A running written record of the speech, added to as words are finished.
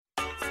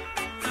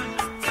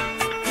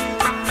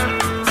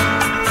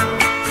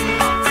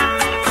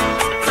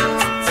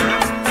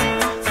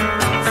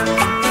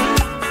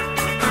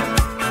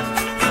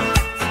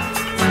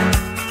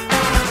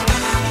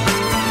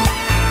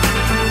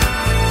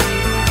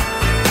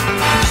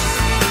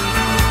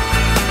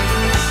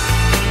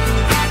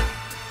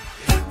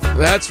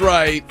That's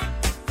right.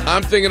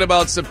 I'm thinking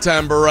about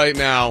September right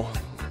now.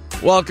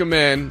 Welcome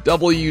in.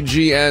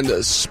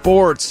 WGN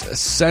Sports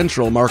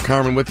Central. Mark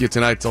Carman with you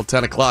tonight till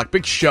 10 o'clock.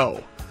 Big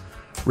show.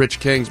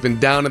 Rich King's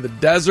been down in the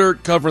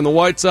desert covering the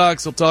White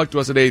Sox. He'll talk to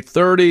us at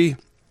 8:30.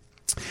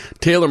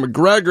 Taylor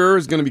McGregor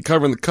is going to be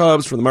covering the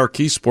Cubs for the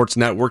Marquee Sports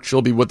Network.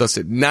 She'll be with us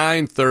at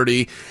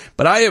 9:30.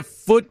 But I have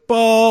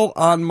football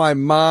on my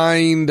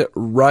mind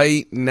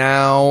right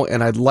now,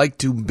 and I'd like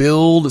to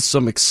build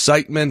some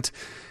excitement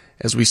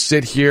as we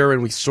sit here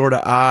and we sort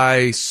of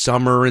eye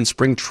summer and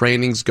spring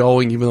trainings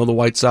going, even though the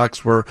White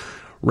Sox were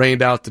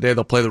rained out today.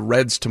 They'll play the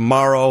Reds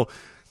tomorrow.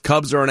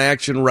 Cubs are in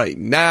action right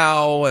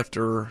now.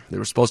 After they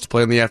were supposed to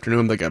play in the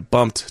afternoon, they got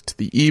bumped to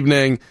the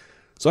evening.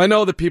 So I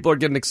know that people are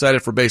getting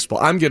excited for baseball.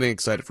 I'm getting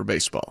excited for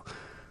baseball.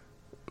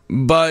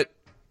 But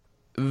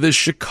the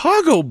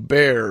Chicago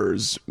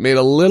Bears made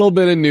a little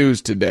bit of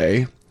news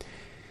today.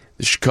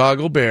 The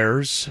Chicago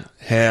Bears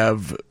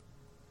have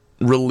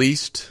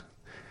released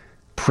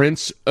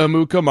Prince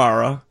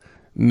Amukamara,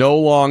 no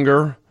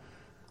longer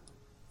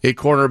a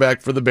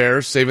cornerback for the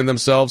Bears, saving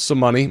themselves some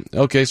money.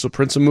 Okay, so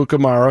Prince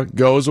Amukamara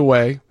goes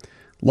away.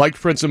 Liked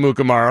Prince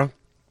Amukamara,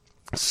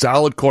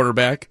 solid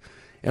quarterback.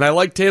 And I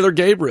like Taylor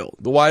Gabriel,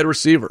 the wide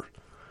receiver.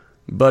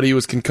 But he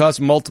was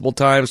concussed multiple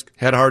times,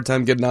 had a hard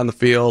time getting on the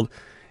field.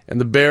 And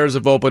the Bears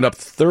have opened up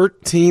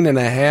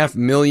 $13.5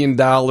 million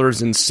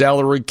in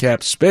salary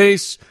cap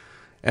space.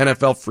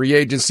 NFL free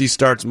agency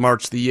starts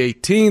March the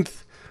 18th.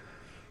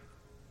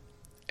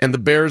 And the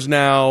Bears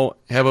now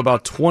have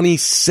about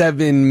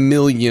 $27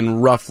 million,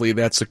 roughly.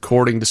 That's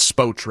according to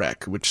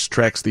Spotrac, which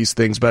tracks these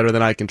things better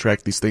than I can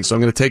track these things. So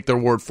I'm going to take their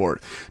word for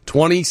it.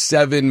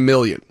 $27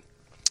 million.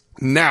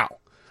 Now,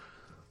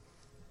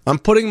 I'm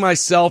putting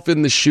myself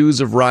in the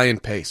shoes of Ryan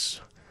Pace,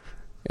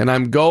 and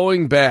I'm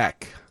going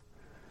back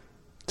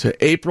to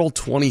April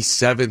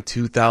 27,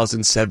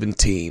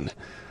 2017.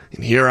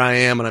 And here I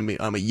am, and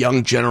I'm a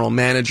young general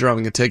manager. I'm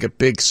going to take a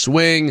big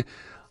swing.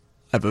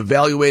 I've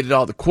evaluated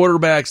all the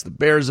quarterbacks. The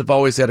Bears have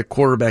always had a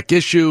quarterback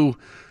issue.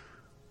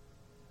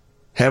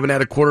 Haven't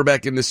had a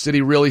quarterback in this city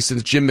really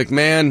since Jim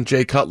McMahon,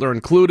 Jay Cutler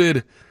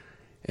included.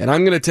 And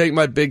I'm going to take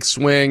my big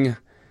swing,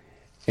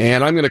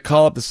 and I'm going to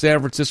call up the San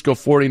Francisco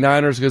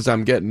 49ers because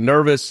I'm getting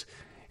nervous.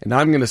 And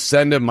I'm going to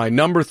send them my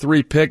number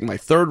 3 pick, my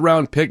 3rd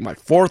round pick, my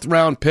 4th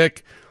round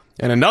pick,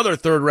 and another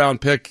 3rd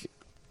round pick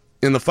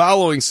in the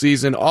following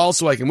season.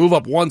 Also, I can move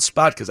up one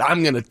spot because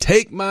I'm going to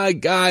take my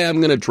guy.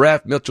 I'm going to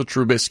draft Mitchell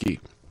Trubisky.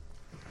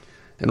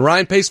 And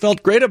Ryan Pace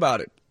felt great about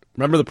it.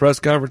 Remember the press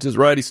conferences,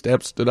 right? He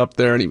stood up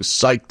there and he was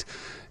psyched.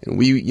 And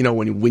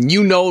when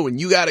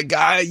you got a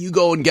guy, you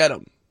go and get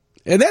him.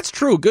 And that's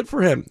true. Good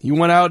for him. He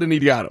went out and he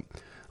got him.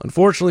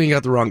 Unfortunately, he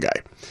got the wrong guy.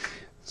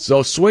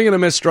 So swing and a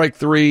miss, strike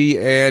 3,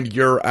 and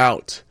you're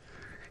out.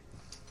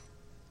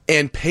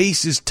 And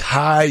Pace is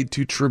tied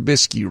to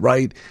Trubisky,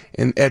 right?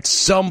 And at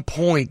some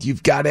point,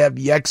 you've got to have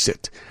the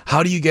exit.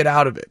 How do you get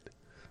out of it?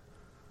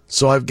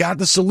 So I've got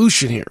the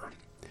solution here.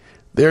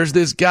 There's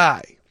this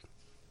guy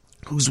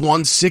who's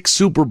won 6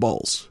 Super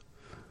Bowls,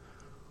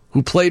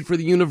 who played for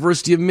the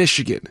University of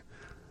Michigan,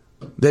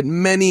 that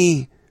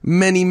many in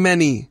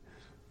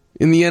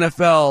the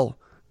NFL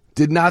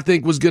did not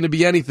think was going to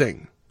be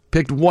anything.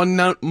 Picked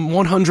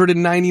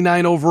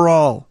 199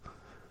 overall.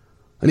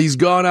 And he's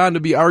gone on to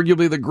be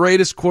arguably the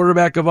greatest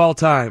quarterback of all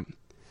time.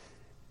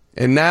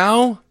 And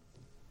now,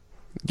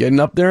 getting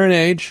up there in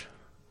age,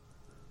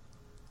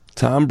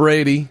 Tom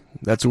Brady,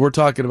 that's who we're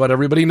talking about.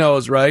 Everybody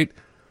knows, right?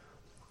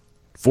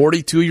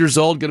 42 years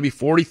old, going to be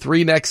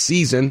 43 next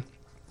season.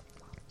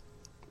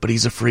 But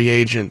he's a free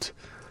agent.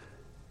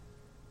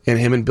 And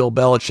him and Bill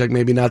Belichick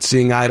maybe not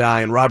seeing eye to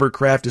eye. And Robert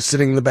Kraft is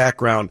sitting in the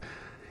background.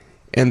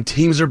 And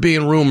teams are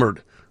being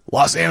rumored.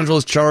 Los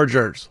Angeles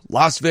Chargers,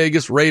 Las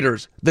Vegas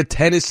Raiders, the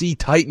Tennessee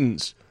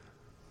Titans,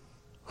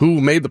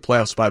 who made the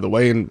playoffs, by the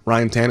way, and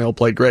Ryan Tannehill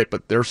played great,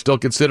 but they're still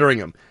considering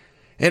him.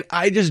 And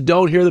I just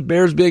don't hear the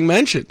Bears being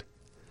mentioned.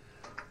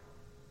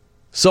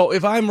 So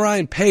if I'm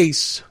Ryan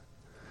Pace,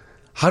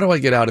 how do I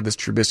get out of this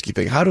Trubisky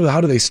thing? How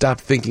do they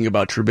stop thinking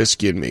about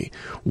Trubisky and me?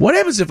 What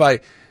happens if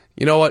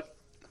you know what?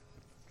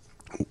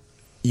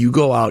 You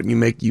go out and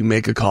you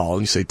make a call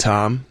and you say,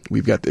 Tom,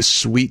 we've got this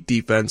sweet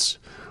defense.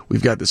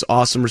 We've got this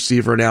awesome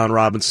receiver in Allen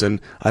Robinson.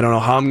 I don't know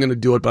how I'm going to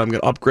do it, but I'm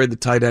going to upgrade the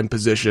tight end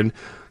position.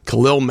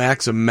 Khalil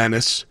Mack's a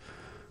menace.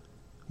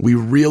 We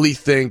really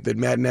think that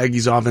Matt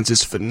Nagy's offense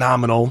is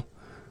phenomenal.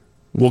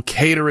 We'll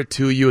cater it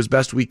to you as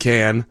best we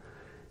can.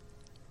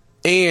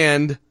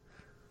 And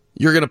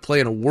you're going to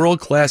play in a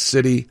world-class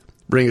city,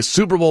 bring a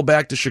Super Bowl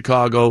back to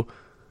Chicago.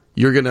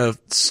 You're going to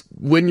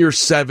win your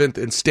 7th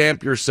and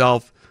stamp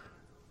yourself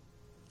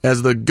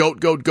as the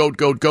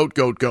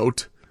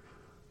GOAT.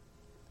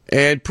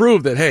 And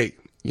prove that, hey,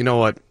 you know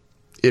what?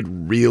 It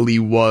really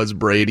was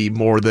Brady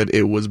more than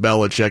it was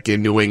Belichick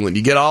in New England.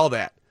 You get all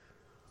that.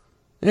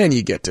 And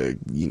you get to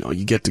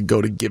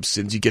go to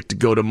Gibson's, you get to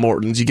go to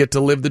Morton's, you get to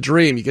live the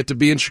dream, you get to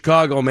be in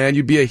Chicago, man.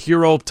 You'd be a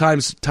hero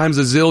times a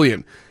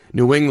zillion.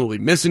 New England will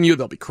be missing you,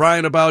 they'll be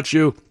crying about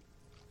you.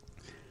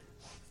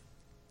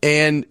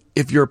 And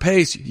if you're a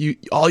Pace, you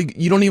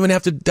don't even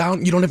have to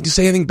you don't have to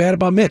say anything bad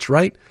about Mitch,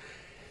 right?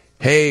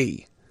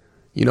 Hey,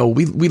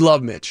 we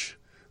love Mitch,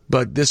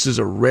 but this is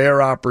a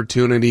rare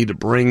opportunity to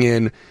bring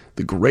in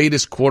the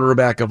greatest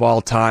quarterback of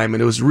all time,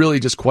 and it was really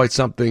just quite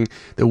something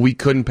that we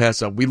couldn't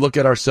pass up. We look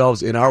at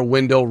ourselves in our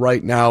window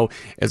right now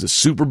as a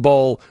Super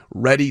Bowl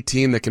ready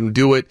team that can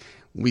do it.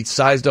 We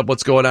sized up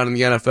what's going on in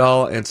the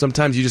NFL, and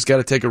sometimes you just got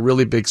to take a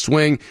really big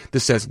swing.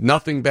 This says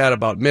nothing bad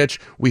about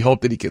Mitch. We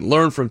hope that he can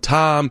learn from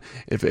Tom.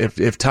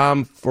 If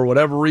Tom, for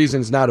whatever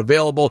reason, is not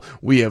available,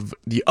 we have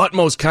the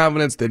utmost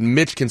confidence that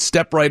Mitch can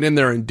step right in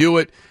there and do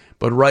it.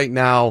 But right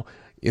now,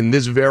 in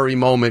this very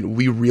moment,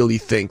 we really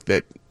think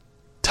that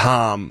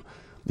Tom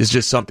is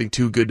just something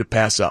too good to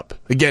pass up.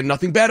 Again,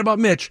 nothing bad about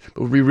Mitch,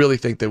 but we really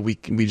think that we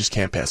just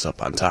can't pass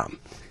up on Tom.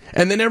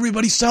 And then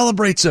everybody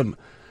celebrates him.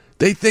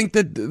 They think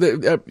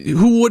that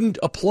who wouldn't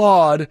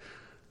applaud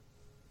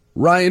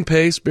Ryan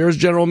Pace, Bears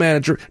general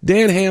manager,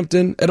 Dan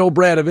Hampton, Ed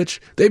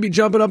O'Bradovich? They'd be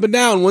jumping up and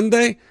down, wouldn't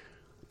they?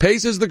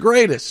 Pace is the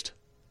greatest.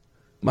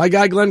 My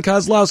guy Glenn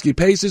Kozlowski,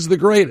 Pace is the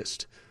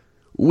greatest.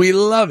 We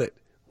love it.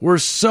 We're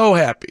so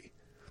happy.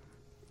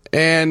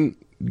 And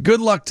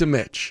good luck to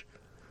Mitch.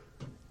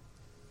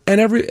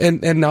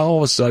 And now all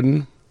of a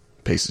sudden,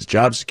 Pace's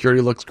job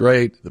security looks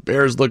great. The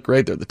Bears look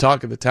great. They're the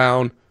talk of the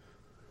town.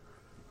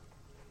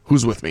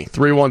 Who's with me?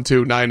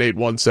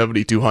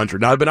 312-981-7200.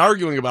 Now, I've been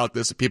arguing about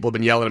this, and people have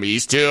been yelling at me,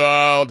 he's too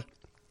old.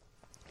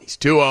 He's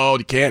too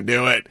old. You can't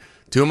do it.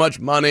 Too much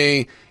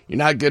money. You're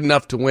not good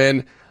enough to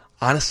win.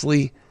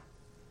 Honestly,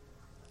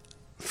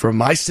 from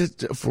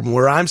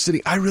where I'm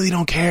sitting, I really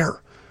don't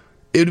care.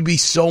 It would be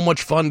so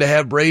much fun to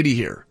have Brady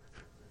here.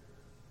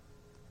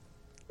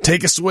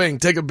 Take a swing.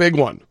 Take a big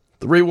one.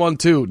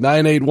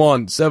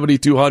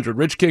 312-981-7200.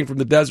 Rich King from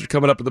the Desert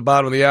coming up at the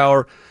bottom of the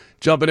hour.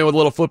 Jumping in with a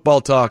little football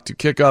talk to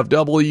kick off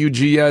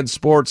WGN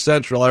Sports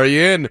Central. Are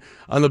you in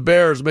on the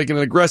Bears making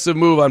an aggressive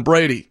move on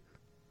Brady?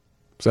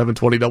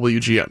 720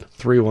 WGN.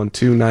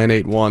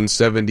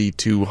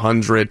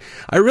 312-981-7200.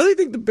 I really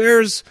think the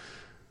Bears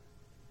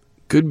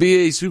could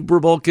be a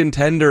Super Bowl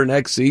contender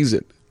next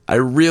season. I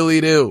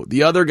really do.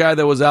 The other guy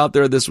that was out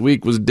there this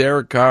week was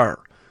Derek Carr.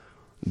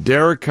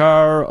 Derek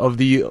Carr of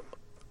the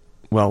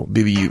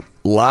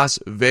Las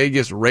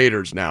Vegas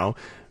Raiders now.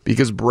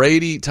 Because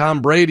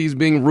Tom Brady's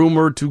being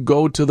rumored to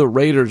go to the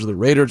Raiders. The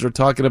Raiders are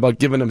talking about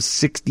giving him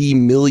 $60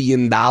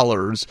 million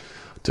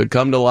to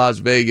come to Las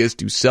Vegas,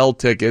 to sell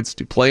tickets,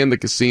 to play in the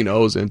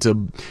casinos, and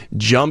to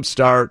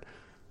jumpstart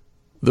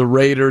the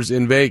Raiders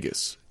in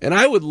Vegas. And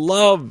I would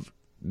love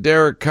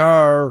Derek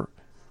Carr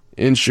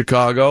in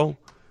Chicago.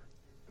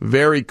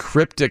 Very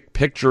cryptic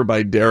picture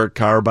by Derek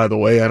Carr, by the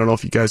way. I don't know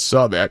if you guys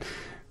saw that.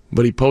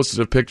 But he posted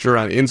a picture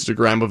on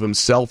Instagram of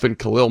himself and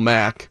Khalil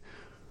Mack.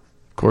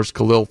 Of course,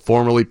 Khalil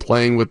formerly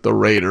playing with the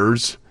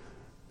Raiders,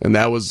 and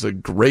that was a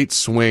great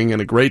swing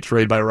and a great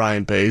trade by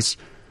Ryan Pace.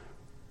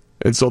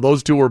 And so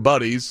those two were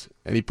buddies,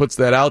 and he puts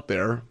that out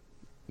there,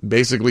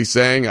 basically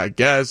saying, I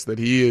guess, that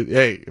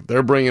if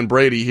they're bringing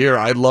Brady here,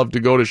 I'd love to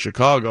go to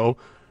Chicago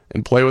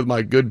and play with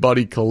my good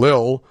buddy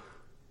Khalil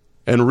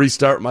and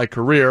restart my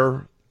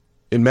career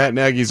in Matt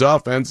Nagy's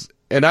offense,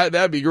 and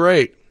that'd be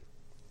great.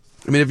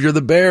 I mean, if you're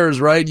the Bears,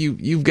 right,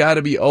 you've got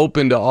to be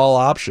open to all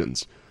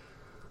options.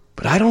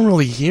 But I don't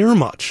really hear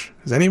much.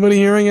 Is anybody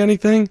hearing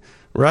anything?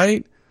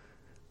 Right?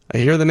 I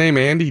hear the name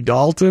Andy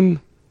Dalton.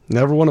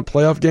 Never won a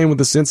playoff game with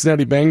the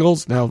Cincinnati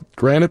Bengals. Now,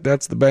 granted,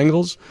 that's the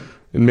Bengals,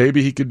 and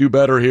maybe he could do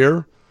better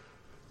here.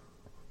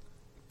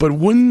 But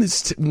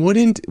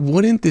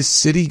wouldn't this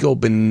city go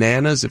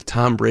bananas if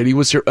Tom Brady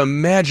was here?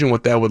 Imagine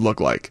what that would look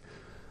like.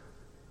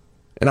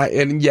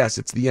 And yes,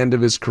 it's the end of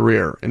his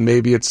career, and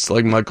maybe it's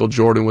like Michael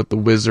Jordan with the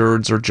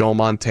Wizards or Joe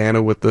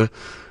Montana with the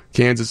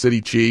Kansas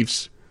City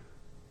Chiefs.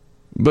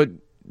 But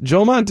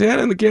Joe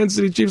Montana and the Kansas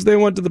City Chiefs, they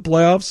went to the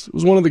playoffs. It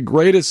was one of the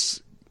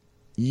greatest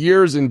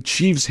years in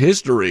Chiefs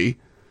history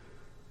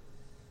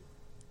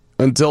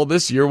until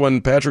this year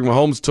when Patrick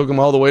Mahomes took them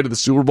all the way to the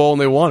Super Bowl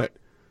and they won it.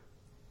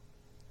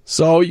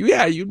 So,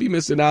 yeah, you'd be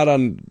missing out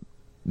on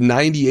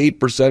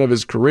 98% of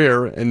his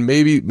career, and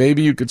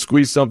maybe you could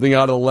squeeze something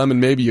out of the lemon,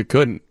 maybe you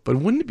couldn't. But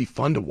wouldn't it be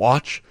fun to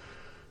watch?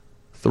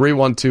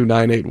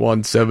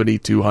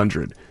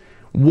 312-981-7200.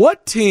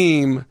 What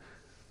team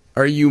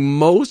are you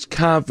most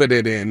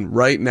confident in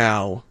right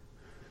now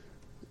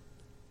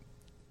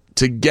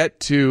to get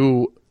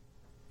to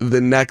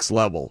the next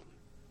level,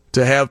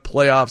 to have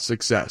playoff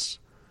success?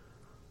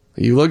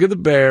 You look at the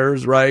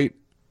Bears, right?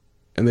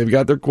 And they've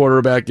got their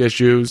quarterback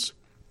issues,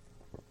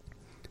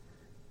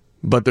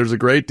 but there's a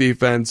great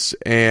defense,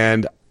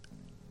 and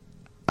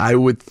I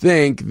would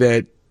think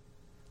that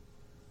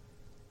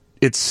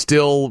it's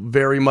still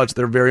they're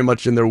very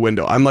much in their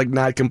window. I'm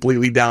not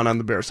completely down on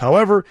the Bears.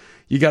 However,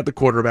 you got the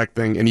quarterback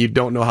thing, and you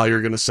don't know how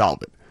you're going to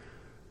solve it.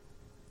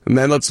 And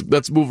then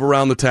let's move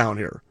around the town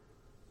here.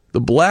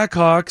 The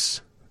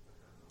Blackhawks,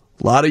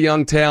 a lot of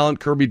young talent.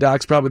 Kirby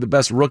Dach's probably the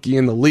best rookie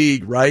in the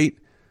league, right?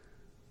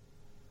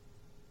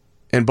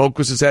 And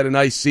Boquist has had a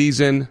nice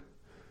season.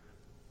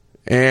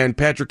 And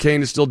Patrick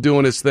Kane is still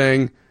doing his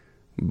thing.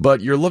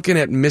 but you're looking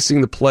at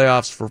missing the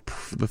playoffs for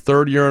the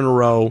third year in a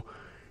row,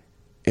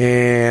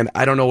 and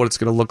I don't know what it's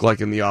going to look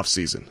like in the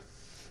offseason.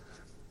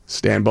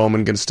 Stan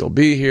Bowman going to still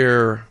be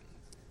here?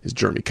 Is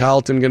Jeremy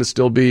Colleton going to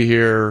still be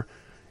here?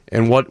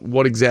 And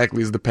what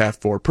exactly is the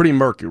path forward? Pretty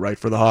murky, right,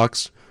 for the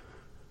Hawks?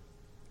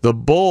 The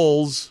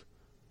Bulls,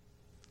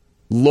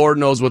 Lord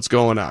knows what's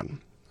going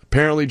on.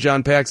 Apparently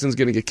John Paxson's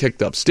going to get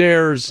kicked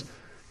upstairs.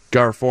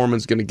 Gar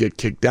Forman's going to get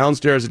kicked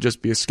downstairs and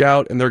just be a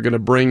scout, and they're going to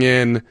bring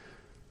in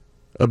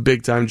a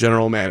big-time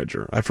general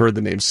manager. I've heard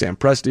the name Sam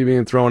Presti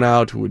being thrown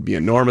out, who would be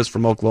enormous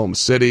from Oklahoma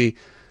City.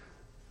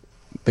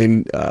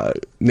 They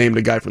named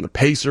a guy from the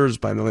Pacers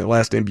by the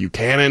last name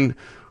Buchanan,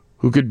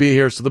 who could be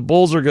here. So the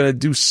Bulls are going to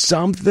do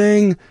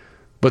something,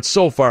 but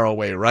so far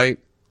away, right?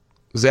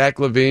 Zach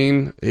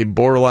LaVine, a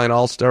borderline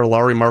all-star,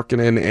 Lauri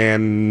Markkanen,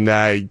 and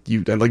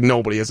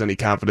nobody has any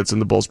confidence in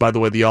the Bulls. By the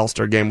way, the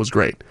all-star game was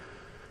great.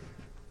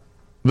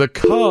 The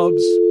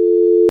Cubs,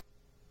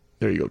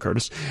 there you go,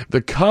 Curtis.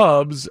 The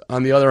Cubs,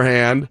 on the other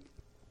hand,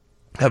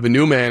 have a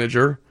new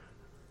manager.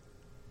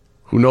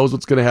 Who knows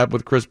what's going to happen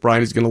with Chris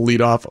Bryant? He's going to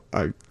lead off.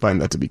 I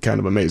find that to be kind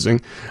of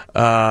amazing.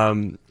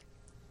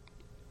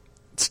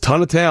 It's a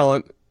ton of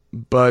talent,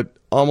 but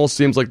almost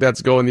seems like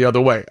that's going the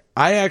other way.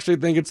 I actually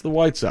think it's the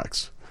White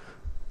Sox.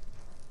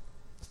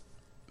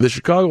 The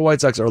Chicago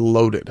White Sox are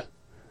loaded.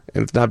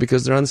 And it's not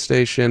because they're on the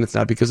station. It's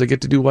not because I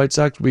get to do White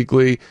Sox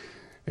Weekly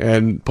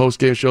and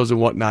post-game shows and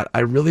whatnot. I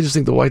really just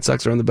think the White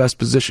Sox are in the best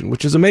position,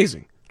 which is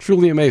amazing.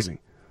 Truly amazing.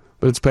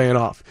 But it's paying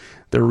off.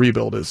 Their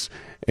rebuild is.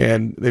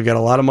 And they've got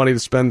a lot of money to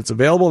spend that's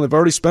available, and they've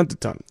already spent a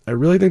ton. I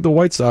really think the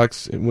White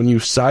Sox, when you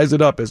size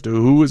it up as to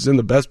who is in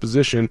the best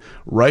position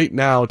right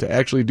now to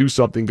actually do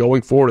something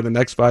going forward in the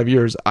next 5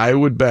 years, I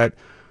would bet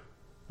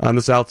on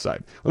the south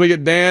side. Let me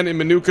get Dan in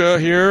Manuka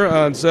here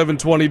on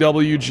 720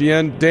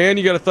 WGN. Dan,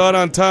 you got a thought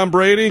on Tom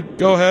Brady?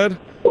 Go ahead.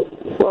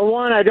 Well,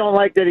 one, I don't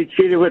like that he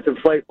cheated with the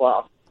plate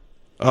ball.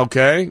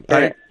 Okay.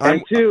 And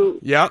two,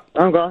 yeah.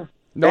 I'm going.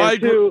 No, I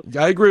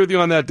agree with you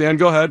on that, Dan.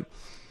 Go ahead.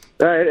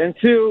 All right, and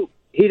two,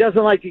 he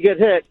doesn't like to get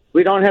hit.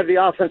 We don't have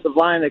the offensive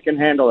line that can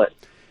handle it.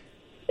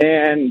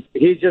 And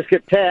he just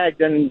gets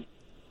tagged, and,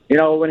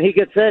 when he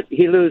gets hit,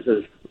 he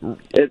loses.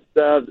 It's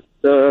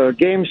the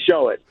games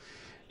show it.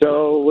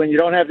 So when you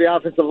don't have the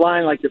offensive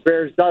line like the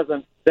Bears that's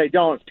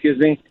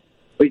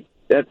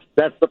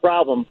the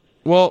problem.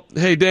 Well,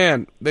 hey,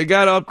 Dan, they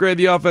got to upgrade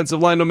the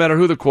offensive line no matter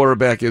who the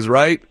quarterback is,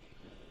 right?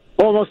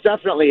 Well, most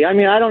definitely. I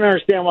don't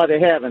understand why they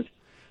haven't.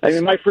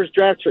 My first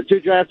two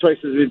draft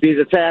choices would be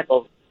the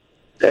tackle.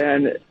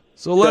 And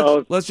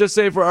so let's just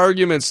say, for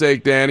argument's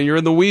sake, Dan, and you're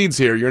in the weeds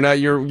here.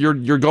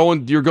 You're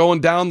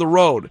going down the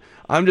road.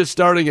 I'm just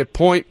starting at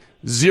point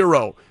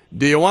zero.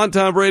 Do you want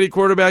Tom Brady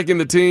quarterbacking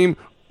the team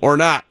or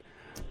not?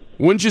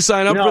 Wouldn't you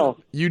sign up No. for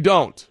it? You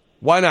don't.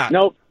 Why not?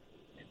 Nope.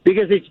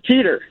 Because he's a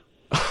cheater.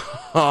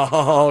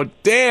 Oh,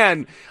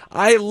 Dan,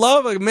 I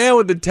love a man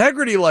with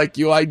integrity like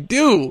you. I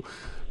do.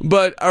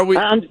 But are we...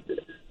 I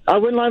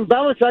wouldn't like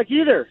Belichick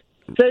either.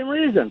 Same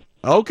reason.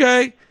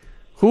 Okay.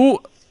 Who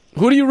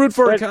do you root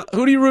for?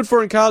 Who do you root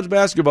for in college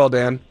basketball,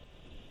 Dan?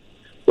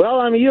 Well,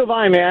 I'm a U of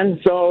I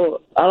man,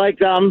 so I like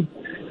them.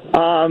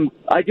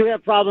 I do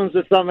have problems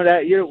with some of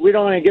that. We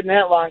don't want to get in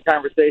that long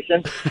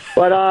conversation,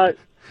 but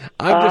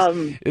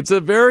it's a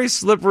very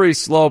slippery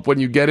slope when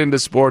you get into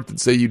sport that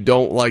say you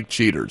don't like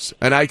cheaters.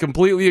 And I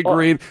completely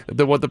agree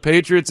that what the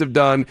Patriots have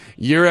done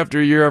year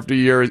after year after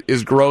year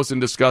is gross and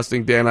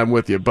disgusting. Dan, I'm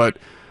with you, but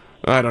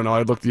I don't know.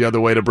 I'd look the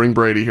other way to bring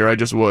Brady here. I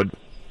just would.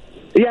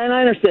 Yeah, and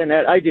I understand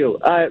that. I do.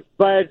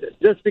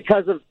 But just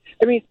because of,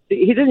 he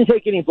didn't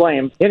take any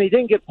blame, and he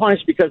didn't get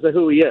punished because of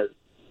who he is.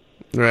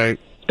 Right.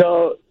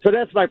 So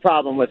that's my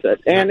problem with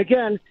it. And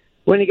again,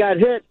 when he got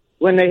hit,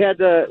 when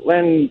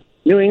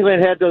New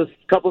England had those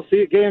couple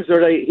games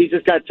where he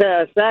just got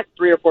sacked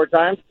 3 or 4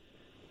 times,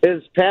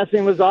 his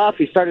passing was off.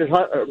 He started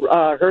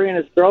hurrying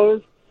his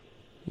throws.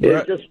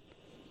 Right.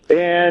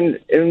 And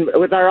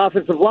with our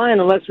offensive line,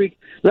 unless we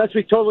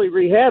totally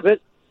rehab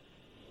it,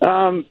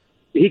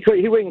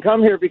 he wouldn't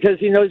come here because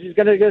he knows he's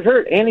going to get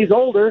hurt, and he's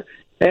older.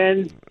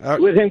 And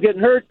with him getting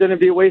hurt, then it'd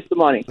be a waste of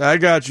money. I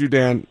got you,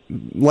 Dan.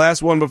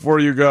 Last one before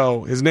you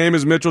go. His name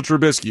is Mitchell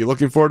Trubisky. You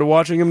looking forward to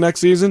watching him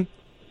next season?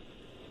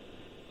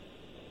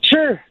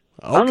 Sure.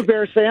 Okay. I'm a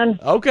Bears fan.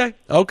 Okay.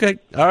 All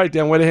right,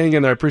 Dan, way to hang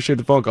in there. I appreciate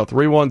the phone call.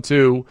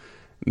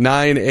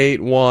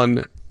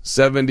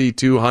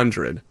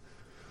 312-981-7200.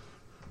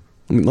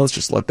 Let's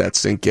just let that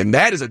sink in.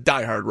 That is a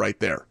diehard right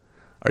there.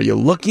 Are you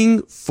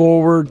looking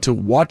forward to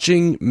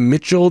watching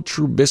Mitchell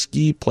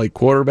Trubisky play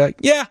quarterback?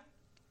 Yeah,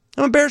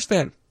 I'm a Bears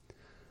fan.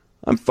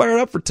 I'm fired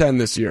up for 10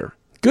 this year.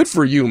 Good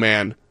for you,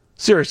 man.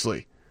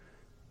 Seriously.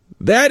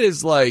 That's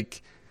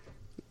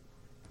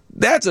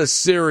a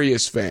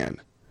serious fan.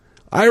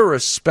 I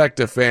respect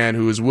a fan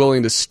who is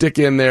willing to stick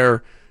in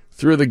there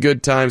through the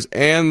good times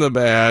and the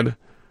bad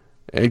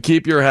and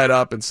keep your head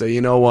up and say,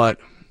 you know what?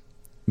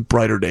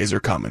 Brighter days are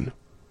coming.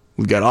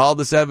 We've got all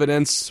this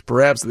evidence,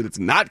 perhaps, that it's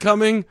not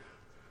coming,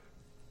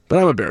 but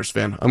I'm a Bears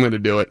fan. I'm going to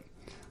do it.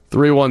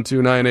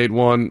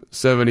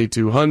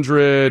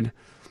 312-981-7200.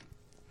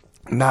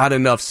 Not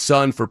enough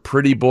sun for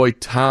pretty boy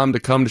Tom to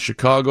come to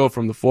Chicago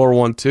from the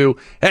 412.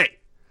 Hey,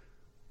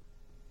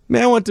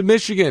 man went to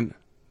Michigan,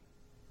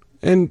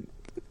 and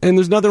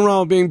there's nothing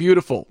wrong with being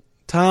beautiful.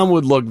 Tom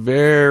would look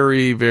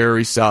very,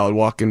 very solid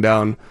walking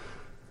down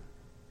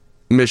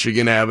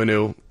Michigan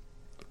Avenue.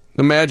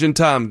 Imagine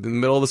Tom in the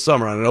middle of the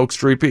summer on an Oak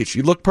Street beach.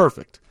 He'd look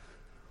perfect.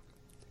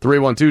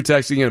 312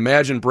 texting in,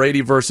 imagine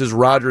Brady versus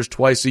Rodgers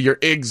twice a year.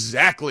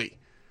 Exactly.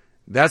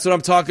 That's what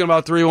I'm talking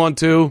about,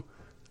 312.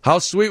 How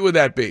sweet would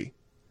that be?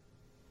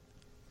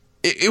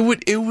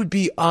 It would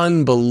be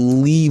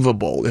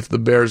unbelievable if the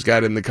Bears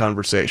got in the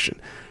conversation.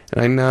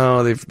 And I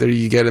know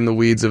you get in the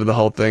weeds of the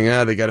whole thing.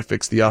 They got to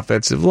fix the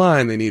offensive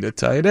line. They need a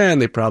tight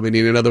end. They probably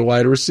need another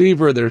wide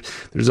receiver.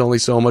 There's only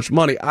so much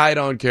money. I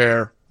don't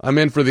care. I'm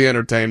in for the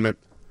entertainment.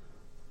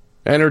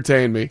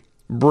 Entertain me.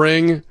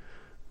 Bring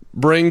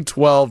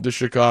 12 to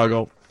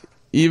Chicago,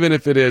 even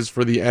if it is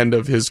for the end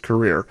of his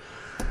career.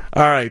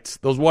 All right,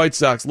 those White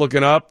Sox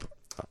looking up.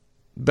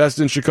 Best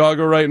in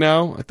Chicago right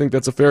now. I think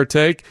that's a fair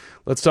take.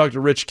 Let's talk to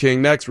Rich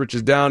King next. Rich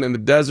is down in the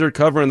desert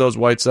covering those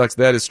White Sox.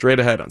 That is straight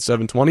ahead on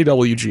 720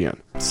 WGN.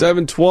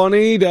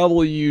 720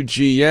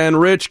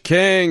 WGN. Rich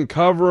King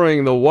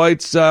covering the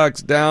White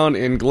Sox down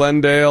in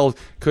Glendale.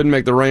 Couldn't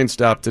make the rain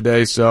stop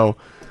today, so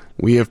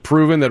we have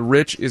proven that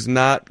Rich is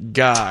not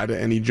God,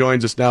 and he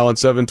joins us now on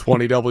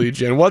 720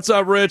 WGN. What's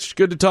up, Rich?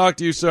 Good to talk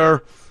to you,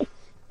 sir.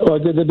 Well,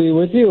 good to be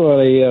with you.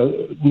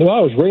 It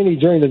was rainy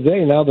during the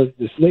day. Now that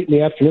it's late in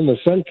the afternoon, the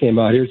sun came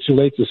out here. It's too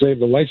late to save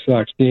the White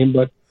Sox team,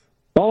 but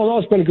all in all,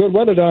 it's been good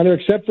weather down here,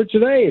 except for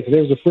today.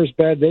 Today was the first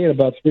bad day in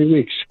about 3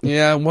 weeks.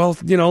 Yeah, well,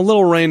 a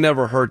little rain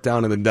never hurt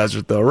down in the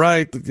desert, though,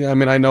 right? I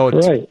mean, I know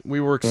it's. Right.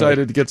 We were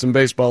excited to get some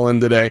baseball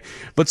in today.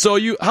 But so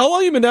how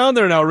long you been down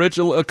there now, Rich?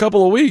 A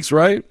couple of weeks,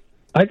 right?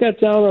 I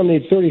got down on the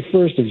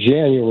 31st of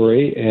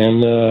January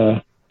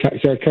and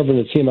started covering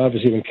the team,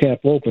 obviously, when camp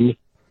opened.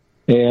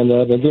 And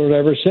I've been doing it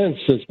ever since.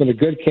 It's been a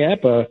good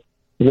camp.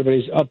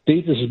 Everybody's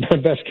upbeat. This is my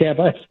best camp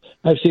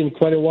I've seen in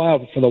quite a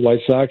while for the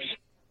White Sox.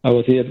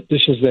 With the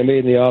additions they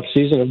made in the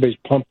offseason, everybody's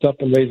pumped up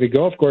and ready to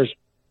go. Of course,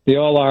 they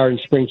all are in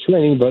spring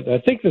training, but I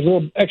think there's a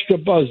little extra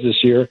buzz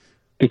this year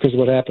because of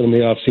what happened in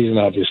the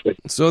offseason, obviously.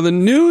 So the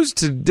news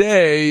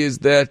today is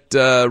that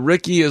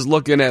Ricky is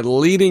looking at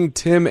leading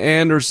Tim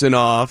Anderson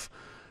off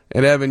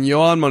and having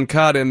Yohan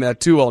Moncada in that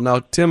 2-hole. Now,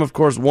 Tim, of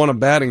course, won a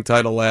batting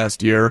title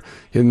last year,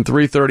 hitting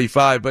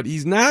 .335, but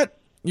he's not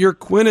your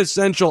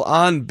quintessential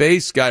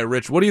on-base guy,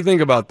 Rich. What do you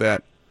think about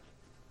that?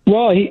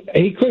 Well,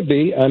 he could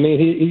be. I mean,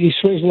 he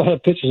swings a lot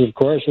of pitches, of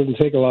course, doesn't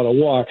take a lot of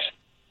walks.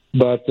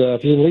 But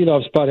if he's in the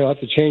leadoff spot, he'll have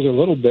to change a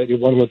little bit,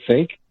 one would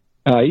think.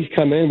 He's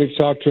come in. We've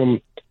talked to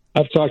him.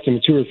 I've talked to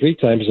him 2 or 3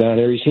 times down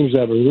there. He seems to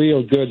have a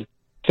real good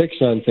fix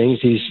on things.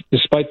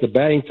 Despite the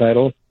batting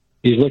title,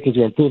 he's looking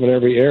to improve in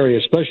every area,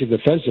 especially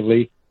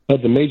defensively.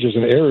 Led the majors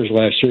in errors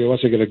last year. He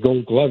wants to get a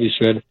gold glove, he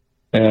said,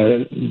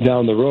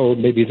 down the road,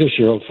 maybe this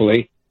year,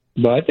 hopefully.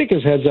 But I think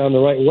his head's on the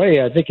right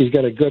way. I think he's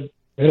got a good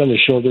head on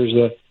his shoulders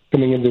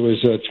coming into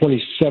his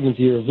 27th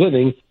year of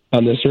living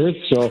on this earth.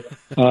 So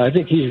I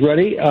think he's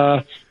ready.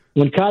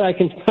 Moncada, I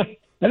think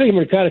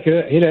Moncada can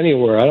hit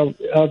anywhere. I don't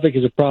think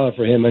it's a problem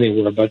for him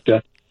anywhere. But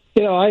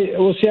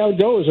we'll see how it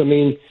goes. I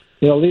mean,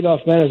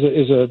 leadoff man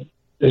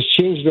has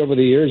changed over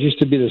the years. Used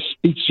to be the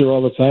speedster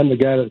all the time, the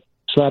guy that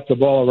slapped the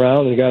ball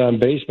around and got on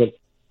base. But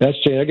that's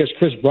changed. I guess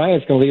Chris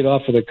Bryant's going to lead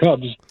off for the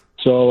Cubs.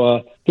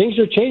 So things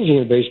are changing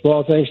in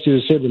baseball thanks to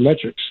the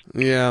sabermetrics.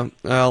 Yeah,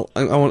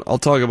 I'll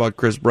talk about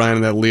Chris Bryant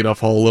in that leadoff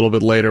hole a little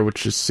bit later,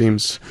 which just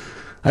seems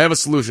I have a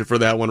solution for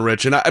that one,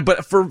 Rich.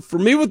 But for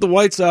me with the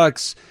White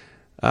Sox,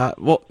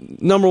 well,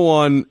 number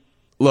one,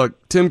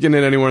 look, Tim can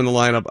hit anywhere in the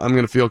lineup. I'm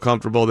going to feel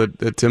comfortable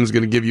that Tim's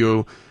going to give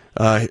you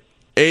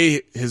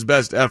A, his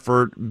best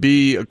effort,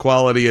 B, a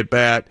quality at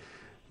bat.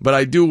 But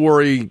I do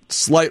worry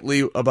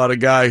slightly about a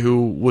guy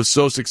who was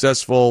so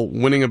successful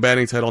winning a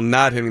batting title,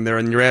 not hitting there,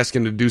 and you're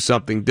asking him to do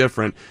something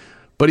different.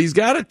 But he's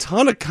got a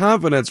ton of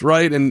confidence,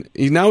 right? And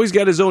now he's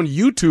got his own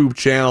YouTube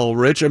channel,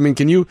 Rich. I mean,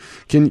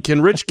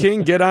 can Rich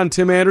King get on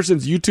Tim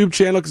Anderson's YouTube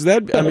channel? Because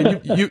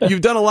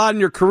you've done a lot in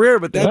your career,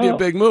 but that'd be a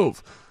big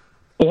move.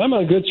 Well, I'm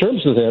on good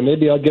terms with him.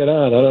 Maybe I'll get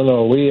on. I don't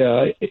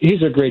know.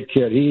 He's a great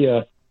kid. He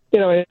had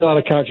a lot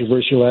of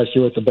controversy last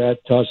year with the bat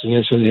tossing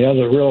incident. He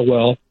handled it real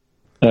well.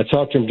 I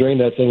talked to him during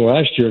that thing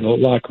last year in the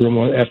locker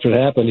room after it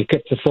happened. He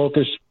kept the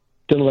focus,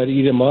 didn't let it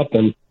eat him up,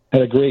 and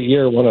had a great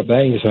year, won a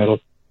batting title.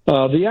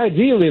 The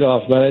ideal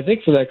leadoff man, I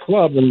think, for that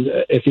club, and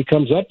if he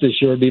comes up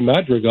this year, would be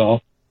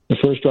Madrigal, the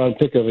first-round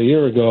pick of a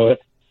year ago,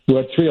 who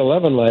had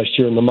 311 last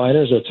year in the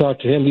minors. I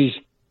talked to him.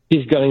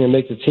 He's gunning to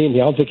make the team. I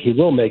don't think he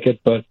will make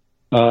it, but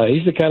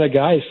he's the kind of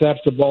guy who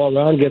slaps the ball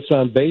around, gets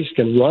on base,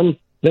 can run.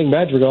 I think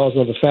Madrigal is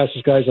one of the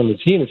fastest guys on the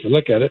team, if you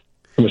look at it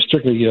from a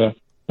strictly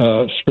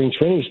spring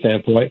training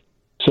standpoint.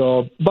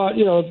 So, but,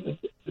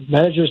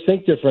 managers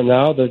think different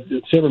now.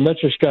 The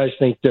sabermetrics guys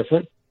think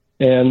different.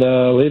 And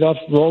leadoff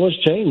role has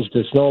changed.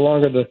 It's no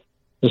longer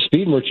the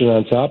speed merchant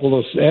on top,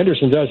 although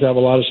Anderson does have a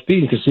lot of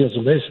speed and can steal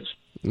some bases.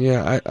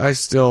 Yeah, I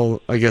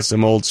still, I guess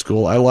I'm old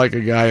school. I like a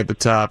guy at the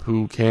top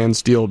who can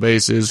steal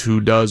bases, who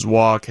does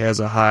walk,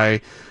 has a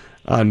high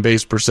on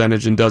base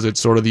percentage, and does it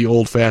sort of the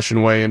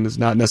old-fashioned way, and is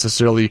not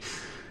necessarily,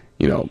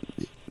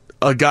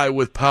 a guy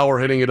with power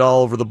hitting it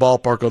all over the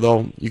ballpark,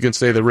 although you can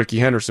say that Ricky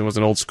Henderson was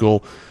an old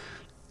school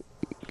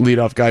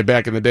leadoff guy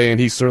back in the day, and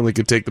he certainly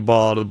could take the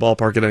ball out of the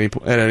ballpark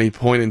at any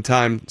point in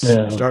time,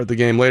 start the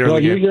game later in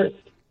the game.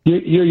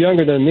 You're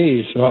younger than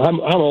me, so I'm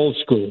old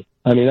school.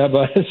 I mean,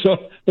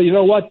 but you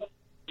know what?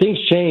 Things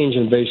change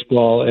in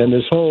baseball, and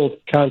this whole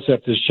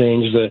concept has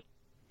changed. The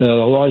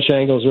launch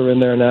angles are in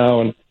there now,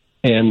 and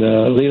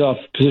the leadoff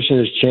position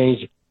has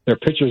changed. Their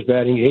pitcher's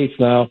batting eighth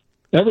now.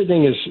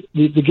 Everything is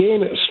the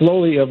game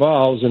slowly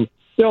evolves, and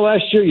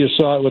last year you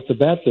saw it with the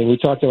bat thing. We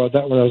talked about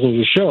that when I was on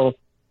the show.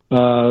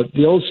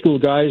 The old school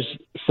guys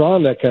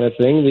frown that kind of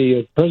thing.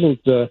 The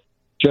present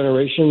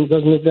generation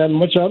doesn't think that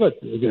much of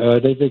it.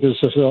 They think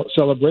it's a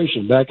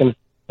celebration. Back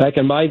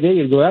in my day,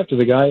 you'd go after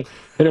the guy,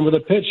 hit him with a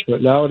pitch,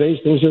 but nowadays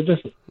things are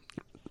different.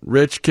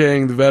 Rich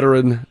King, the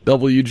veteran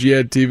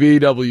WGN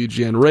TV,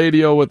 WGN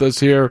Radio with us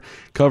here,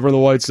 covering the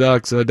White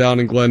Sox down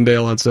in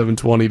Glendale on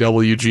 720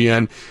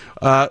 WGN.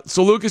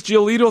 So Lucas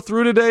Giolito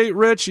threw today,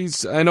 Rich.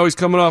 I know he's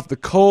coming off the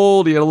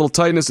cold. He had a little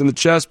tightness in the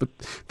chest, but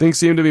things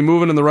seem to be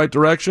moving in the right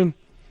direction.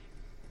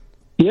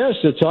 Yes,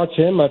 to talk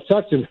to him. I've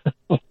talked to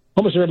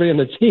almost everybody on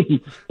the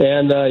team,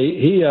 and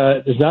he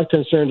is not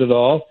concerned at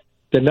all.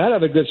 Did not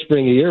have a good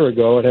spring a year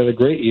ago. It had a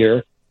great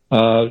year.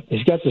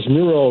 He's got this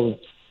neuro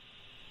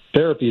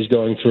therapy he's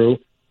going through,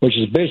 which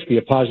is basically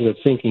a positive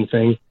thinking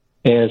thing,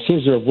 and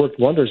seems to have worked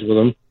wonders with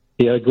him.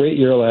 He had a great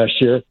year last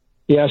year.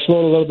 Yeah,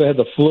 slowed a little bit, had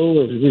the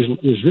flu.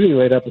 He was really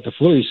laid up with the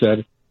flu, he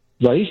said.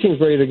 But he seems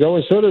ready to go,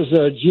 and so does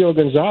Gio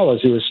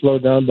Gonzalez, who was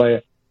slowed down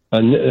by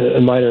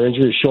a minor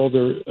injury,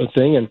 shoulder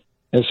thing.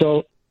 And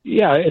so,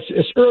 yeah,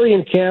 it's early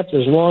in camp.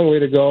 There's a long way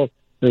to go.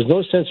 There's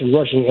no sense of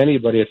rushing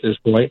anybody at this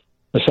point.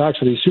 The Sox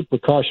will be super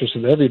cautious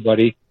of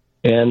everybody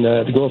and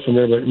to go from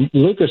there. But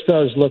Lucas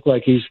does look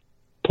like he's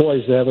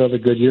poised to have another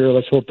good year.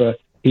 Let's hope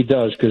he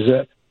does, because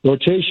that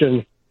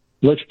rotation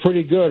looks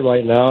pretty good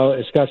right now.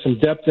 It's got some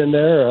depth in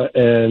there,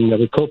 and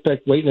with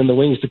Kopech waiting in the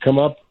wings to come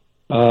up,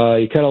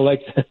 you kind of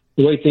like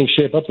the way things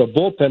shape up. The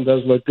bullpen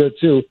does look good,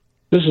 too.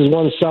 This is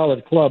one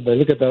solid club, and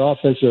look at that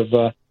offensive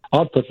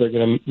output they're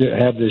going to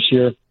have this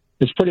year.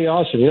 It's pretty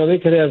awesome. They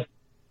could have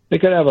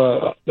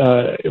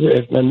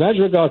if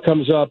Madrigal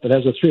comes up and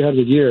has a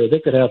 300 year, they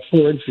could have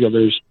four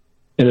infielders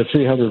in the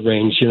 300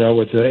 range,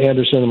 with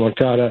Anderson and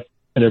Moncada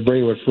and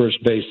Abreu at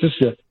first base. This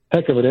is a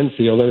heck of an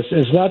infield.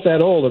 It's not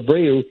that old.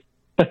 Abreu,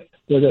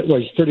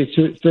 he's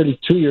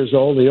 32 years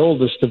old, the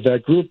oldest of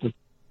that group,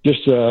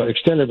 just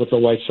extended with the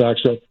White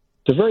Sox. So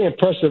it's a very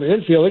impressive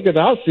infield. Look at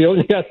the outfield.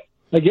 You got,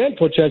 again,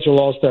 potential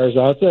all-stars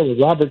out there with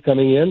Robert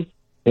coming in,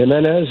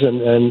 Jimenez,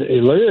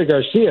 and Larry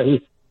Garcia, who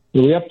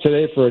we up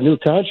today for a new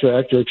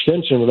contract or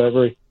extension,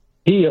 whatever.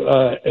 He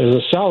is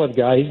a solid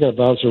guy. He's going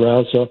to bounce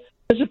around. So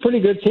it's a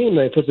pretty good team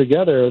they put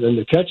together, and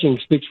the catching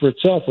speaks for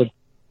itself with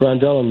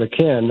Grandel and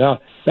McCann. Now,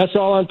 that's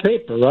all on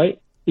paper, right?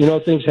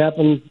 Things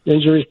happen,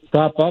 injuries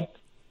pop up,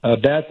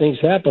 bad things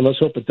happen. Let's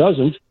hope it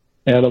doesn't.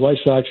 And the White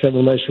Sox have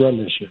a nice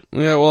run this year.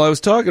 Yeah, well, I was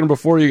talking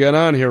before you got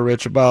on here,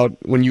 Rich, about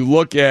when you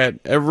look at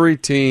every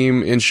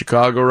team in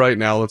Chicago right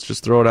now, let's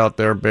just throw it out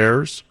there,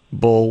 Bears,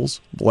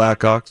 Bulls,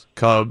 Blackhawks,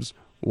 Cubs,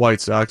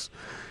 White Sox.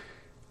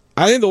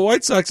 I think the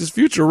White Sox's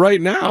future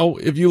right now,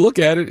 if you look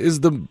at it, is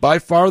by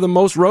far the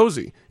most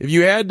rosy. If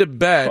you had to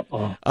bet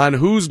on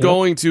who's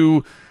going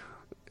to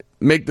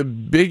make the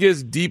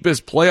biggest,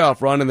 deepest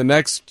playoff run in the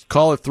next,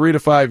 call it 3 to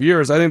 5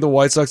 years, I think the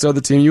White Sox are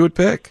the team you would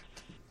pick.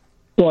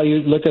 Well, you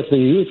look at the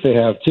youth they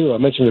have, too. I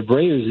mentioned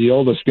Abreu is the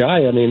oldest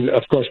guy. I mean,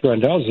 of course,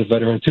 Grandel's a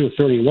veteran, too,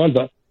 31.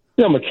 But,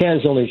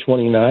 McCann's only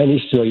 29.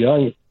 He's still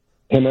young.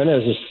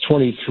 Jimenez is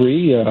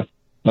 23.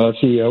 Let's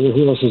see,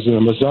 who else is in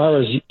there?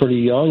 Mazzara's pretty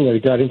young. They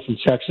got him from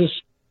Texas.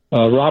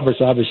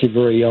 Robert's obviously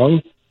very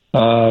young.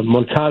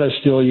 Moncada's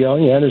still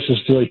young.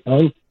 Anderson's still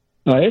young.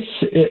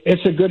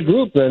 It's a good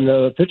group, and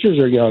the pitchers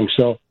are young.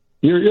 So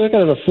you're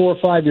looking at a 4 or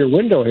 5 year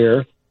window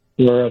here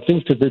where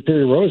things could be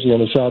pretty rosy on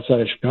the south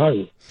side of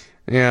Chicago.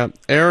 Yeah,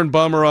 Aaron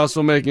Bummer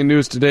also making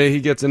news today. He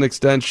gets an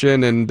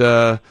extension and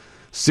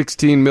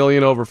 $16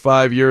 million over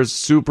 5 years.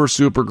 Super,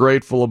 super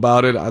grateful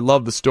about it. I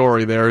love the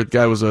story there. The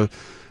guy was a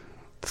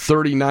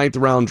 39th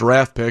round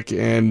draft pick,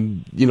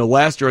 and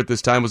last year at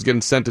this time was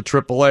getting sent to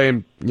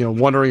AAA and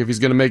wondering if he's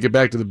going to make it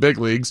back to the big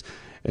leagues.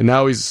 And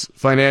now he's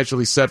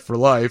financially set for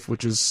life,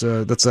 which is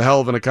that's a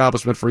hell of an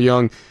accomplishment for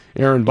young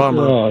Aaron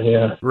Bummer. Oh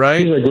yeah,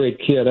 right. He's a great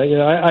kid.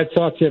 I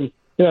talked to him.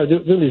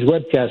 Doing these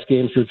webcast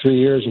games for 3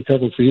 years and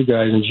covering for you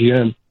guys in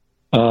GM.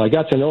 I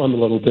got to know him a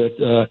little bit.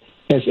 And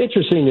it's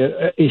interesting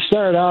that he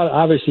started out,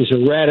 obviously he's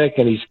erratic,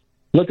 and he's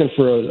looking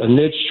for a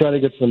niche, trying to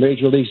get to the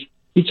major leagues.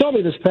 He told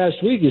me this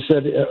past week, he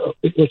said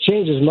what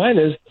changed his mind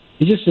is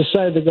he just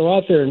decided to go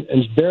out there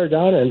and bear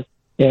down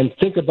and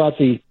think about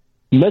the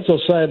mental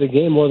side of the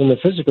game more than the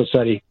physical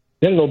side. He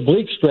had an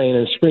oblique strain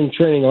in spring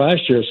training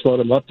last year,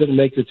 slowed him up, didn't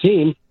make the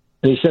team.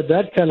 And he said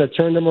that kind of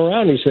turned him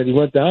around. He said he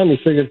went down and he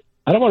figured,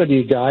 I don't want to be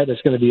a guy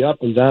that's going to be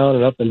up and down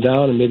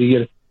and maybe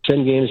get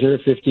 10 games here,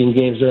 15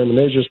 games there in the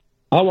majors.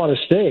 I want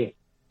to stay.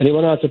 And he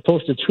went on to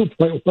post a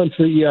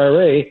 2.13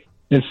 ERA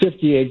in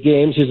 58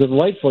 games. He's a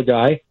delightful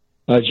guy.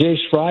 Jay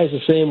Fry is the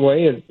same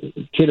way. A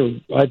kid who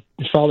I've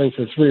been following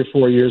for 3 or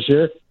 4 years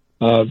here.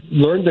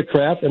 Learned the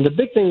craft. And the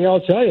big thing I'll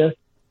tell you,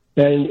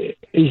 and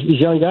these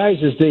young guys,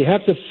 is they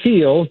have to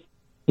feel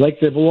like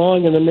they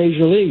belong in the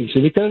major leagues.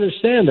 And you can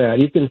understand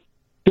that. You can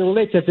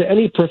relate that to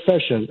any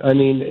profession. I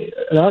mean,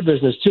 in our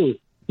business, too.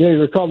 You know,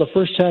 you recall the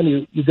first time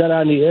you got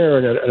on the air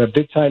at a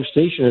big-time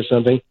station or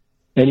something,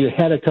 and you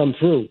had to come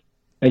through,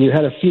 and you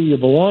had to feel you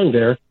belonged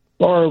there,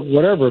 or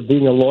whatever,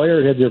 being a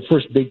lawyer, had your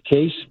first big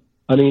case.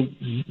 I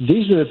mean,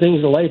 these are the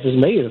things that life is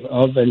made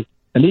of, and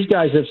these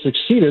guys have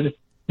succeeded,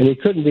 and you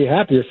couldn't be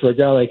happier for a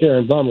guy like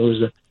Aaron Bummer,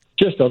 who's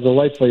just a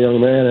delightful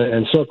young man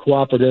and so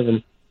cooperative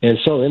and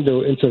so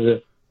into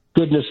the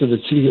goodness of the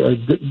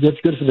team,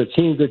 good for the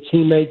team, good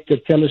teammate,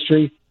 good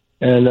chemistry,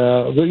 and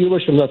you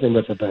wish him nothing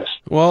but the best.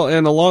 Well,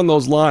 and along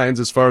those lines,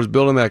 as far as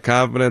building that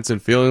confidence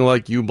and feeling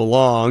like you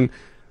belong,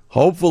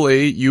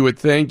 hopefully you would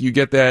think you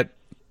get that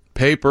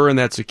paper and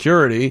that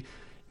security.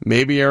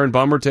 Maybe Aaron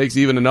Bummer takes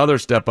even another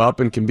step up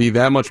and can be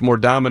that much more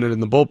dominant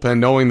in the bullpen,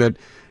 knowing that,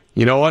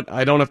 you know what,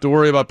 I don't have to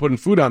worry about putting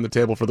food on the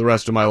table for the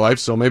rest of my life,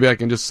 so maybe I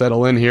can just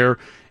settle in here.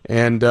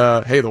 And,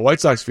 hey, the White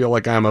Sox feel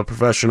like I'm a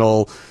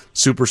professional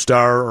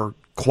superstar or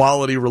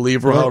quality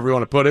reliever, however you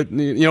want to put it.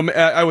 You know,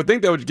 I would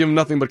think that would give him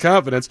nothing but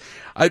confidence.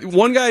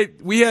 One guy,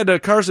 we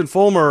had Carson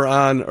Fulmer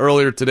on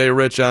earlier today,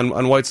 Rich,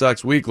 on White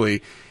Sox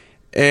Weekly,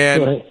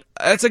 and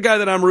that's a guy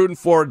that I'm rooting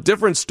for.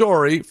 Different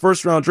story,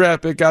 first-round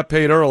draft pick, got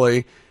paid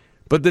early,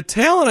 but the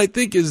talent, I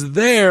think, is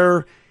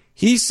there.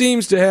 He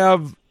seems to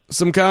have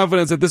some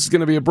confidence that this is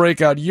going to be a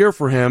breakout year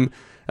for him.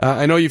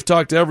 I know you've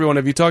talked to everyone.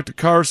 Have you talked to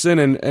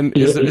Carson?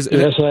 Yes,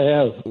 I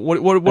have.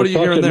 What are you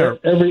hearing there?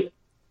 Every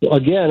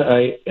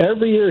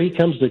year he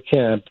comes to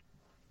camp,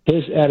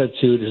 his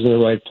attitude is in the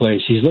right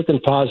place. He's looking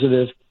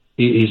positive.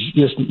 He's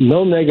just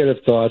no negative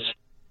thoughts.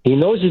 He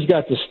knows he's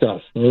got the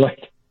stuff. All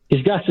right,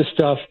 he's got the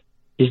stuff.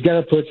 He's got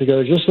to put it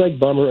together, just like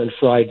Bummer and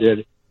Fry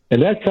did.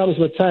 And that comes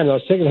with time. Now,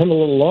 it's taking him a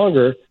little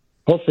longer.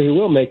 Hopefully he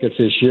will make it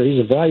this year.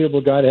 He's a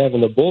valuable guy to have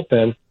in the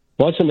bullpen,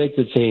 wants to make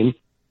the team.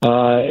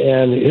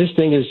 And his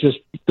thing is just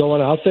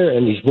going out there,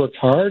 and he's worked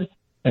hard,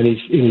 and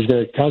he's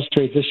going to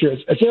concentrate this year.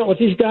 You know, with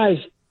these guys,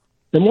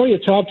 the more you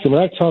talk to them,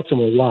 and I've talked to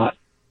them a lot,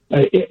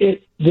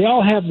 they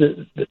all have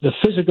the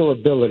physical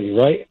ability,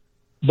 right?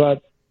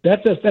 But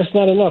that's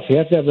not enough. You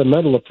have to have the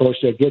mental approach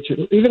that gets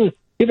you.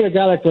 Even a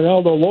guy like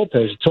Ronaldo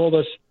Lopez told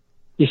us,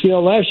 you see,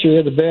 last year he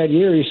had a bad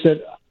year. He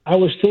said, I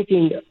was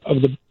thinking of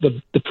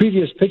the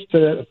previous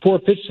poor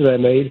pitch that I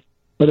made,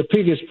 or the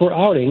previous poor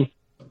outing,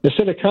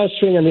 instead of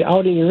concentrating on the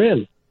outing you're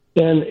in.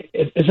 And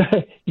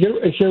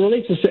it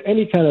relates this to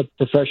any kind of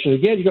profession.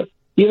 Again,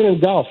 even in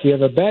golf, you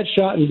have a bad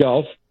shot in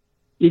golf,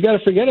 you got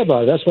to forget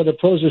about it. That's why the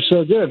pros are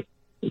so good.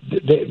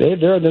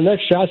 They're the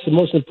next shot's the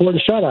most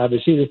important shot,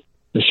 obviously.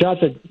 The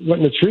shot that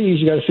went in the trees,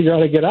 you got to figure out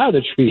how to get out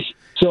of the trees.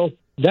 So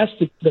that's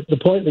the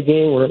point of the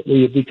game where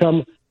you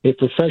become a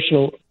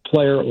professional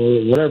player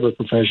or whatever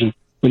profession,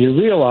 when you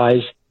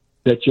realize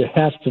that you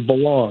have to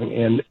belong.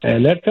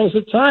 And that comes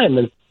with time.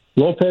 And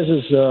Lopez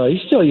is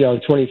he's still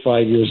young,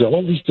 25 years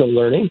old. He's still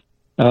learning.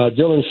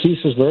 Dylan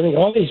Cease is learning.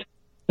 All these,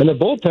 and the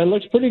bullpen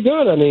looks pretty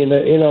good. I mean,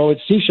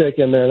 it's Cishek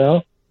in there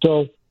now.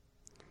 So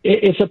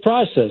it's a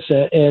process.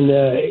 And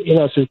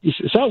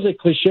it sounds like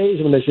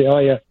cliches when they say, oh,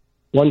 yeah,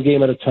 one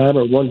game at a time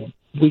or 1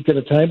 week at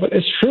a time. But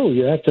it's true.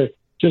 You have to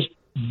just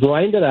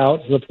grind it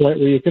out to the point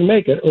where you can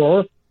make it,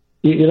 or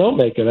you don't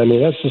make it. I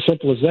mean, that's as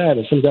simple as that.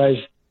 And some guys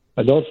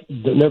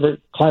never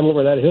climb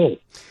over that hill.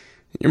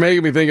 You're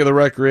making me think of the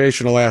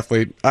recreational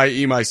athlete,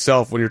 i.e.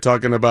 myself, when you're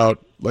talking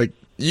about, like,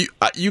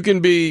 you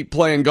can be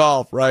playing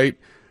golf, right?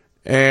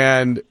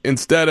 And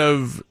instead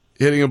of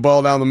hitting a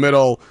ball down the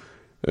middle,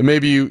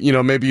 maybe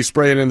you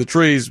spray it in the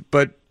trees,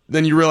 but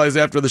then you realize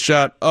after the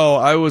shot, oh,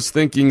 I was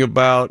thinking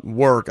about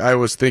work. I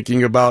was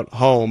thinking about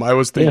home. I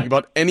was thinking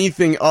about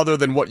anything other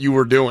than what you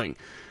were doing.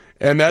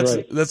 And that's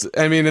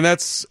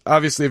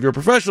obviously, if you're a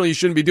professional, you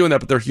shouldn't be doing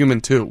that, but they're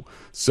human too.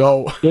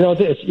 So,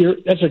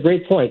 that's a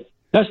great point.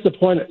 That's the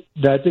point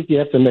that I think you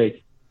have to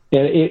make.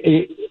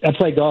 And I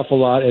play golf a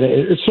lot, and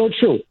it's so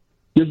true.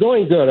 You're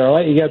going good, all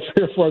right? You got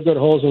 3 or 4 good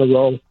holes in a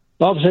row.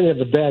 All of a sudden, you have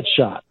a bad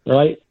shot, all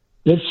right?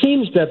 And it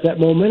seems that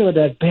momentum of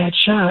that bad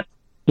shot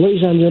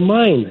weighs on your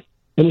mind.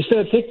 And instead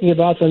of thinking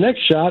about the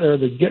next shot or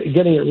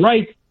getting it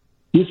right,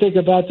 you think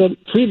about the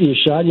previous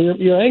shot, and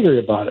you're angry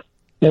about it.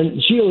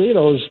 And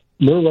Giolito's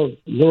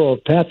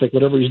neuropathic,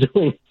 whatever he's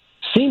doing,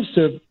 seems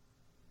to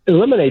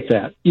eliminate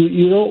that.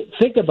 You don't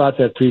think about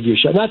that previous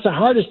shot. And that's the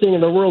hardest thing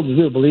in the world to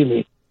do, believe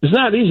me. It's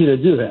not easy to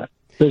do that,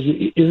 because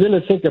you're going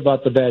to think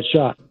about the bad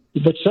shot.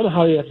 But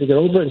somehow you have to get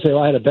over it and say,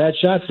 well, I had a bad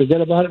shot, forget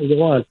about it, and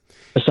go on.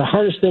 It's the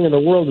hardest thing in the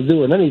world to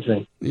do in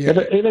anything. Yeah.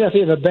 Even if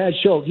you have a bad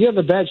show. If you have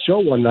a bad show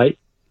one night,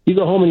 you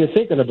go home and you're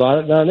thinking about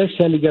it. Now, next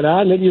time you get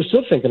on, maybe you're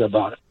still thinking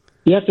about it.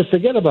 you have to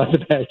forget about the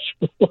bad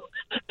show.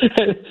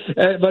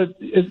 But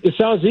it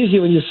sounds easy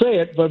when you say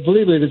it, but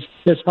believe me,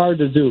 it's hard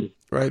to do.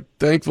 Right.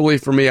 Thankfully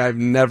for me, I've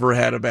never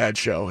had a bad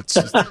show. It's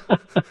just...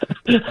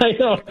 I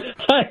know.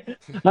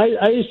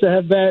 I used to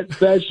have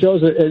bad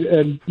shows,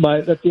 and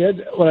at the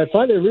end, when I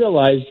finally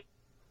realized,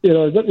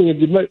 there's nothing,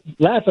 you might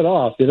laugh it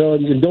off,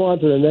 and you can go on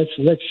to the next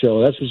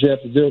show. That's what you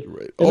have to do.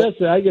 Right.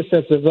 And I guess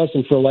that's a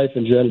lesson for life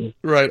in general.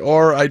 Right.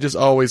 Or I just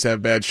always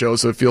have bad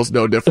shows, so it feels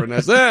no different. I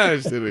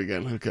just did it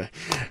again. Okay.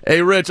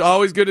 Hey, Rich,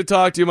 always good to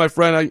talk to you, my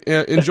friend. I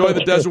enjoy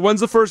the desert.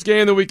 When's the first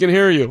game that we can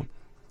hear you?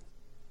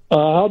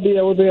 We'll be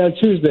on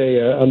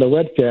Tuesday on the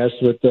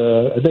webcast with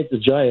I think the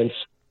Giants.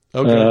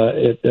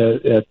 Okay.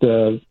 At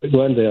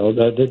Glendale.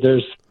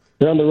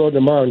 They're on the road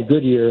tomorrow in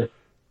Goodyear,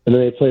 and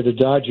then they play the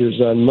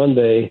Dodgers on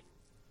Monday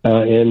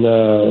in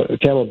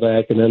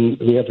Camelback, and then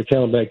we have the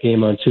Camelback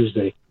game on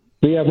Tuesday.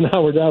 We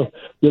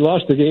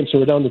lost the game, so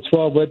we're down to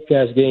 12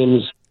 webcast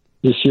games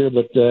this year,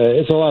 but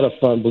it's a lot of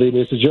fun, believe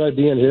me. It's a joy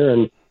being here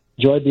and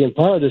enjoy being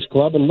part of this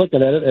club and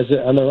looking at it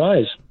on the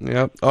rise.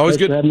 Yeah, always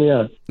good to have me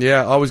on.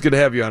 Yeah, always good to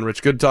have you on,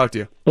 Rich. Good to talk to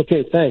you.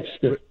 Okay, thanks.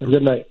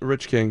 Good night.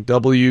 Rich King,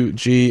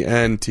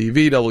 WGN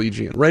TV,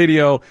 WGN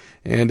Radio,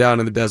 and down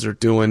in the desert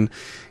doing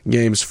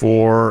games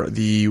for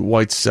the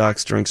White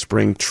Sox during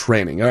spring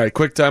training. All right,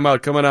 quick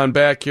timeout coming on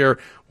back here.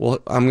 Well,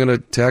 I'm going to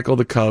tackle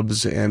the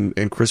Cubs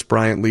and Chris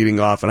Bryant leading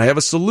off, and I have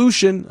a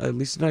solution, at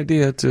least an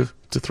idea to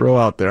throw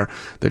out there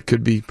that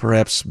could be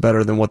perhaps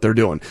better than what they're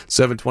doing.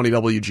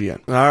 720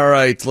 WGN. All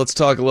right, let's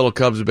talk a little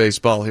Cubs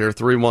baseball here.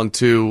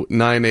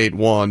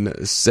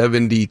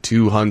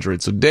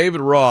 312-981-7200. So David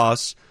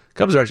Ross,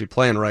 Cubs are actually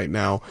playing right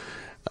now,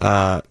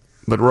 but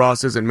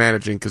Ross isn't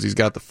managing because he's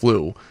got the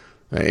flu.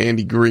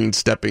 Andy Green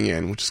stepping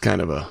in, which is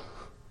kind of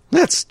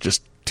that's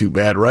just too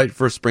bad, right?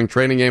 First spring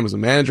training game as a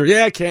manager.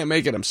 Yeah, I can't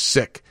make it. I'm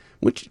sick.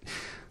 Which,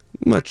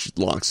 much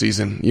long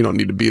season. You don't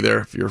need to be there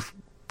if you've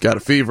got a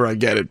fever. I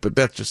get it, but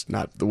that's just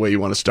not the way you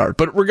want to start.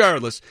 But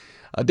regardless,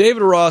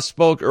 David Ross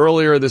spoke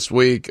earlier this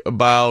week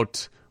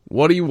about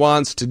what he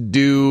wants to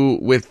do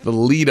with the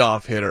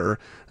leadoff hitter,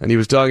 and he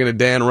was talking to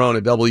Dan Roan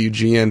at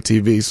WGN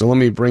TV. So let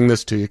me bring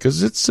this to you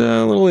because it's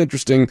a little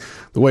interesting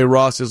the way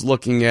Ross is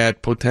looking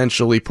at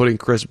potentially putting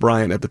Chris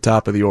Bryant at the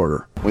top of the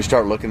order. We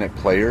start looking at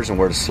players and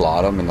where to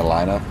slot them in the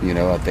lineup.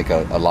 I think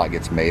a lot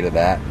gets made of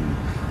that. And,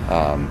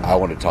 I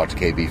want to talk to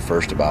KB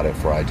first about it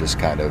before I just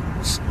kind of,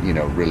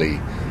 really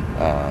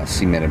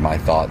cemented my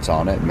thoughts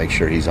on it and make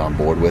sure he's on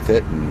board with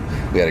it. And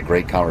we had a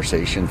great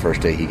conversation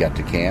first day he got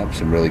to camp,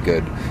 some really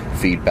good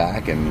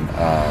feedback, and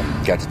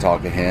got to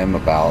talk to him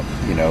about,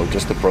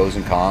 just the pros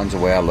and cons, the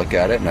way I look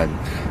at it.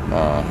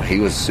 And he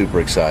was super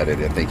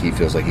excited. I think he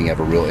feels like he can have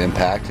a real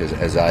impact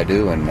as I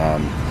do. And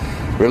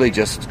really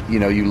just,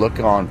 you look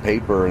on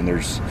paper and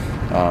there's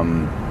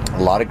a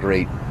lot of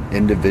great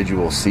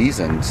individual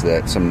seasons,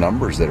 that some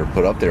numbers that are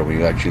put up there when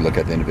you actually look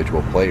at the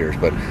individual players,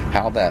 but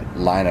how that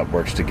lineup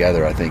works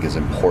together I think is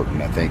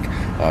important. I think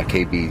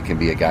KB can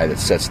be a guy that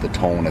sets the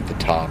tone at the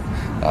top,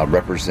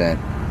 represent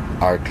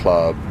our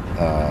club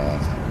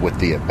with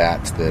the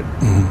at-bats that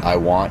I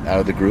want out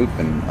of the group,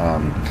 and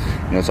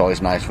it's always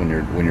nice when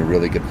you're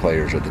really good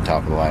players at the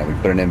top of the line. We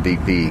put an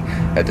MVP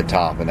at the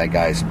top, and that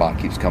guy's spot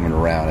keeps coming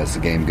around as the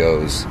game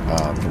goes.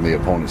 From the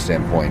opponent's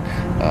standpoint,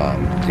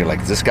 you're like,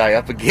 is this guy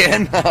up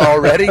again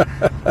already?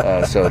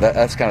 So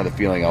that's kind of the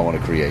feeling I want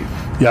to create.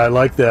 Yeah, I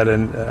like that,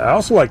 and I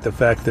also like the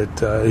fact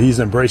that he's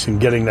embracing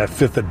getting that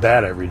fifth at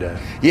bat every day.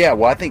 Yeah,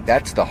 well, I think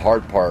that's the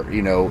hard part.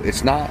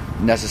 It's not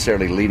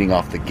necessarily leading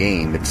off the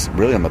game; it's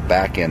really on the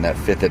back end, that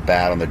fifth at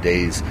bat on the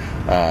days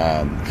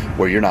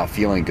where you're not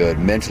feeling good,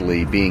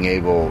 mentally being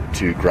able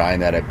to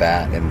grind that at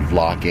bat and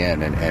lock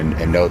in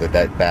and know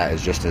that bat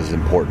is just as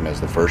important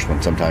as the first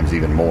one, sometimes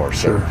even more.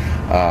 So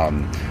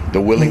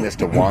the willingness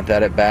to want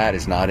that at bat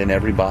is not in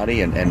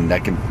everybody, and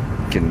that can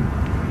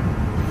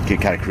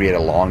kind of create a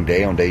long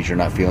day on days you're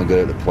not feeling good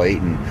at the plate.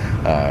 And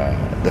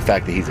the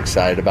fact that he's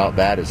excited about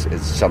that is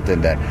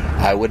something that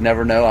I would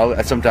never know.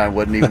 I sometimes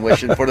wasn't even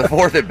wishing for the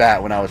fourth at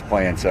bat when I was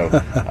playing. So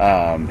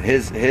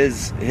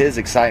his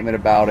excitement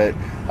about it,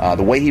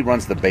 the way he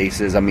runs the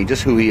bases,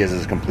 just who he is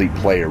as a complete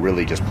player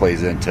really just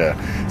plays into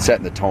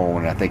setting the tone.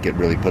 And I think it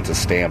really puts a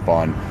stamp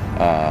on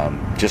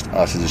just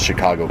us as the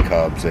Chicago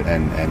Cubs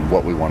and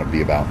what we want to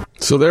be about.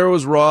 So there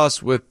was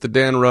Ross with the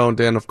Dan Roan.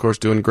 Dan, of course,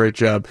 doing a great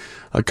job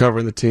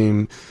covering the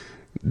team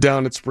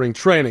down at spring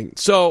training.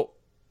 So,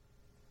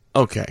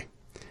 okay.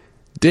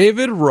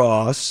 David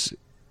Ross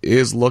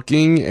is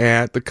looking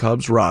at the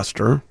Cubs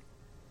roster,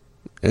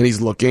 and he's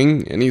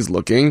looking, and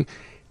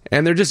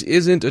there just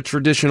isn't a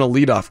traditional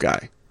leadoff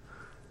guy.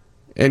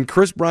 And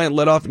Chris Bryant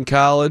led off in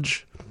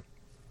college.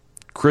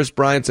 Chris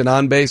Bryant's an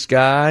on-base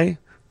guy.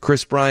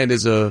 Chris Bryant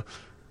is a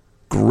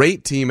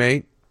great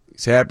teammate.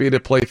 He's happy to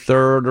play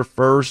third or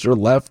first or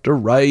left or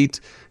right.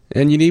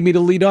 And you need me to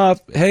lead off?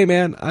 Hey,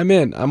 man, I'm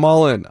in. I'm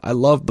all in. I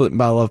love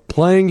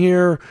playing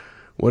here.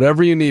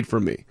 Whatever you need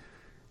from me.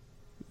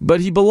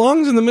 But he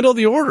belongs in the middle of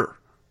the order.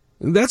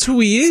 And that's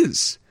who he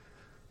is.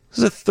 This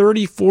is a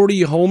 30,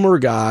 40 homer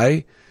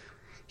guy.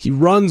 He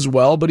runs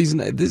well, but he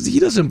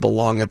doesn't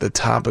belong at the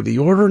top of the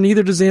order,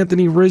 neither does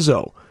Anthony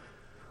Rizzo.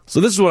 So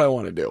this is what I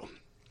want to do.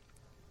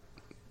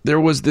 There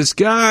was this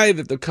guy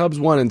that the Cubs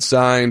went and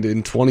signed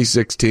in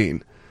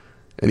 2016,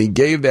 and he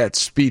gave that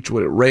speech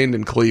when it rained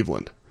in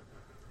Cleveland.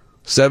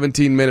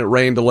 17-minute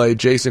rain delay.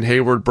 Jason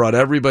Hayward brought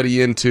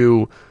everybody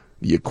into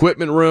the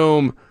equipment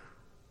room,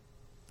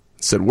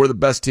 said, we're the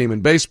best team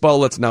in baseball.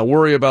 Let's not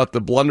worry about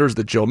the blunders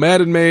that Joe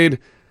Maddon made,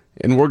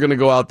 and we're going to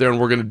go out there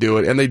and we're going to do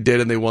it. And they did,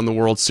 and they won the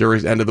World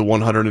Series, ended the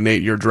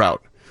 108-year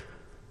drought.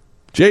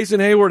 Jason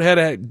Hayward had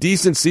a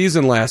decent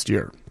season last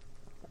year,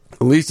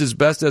 at least his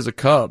best as a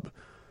Cub.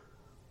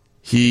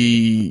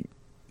 He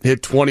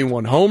hit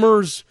 21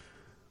 homers,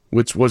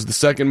 which was the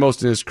second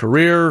most in his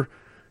career.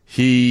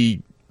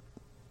 He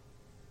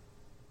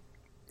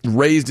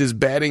raised his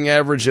batting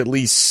average at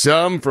least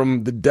some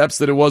from the depths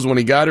that it was when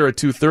he got here at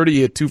 230.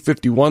 He hit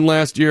 251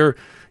 last year.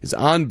 His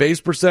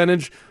on-base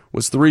percentage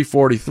was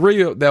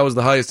 343. That was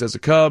the highest as a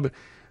Cub.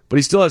 But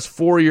he still has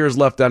 4 years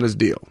left on his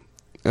deal.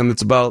 And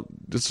it's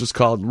just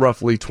called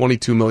roughly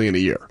 $22 million a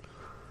year.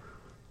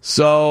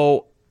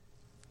 So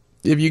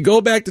if you go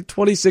back to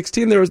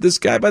 2016, there was this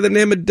guy by the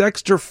name of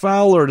Dexter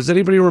Fowler. Does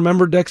anybody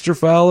remember Dexter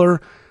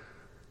Fowler?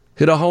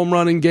 Hit a home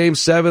run in Game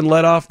 7,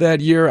 led off that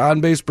year,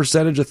 on-base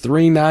percentage of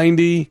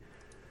 390.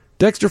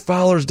 Dexter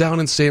Fowler's down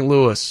in St.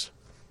 Louis.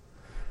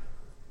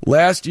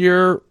 Last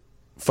year,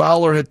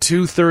 Fowler hit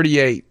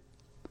 238,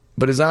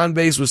 but his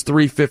on-base was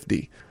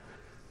 350.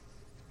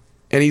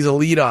 And he's a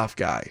leadoff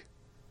guy.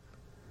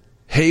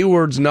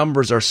 Hayward's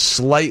numbers are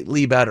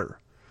slightly better.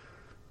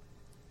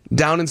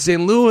 Down in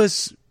St.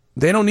 Louis,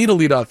 they don't need a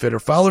leadoff hitter.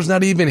 Fowler's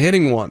not even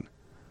hitting one.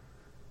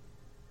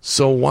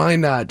 So why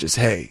not just,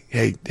 hey,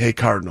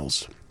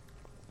 Cardinals,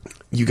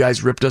 you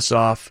guys ripped us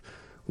off.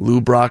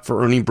 Lou Brock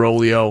for Ernie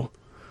Broglio.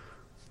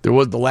 The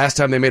last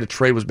time they made a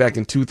trade was back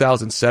in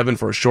 2007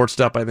 for a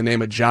shortstop by the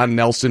name of John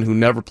Nelson, who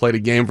never played a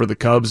game for the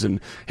Cubs and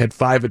had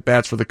 5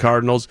 at-bats for the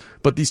Cardinals.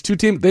 But these two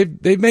teams,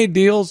 they've made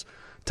deals.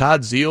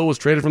 Todd Zeile was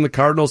traded from the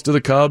Cardinals to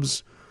the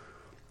Cubs.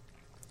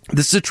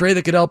 This is a trade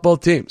that could help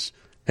both teams.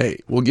 Hey,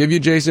 we'll give you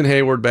Jason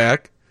Hayward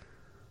back.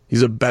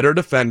 He's a better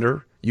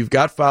defender. You've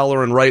got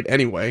Fowler in right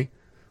anyway.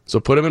 So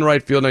put him in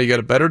right field. Now you got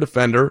a better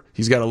defender.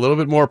 He's got a little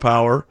bit more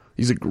power.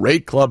 He's a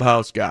great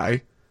clubhouse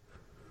guy.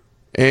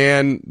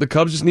 And the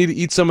Cubs just need to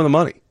eat some of the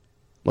money.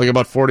 Like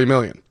about $40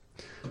 million.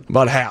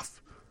 About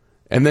half.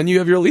 And then you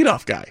have your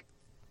leadoff guy.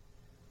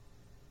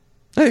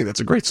 I think that's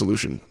a great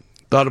solution.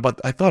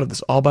 I thought of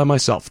this all by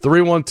myself.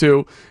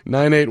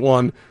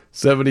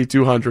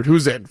 312-981-7200.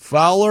 Who's in?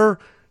 Fowler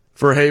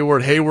for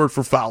Hayward, Hayward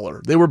for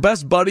Fowler. They were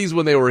best buddies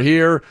when they were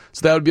here,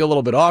 so that would be a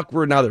little bit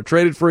awkward. Now they're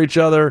traded for each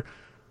other.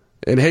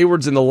 And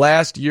Hayward's in the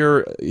last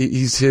year.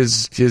 He's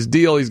his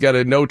deal. He's got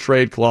a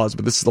no-trade clause,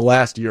 but this is the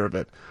last year of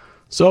it.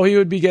 So he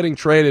would be getting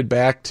traded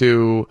back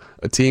to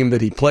a team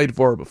that he played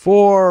for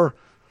before.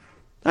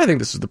 I think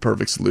this is the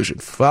perfect solution.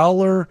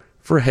 Fowler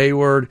for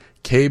Hayward.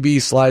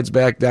 KB slides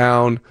back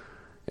down,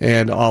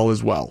 and all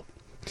is well.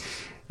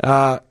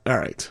 All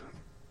right.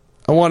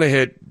 I want to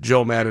hit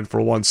Joe Maddon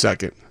for 1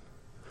 second,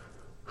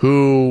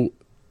 who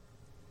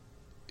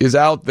is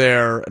out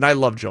there, and I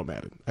love Joe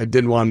Maddon. I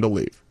didn't want him to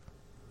leave.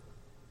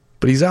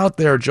 But he's out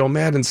there, Joe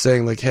Maddon,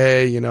 saying, like,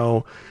 hey,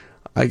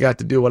 I got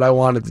to do what I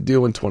wanted to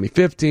do in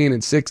 2015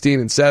 and 16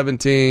 and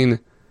 17.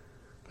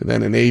 And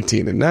then in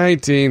 18 and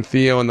 19,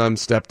 Theo and them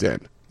stepped in.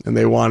 And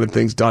they wanted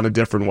things done a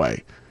different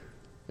way.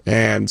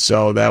 And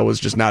so that was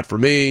just not for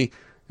me.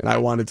 And I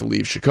wanted to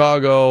leave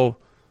Chicago.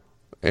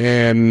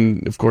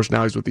 And, of course,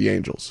 now he's with the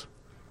Angels.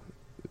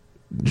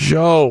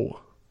 Joe,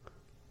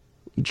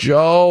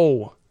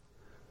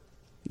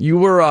 you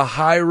were a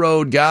high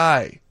road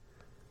guy.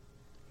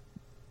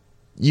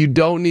 You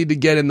don't need to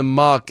get in the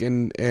muck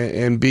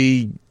and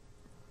be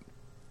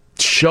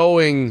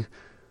showing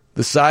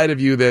the side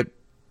of you that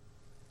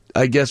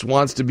I guess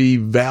wants to be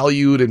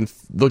valued and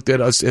looked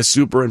at us as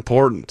super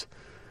important.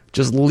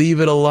 Just leave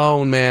it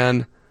alone,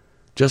 man.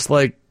 Just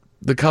like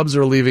the Cubs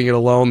are leaving it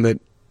alone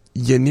that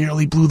you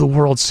nearly blew the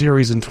World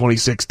Series in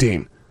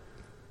 2016.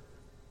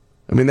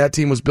 I mean, that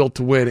team was built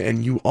to win,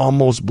 and you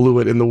almost blew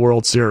it in the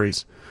World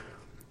Series.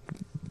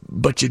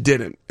 But you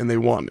didn't, and they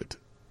won it.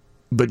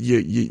 But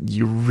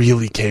you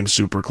really came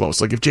super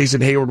close. Like if Jason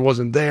Hayward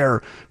wasn't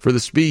there for the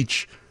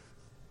speech,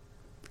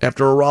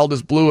 after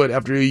Aroldis blew it,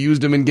 after you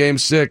used him in Game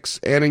 6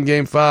 and in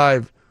Game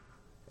 5,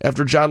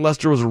 after John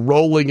Lester was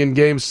rolling in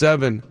Game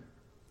 7,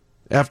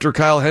 after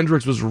Kyle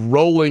Hendricks was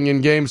rolling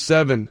in Game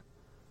 7,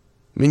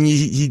 I mean,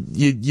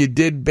 you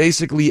did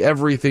basically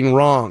everything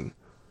wrong.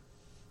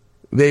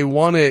 They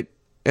won it,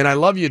 and I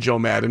love you, Joe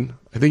Maddon.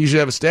 I think you should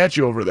have a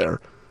statue over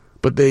there.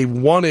 But they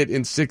won it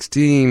in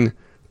 16,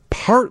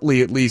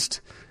 partly at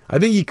least. I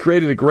think he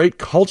created a great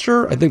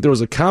culture. I think there was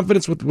a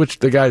confidence with which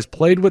the guys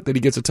played with that he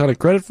gets a ton of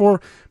credit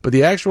for. But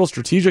the actual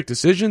strategic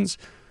decisions,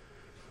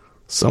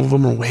 some of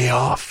them are way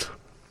off.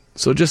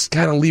 So just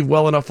kind of leave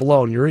well enough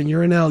alone. You're out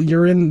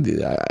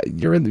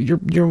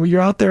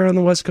there on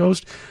the West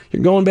Coast.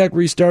 You're going back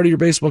where you started your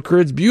baseball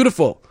career. It's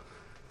beautiful.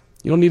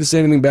 You don't need to say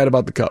anything bad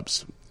about the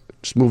Cubs.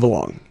 Just move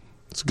along.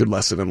 It's a good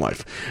lesson in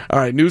life. All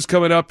right, news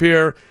coming up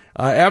here.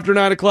 After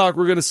 9 o'clock,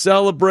 we're going to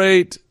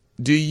celebrate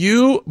Do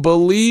You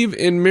Believe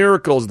in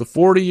Miracles, the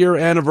 40-year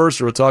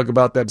anniversary. We'll talk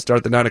about that to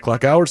start the 9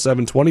 o'clock hour,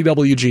 720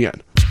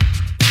 WGN.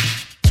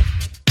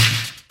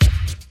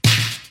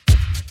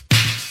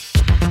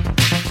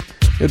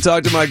 I'll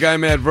talk to my guy,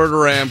 Matt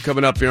Verderam,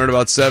 coming up here in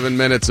about 7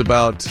 minutes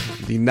about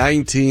the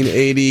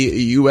 1980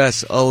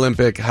 U.S.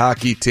 Olympic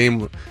hockey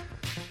team,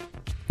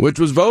 which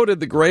was voted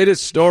the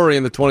greatest story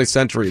in the 20th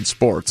century in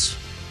sports.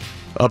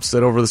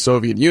 Upset over the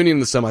Soviet Union in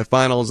the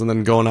semifinals and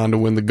then going on to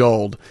win the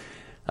gold.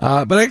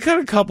 But I got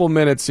a couple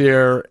minutes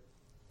here,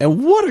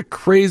 and what a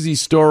crazy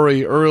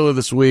story earlier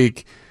this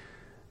week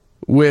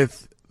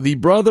with the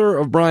brother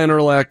of Brian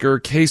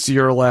Urlacher, Casey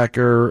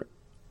Urlacher,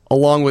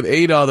 along with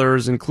 8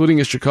 others,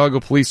 including a Chicago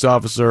police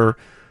officer,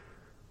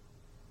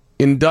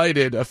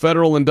 indicted, a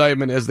federal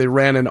indictment, as they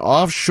ran an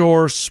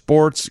offshore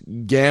sports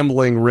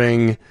gambling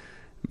ring,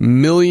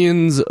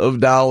 millions of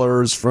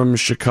dollars from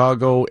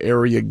Chicago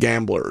area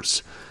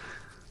gamblers.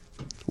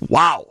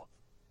 Wow.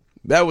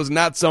 That was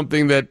not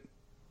something that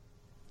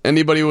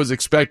anybody was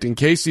expecting.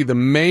 Casey, the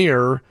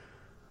mayor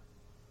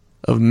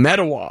of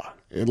Mettawa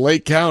in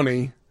Lake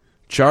County,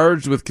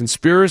 charged with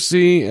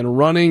conspiracy and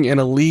running an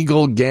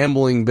illegal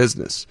gambling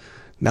business.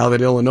 Now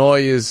that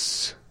Illinois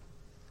is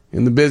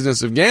in the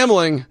business of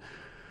gambling,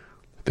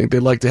 I think they'd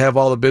like to have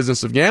all the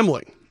business of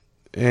gambling.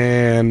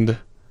 And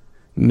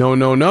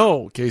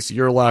no, Casey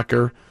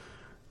Urlacher.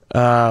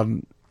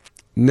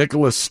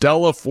 Nicholas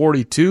Stella,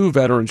 42,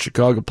 veteran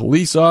Chicago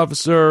police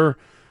officer,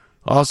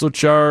 also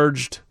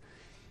charged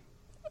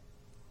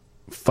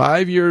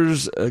 5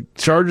 years,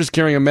 charges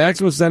carrying a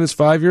maximum sentence,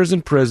 5 years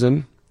in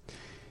prison.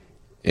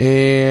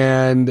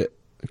 And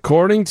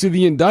according to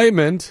the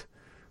indictment,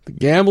 the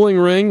gambling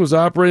ring was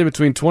operating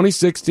between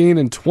 2016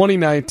 and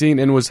 2019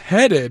 and was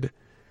headed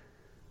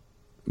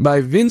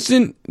by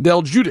Vincent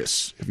Del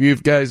Giudice, if you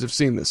guys have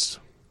seen this.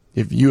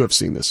 If you have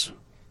seen this,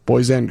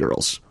 boys and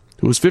girls,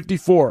 who was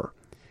 54.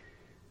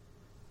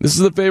 This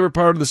is the favorite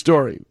part of the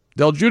story.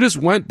 Del Giudice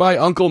went by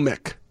Uncle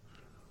Mick.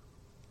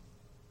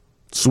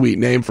 Sweet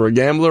name for a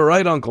gambler,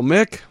 right, Uncle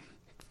Mick?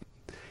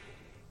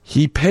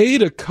 He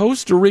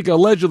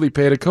allegedly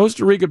paid a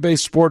Costa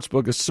Rica-based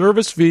sportsbook a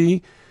service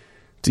fee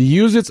to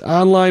use its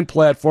online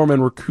platform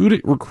and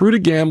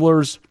recruited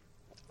gamblers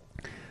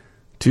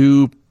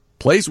to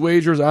place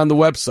wagers on the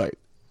website.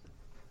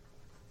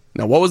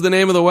 Now, what was the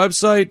name of the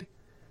website?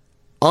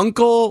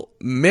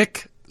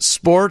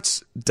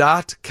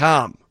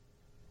 UncleMickSports.com.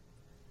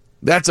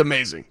 That's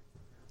amazing.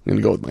 I'm going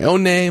to go with my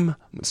own name. I'm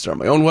going to start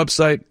my own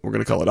website. We're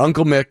going to call it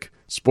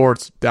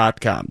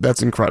UncleMickSports.com.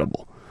 That's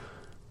incredible.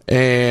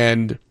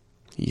 And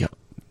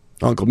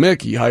Uncle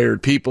Mick, he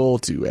hired people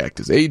to act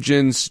as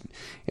agents,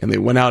 and they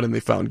went out and they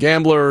found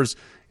gamblers,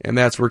 and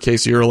that's where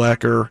Casey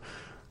Urlacher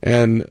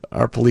and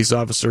our police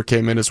officer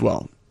came in as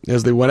well.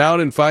 As they went out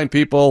and find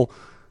people,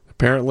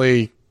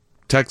 apparently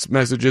text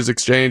messages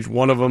exchanged.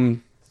 One of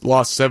them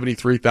lost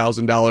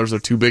 $73,000. Their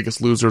 2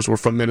 biggest losers were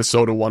from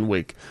Minnesota 1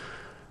 week.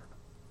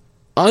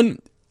 I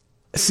don't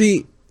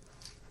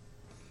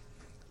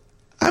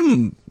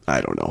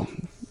know.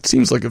 It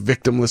seems like a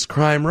victimless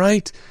crime,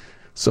 right?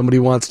 Somebody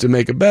wants to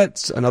make a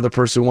bet. Another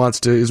person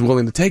is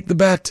willing to take the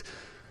bet.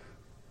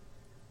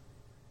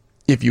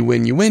 If you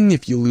win, you win.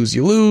 If you lose,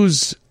 you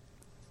lose.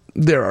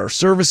 There are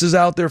services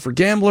out there for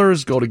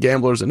gamblers. Go to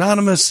Gamblers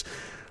Anonymous.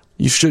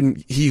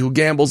 He who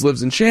gambles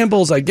lives in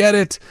shambles. I get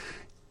it.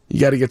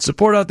 You got to get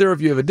support out there if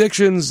you have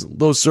addictions.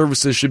 Those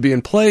services should be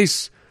in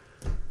place.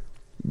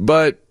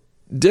 But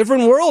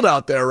different world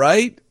out there,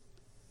 right?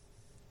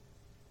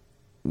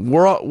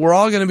 We're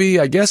all going to be,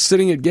 I guess,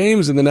 sitting at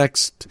games in the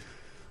next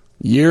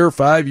year,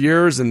 5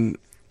 years, and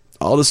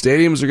all the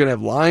stadiums are going to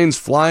have lines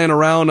flying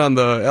around on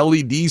the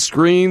LED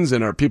screens,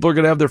 and people are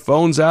going to have their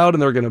phones out,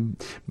 and they're going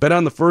to bet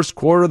on the first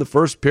quarter, the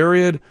first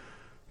period,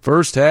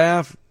 first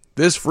half,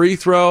 this free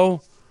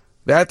throw,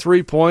 that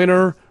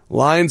three-pointer,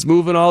 lines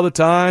moving all the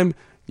time.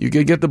 You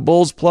can get the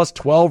Bulls plus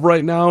 12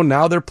 right now.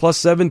 Now they're plus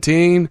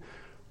 17.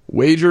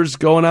 Wagers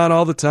going on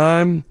all the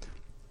time.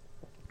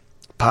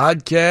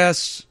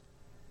 Podcasts.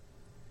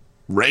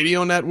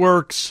 Radio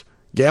networks.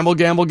 Gamble.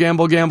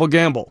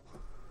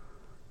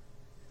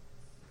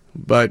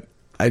 But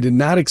I did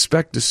not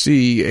expect to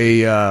see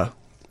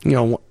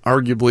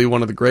arguably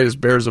one of the greatest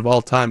bears of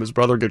all time, his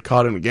brother, get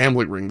caught in a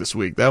gambling ring this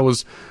week. That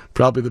was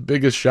probably the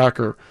biggest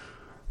shocker.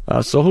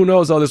 So who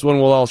knows how this one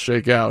will all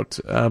shake out.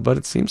 But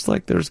it seems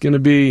like there's going to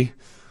be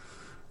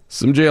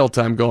some jail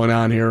time going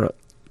on here.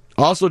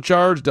 Also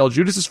charged, Del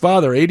Giudice's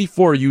father,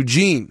 84,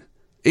 Eugene,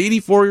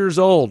 84 years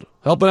old,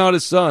 helping out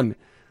his son.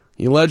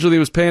 He allegedly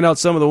was paying out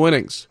some of the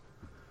winnings.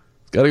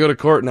 He's got to go to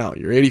court now.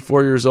 You're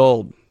 84 years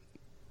old.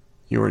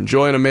 You were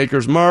enjoying a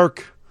maker's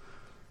mark.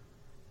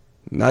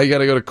 Now you got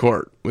to go to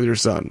court with your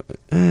son.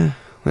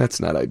 That's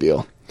not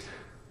ideal.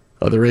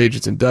 Other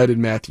agents indicted: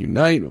 Matthew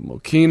Knight of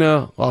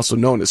Mokina, also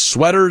known as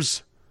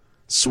Sweaters.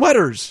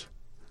 Sweaters.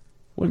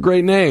 What a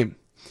great name.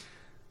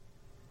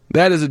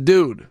 That is a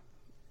dude.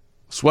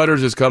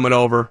 Sweaters is coming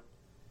over.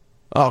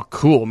 Oh,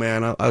 cool,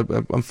 man.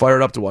 I'm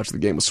fired up to watch the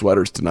game of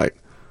sweaters tonight.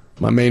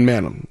 My main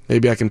man.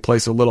 Maybe I can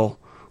place a little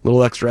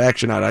extra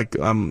action on it.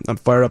 I'm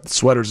fired up. The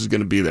sweaters is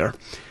going to be there.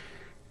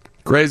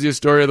 Craziest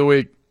story of the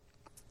week.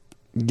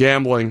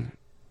 Gambling.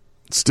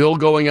 Still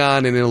going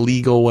on in an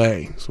illegal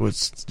way. So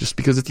it's just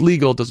because it's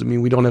legal doesn't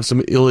mean we don't have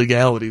some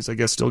illegalities, I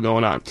guess, still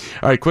going on.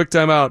 All right, quick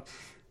timeout.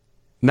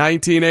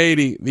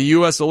 1980, the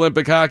U.S.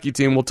 Olympic hockey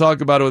team. We'll talk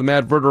about it with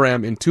Matt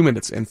Verderame in 2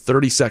 minutes and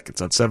 30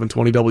 seconds on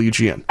 720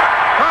 WGN.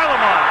 Carman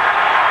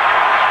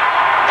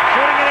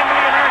shooting it into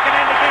the American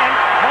end again.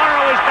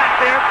 Morrow is back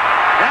there.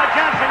 Now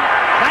Johnson,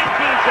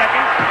 19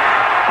 seconds.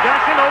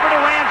 Johnson over to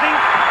Ramsey.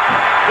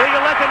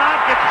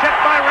 Villalekhanov gets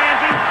checked by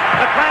Ramsey.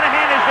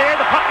 McClanahan is there.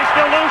 The puck is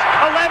still loose.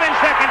 11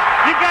 seconds.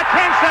 You've got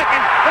 10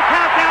 seconds. The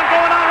countdown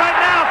going on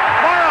right now.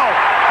 Morrow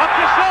up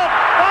to Schultz.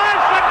 5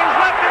 seconds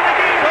left in the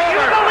game. Do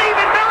you believe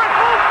in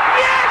miracles?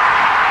 Yes!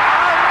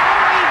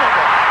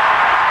 Unbelievable.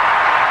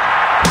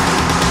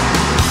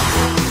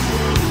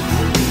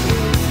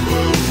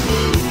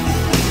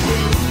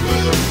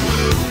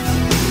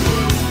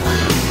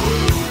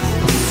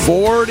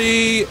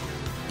 "40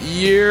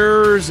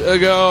 years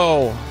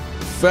ago,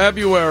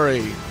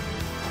 February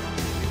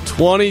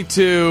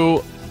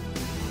 22,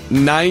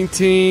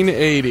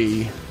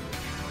 1980,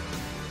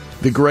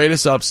 the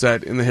greatest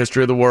upset in the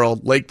history of the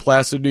world, Lake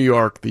Placid, New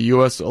York, the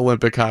U.S.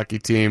 Olympic hockey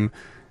team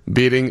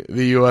beating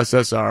the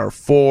USSR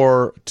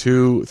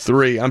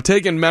 4-3. I'm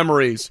taking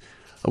memories.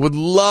 I would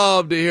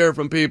love to hear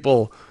from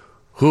people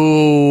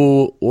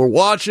who were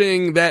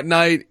watching that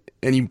night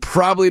and you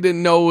probably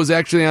didn't know it was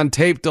actually on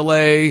tape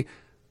delay,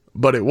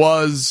 but it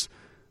was,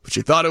 but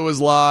you thought it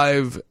was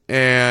live,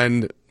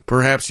 and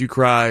perhaps you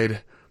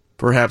cried,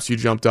 perhaps you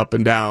jumped up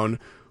and down.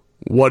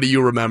 What do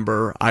you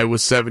remember? I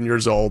was 7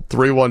 years old.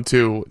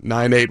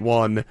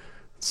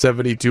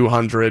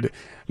 312-981-7200.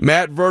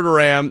 Matt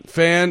Verderame,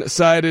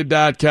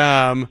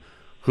 fansided.com,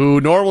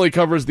 who normally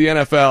covers the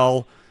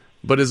NFL,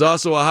 but is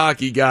also a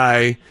hockey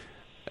guy,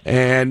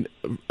 and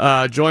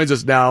joins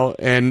us now.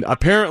 And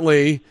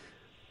apparently,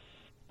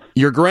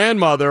 your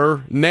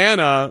grandmother,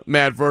 Nana,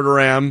 Matt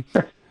Verderame,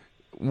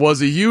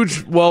 was a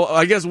huge, well,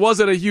 I guess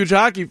wasn't a huge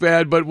hockey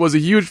fan, but was a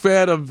huge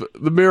fan of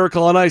the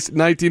Miracle on Ice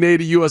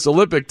 1980 U.S.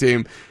 Olympic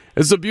team.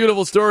 It's a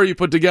beautiful story you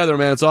put together,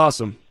 man. It's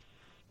awesome.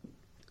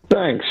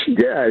 Thanks.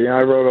 Yeah,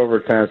 I wrote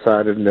over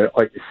Fansided,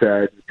 like you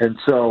said. And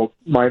so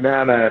my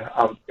Nana,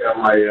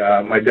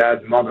 my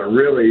dad's mother,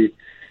 really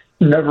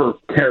never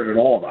cared at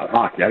all about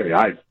hockey. I mean,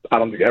 I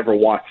don't think I ever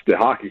watched a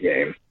hockey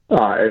game in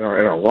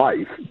her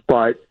life.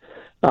 But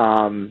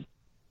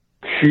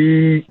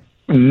she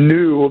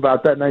knew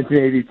about that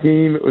 1980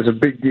 team. It was a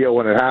big deal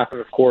when it happened,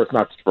 of course,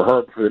 not just for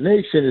her, but for the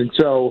nation. And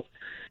so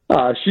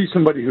she's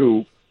somebody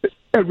who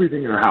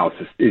everything in her house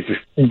is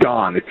just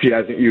gone if she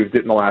hasn't used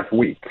it in the last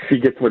week. She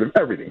gets rid of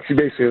everything. She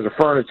basically has her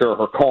furniture,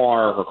 her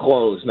car, her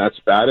clothes, and that's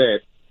about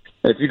it.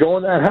 And if you go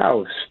in that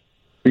house,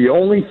 the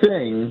only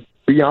thing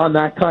beyond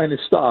that kind of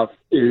stuff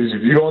is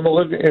if you go in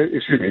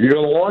if you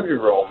go in the laundry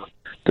room,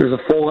 there's a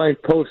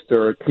full-length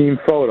poster, a team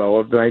photo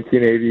of the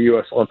 1980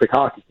 U.S. Olympic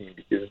hockey team,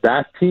 because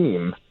that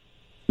team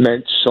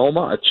meant so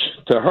much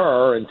to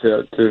her and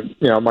to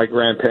my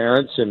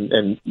grandparents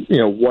and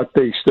what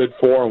they stood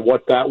for and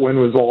what that win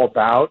was all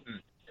about.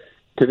 And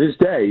to this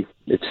day,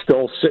 it's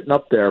still sitting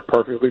up there,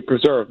 perfectly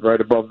preserved, right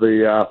above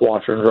the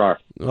washer and dryer.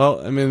 Well,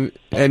 I mean,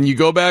 and you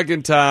go back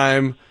in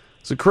time,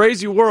 it's a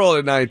crazy world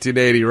in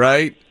 1980,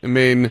 right? I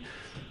mean,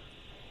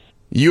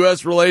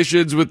 U.S.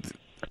 relations with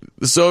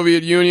the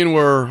Soviet Union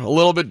were a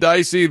little bit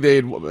dicey.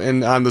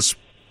 And on the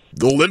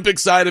Olympic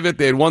side of it,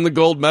 they had won the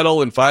gold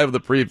medal in 5 of the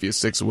previous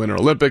 6 Winter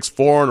Olympics,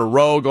 4 in a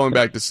row, going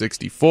back to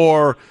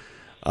 1964.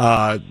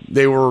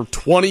 They were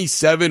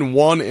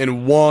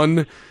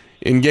 27-1-1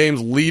 in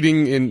games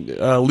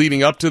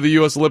leading up to the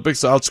U.S.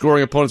 Olympics,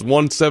 outscoring opponents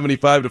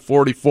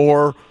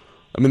 175-44.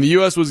 I mean, the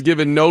U.S. was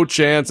given no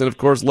chance, and of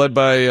course, led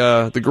by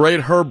the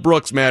great Herb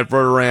Brooks, Matt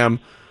Verderame.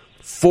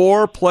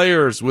 4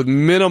 players with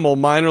minimal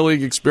minor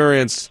league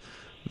experience.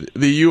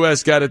 The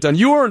U.S. got it done.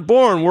 You weren't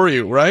born, were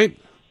you? Right?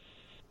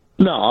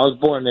 No, I was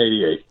born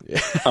in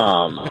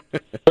 '88.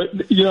 But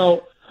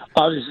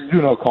obviously,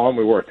 Carm,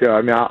 we worked here.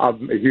 I mean,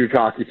 I'm a huge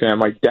hockey fan.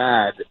 My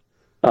dad is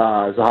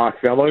a hockey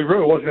fan, but he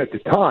really wasn't at the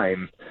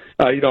time.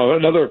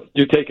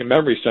 You're taking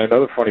memories. So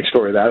another funny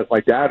story of that is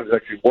my dad was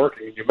actually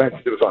working, and you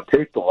mentioned it was on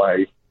tape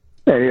delay,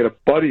 and he had a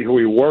buddy who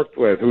he worked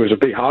with who was a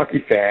big hockey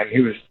fan.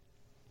 He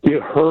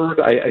had heard,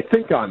 I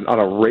think, on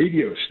a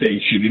radio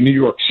station in New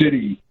York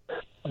City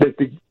that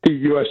the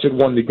U.S. had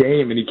won the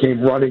game, and he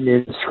came running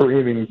in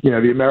screaming,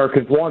 the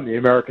Americans won, the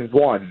Americans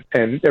won.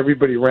 And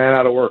everybody ran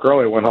out of work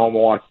early, went home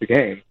and watched the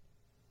game.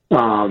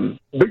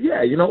 But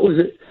yeah, it was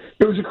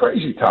a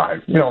crazy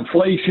time.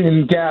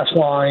 Inflation, gas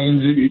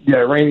lines, the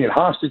Iranian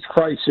hostage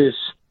crisis.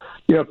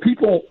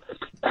 People,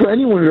 for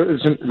anyone who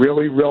doesn't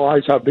really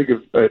realize how big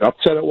of an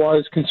upset it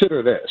was,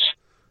 consider this.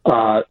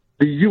 The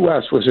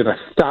U.S. was an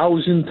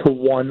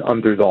 1,000-to-1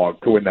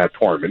 underdog to win that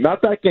tournament.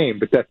 Not that game,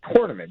 but that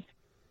tournament,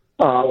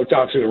 which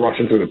obviously the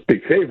Russians were the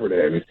big favorite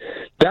in.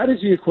 That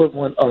is the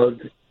equivalent of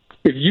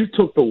if you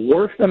took the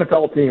worst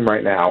NFL team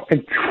right now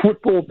and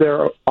tripled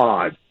their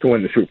odds to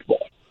win the Super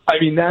Bowl. I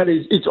mean,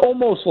 it's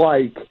almost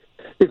like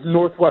if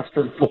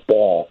Northwestern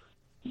football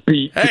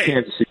beat the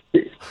Kansas City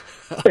Chiefs.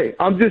 Hey,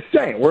 I'm just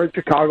saying, we're in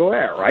Chicago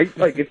Air, right?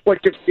 Like, it's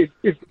like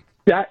if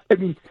that, I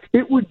mean,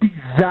 it would be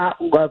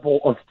that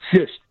level of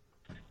just,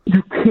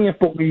 you can't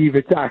believe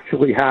it's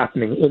actually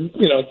happening. And,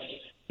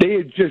 they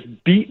had just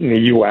beaten the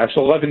U.S.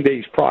 11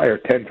 days prior,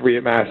 10-3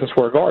 at Madison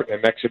Square Garden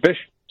in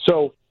exhibition.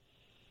 So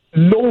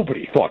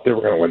nobody thought they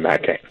were going to win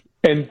that game.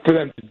 And for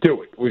them to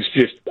do it was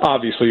just,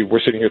 obviously,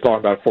 we're sitting here talking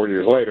about it 4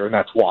 years later, and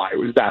that's why it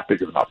was that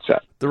big of an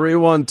upset.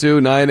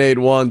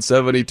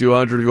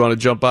 312-981-7200 if you want to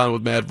jump on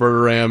with Matt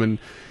Verderam. And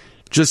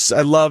just,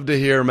 I love to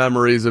hear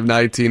memories of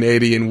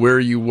 1980 and where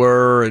you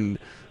were. And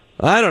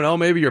I don't know,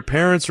 maybe your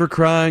parents were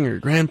crying or your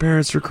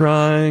grandparents were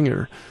crying.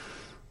 Or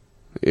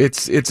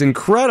it's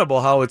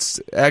incredible how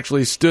it's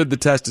actually stood the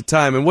test of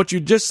time. And what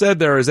you just said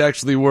there is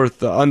actually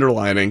worth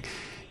underlining.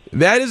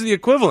 That is the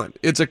equivalent.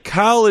 It's a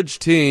college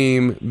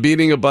team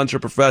beating a bunch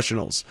of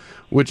professionals,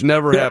 which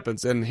never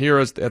happens. And here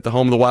at the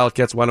home of the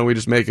Wildcats, why don't we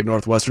just make it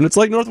Northwestern? It's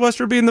like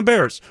Northwestern beating the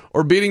Bears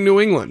or beating New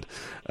England.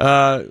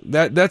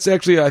 That's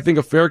actually, I think,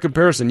 a fair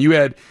comparison.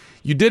 You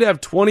did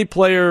have 20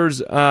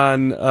 players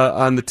on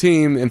the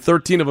team, and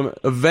 13 of them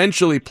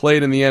eventually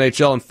played in the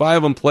NHL, and 5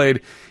 of them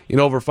played in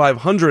over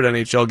 500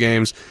 NHL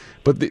games.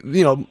 But,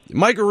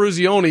 Mike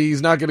Eruzione,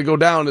 he's not going to go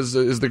down as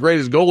the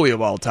greatest goalie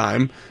of all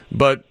time,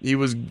 but he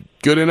was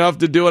good enough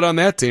to do it on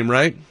that team,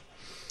 right?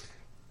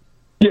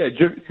 Yeah,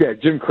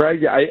 Jim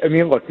Craig. I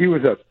mean, look, he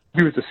was a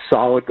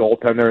solid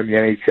goaltender in the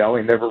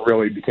NHL. He never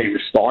really became a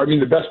star. I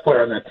mean, the best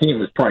player on that team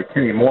was probably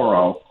Kenny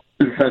Morrow,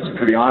 the defenseman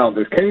for the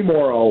Islanders. Kenny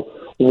Morrow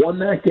won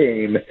that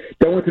game,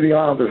 then went to the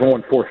Islanders and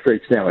won 4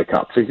 straight Stanley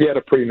Cups. So he had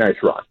a pretty nice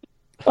run.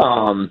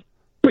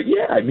 But,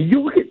 yeah, I mean,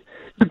 you look at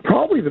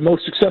probably the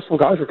most successful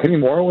guys were Kenny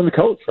Morrow and the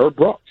coach, Herb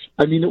Brooks.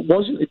 I mean, it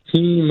wasn't a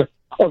team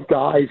of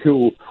guys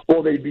who,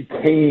 they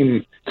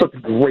became such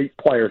great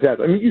players. I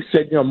mean, you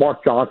said,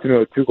 Mark Johnson, who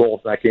had 2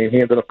 goals in that game, he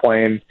ended up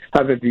having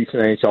a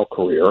decent NHL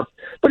career.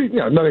 But,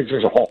 none of these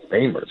guys are Hall of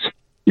Famers.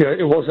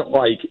 It wasn't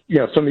like,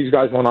 some of these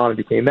guys went on and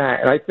became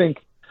that. And I think,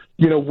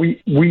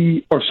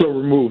 we are so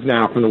removed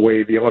now from the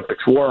way the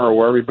Olympics were,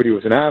 where everybody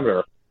was an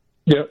amateur.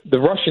 The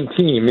Russian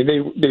team, I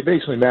mean, they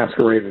basically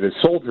masqueraded as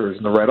soldiers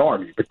in the Red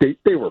Army, but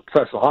they were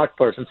professional hockey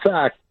players. In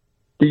fact,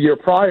 the year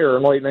prior,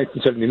 in late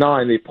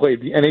 1979, they played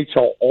the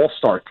NHL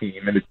All-Star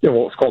team in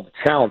what was called the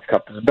Challenge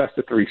Cup, the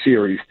best-of-3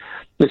 series.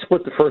 They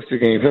split the first 2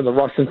 games, and the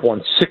Russians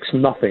won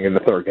 6-0 in the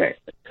third game.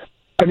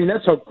 I mean,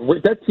 that's how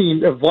great that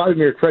team.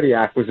 Vladimir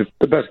Tretiak was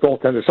the best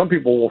goaltender. Some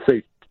people will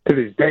say to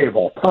this day of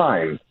all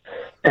time.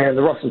 And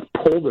the Russians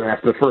pulled him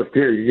after the first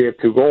period. He gave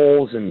 2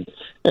 goals, and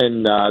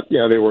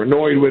they were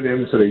annoyed with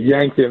him, so they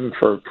yanked him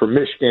for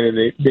Michigan, and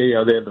they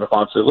ended up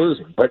obviously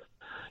losing. But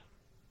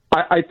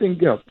I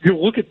think if you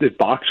look at the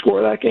box score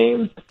of that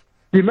game,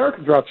 the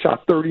Americans were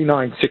outshot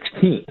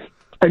 39-16.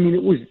 I mean,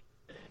 it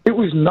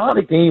was not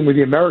a game where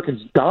the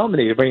Americans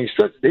dominated by any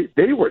stretch.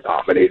 They were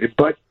dominated,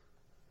 but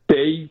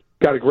they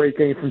got a great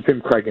game from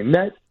Tim Craig in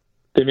net.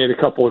 They made a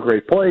couple of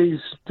great plays,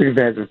 took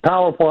advantage of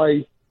power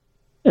play.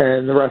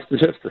 And the rest is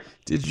history.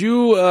 Did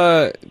you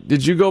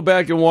go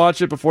back and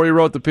watch it before you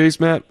wrote the piece,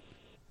 Matt?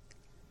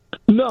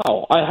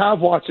 No, I have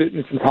watched it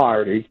in its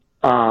entirety.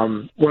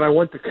 When I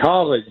went to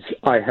college,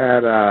 I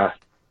had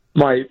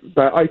my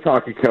ice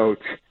hockey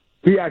coach.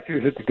 He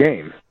actually was at the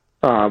game.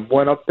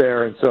 Went up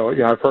there, and so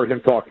I've heard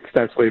him talk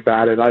extensively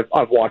about it.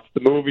 I've watched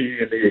the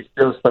movie and the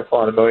HBO special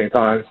on 1,000,000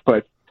 times,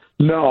 but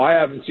no, I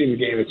haven't seen the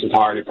game in its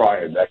entirety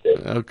probably in a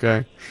decade.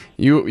 Okay,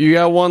 you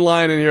got one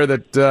line in here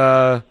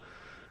that.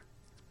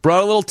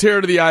 Brought a little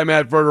tear to the eye,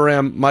 Matt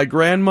Verderam. My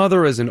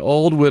grandmother is an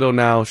old widow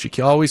now. She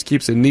always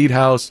keeps a neat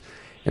house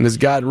and has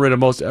gotten rid of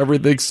most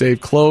everything save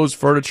clothes,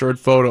 furniture, and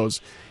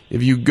photos.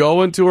 If you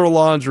go into her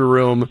laundry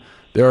room,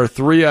 there are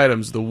 3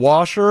 items: the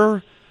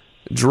washer,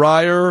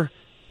 dryer,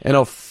 and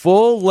a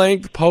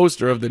full-length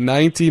poster of the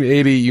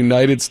 1980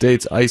 United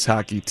States ice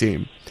hockey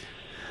team.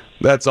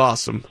 That's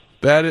awesome.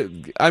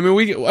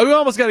 We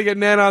almost got to get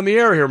Nana on the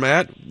air here,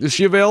 Matt. Is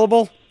she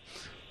available?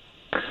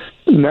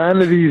 None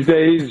of these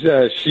days.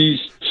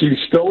 She's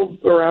still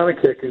around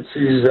and kicking.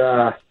 She's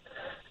got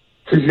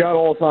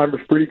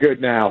Alzheimer's pretty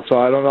good now, so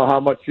I don't know how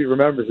much she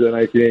remembers of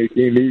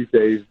 1918 these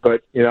days.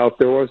 But if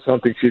there was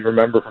something she'd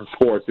remember from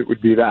sports, it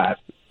would be that.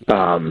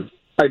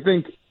 I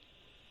think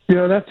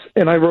that's,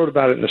 and I wrote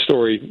about it in the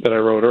story that I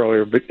wrote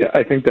earlier. But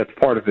I think that's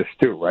part of this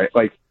too, right?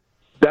 Like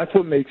that's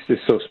what makes this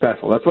so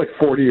special. That's like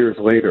 40 years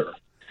later.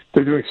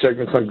 They're doing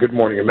segments on Good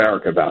Morning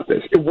America about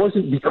this. It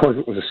wasn't because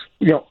it was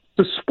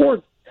the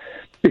sport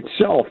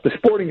itself, the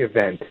sporting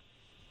event.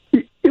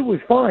 It was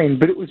fine,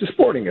 but it was a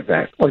sporting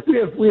event. Like we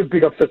have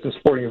big upsets in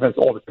sporting events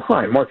all the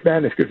time. March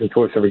Madness gives them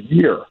to us every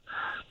year.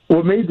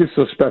 What made this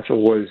so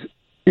special was,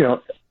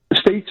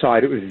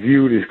 stateside, it was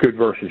viewed as good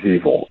versus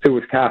evil. It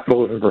was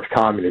capitalism versus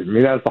communism. I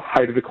mean, that was the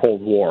height of the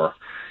Cold War.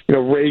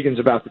 Reagan's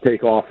about to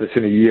take office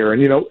in a year,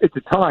 and at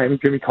the time,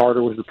 Jimmy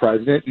Carter was the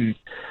president, and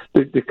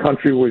the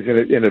country was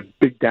in a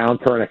big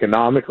downturn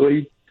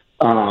economically.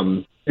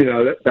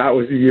 That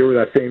was the year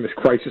where that famous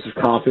crisis of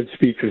confidence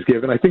speech was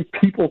given. I think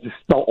people just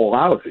felt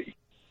lousy.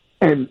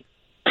 And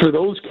for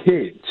those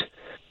kids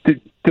to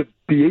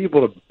be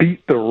able to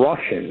beat the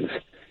Russians,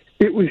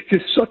 it was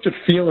just such a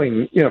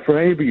feeling, from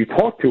anybody you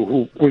talk to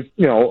who was,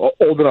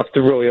 old enough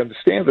to really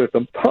understand it at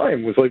the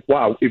time, was like,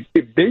 wow, if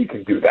they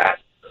can do that,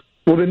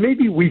 well, then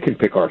maybe we can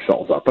pick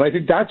ourselves up. And I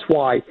think that's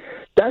why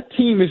that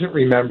team isn't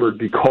remembered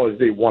because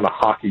they won a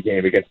hockey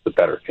game against the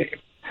better team.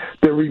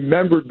 They're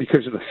remembered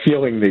because of the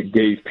feeling they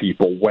gave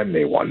people when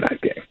they won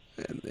that game.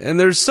 And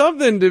there's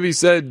something to be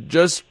said,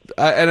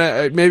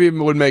 maybe it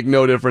would make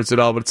no difference at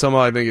all, but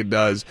somehow I think it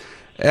does.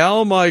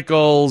 Al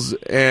Michaels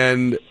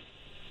and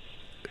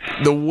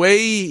the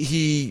way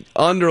he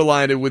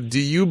underlined it with "Do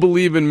you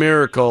believe in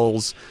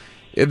miracles?"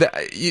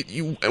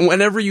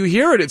 Whenever you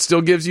hear it, it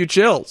still gives you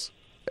chills.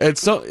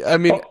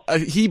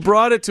 He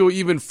brought it to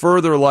even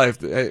further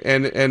life,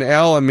 and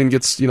Al,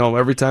 gets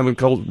every time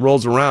it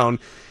rolls around,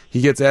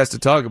 he gets asked to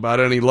talk about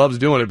it, and he loves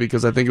doing it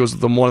because I think it was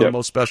one of the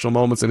most special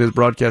moments in his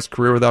broadcast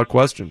career, without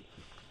question.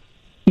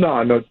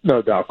 No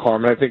doubt,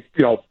 Carmen. I think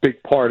a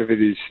big part of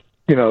it is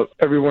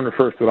everyone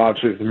refers to it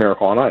obviously as the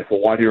miracle on ice. Well,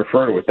 why do you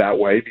refer to it that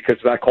way? Because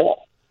of that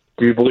call.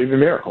 Do you believe in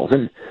miracles?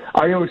 And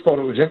I always thought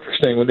it was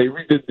interesting when they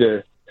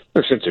redid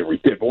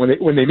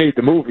when they made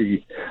the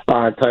movie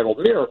titled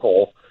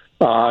Miracle,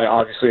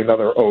 obviously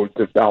another ode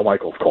to Al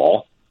Michaels'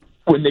 call.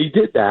 When they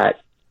did that,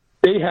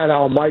 they had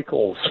Al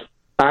Michaels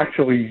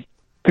actually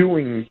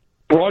doing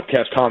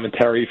broadcast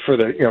commentary for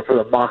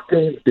the mock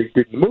game that they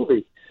did in the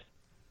movie.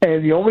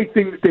 And the only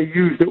thing that they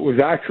used that was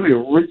actually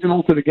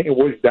original to the game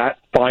was that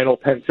final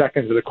 10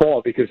 seconds of the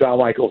call, because Al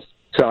Michaels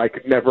said, I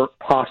could never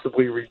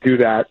possibly redo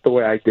that the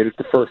way I did it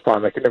the first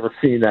time. I could never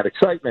feign that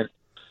excitement.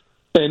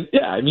 And,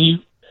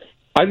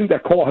 I think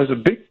that call has a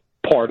big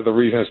part of the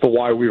reason as to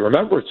why we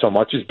remember it so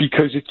much is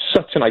because it's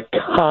such an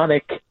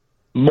iconic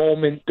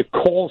moment. The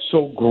call's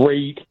so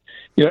great.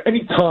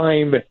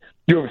 Anytime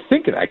you ever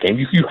think of that game,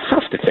 you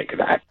have to think of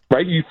that,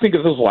 right? You think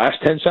of those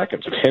last 10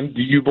 seconds of him.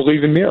 Do you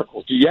believe in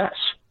miracles? Yes.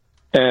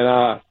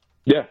 And,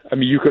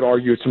 you could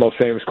argue it's the most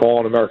famous call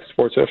in American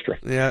sports history.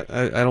 Yeah,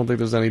 I don't think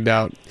there's any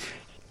doubt.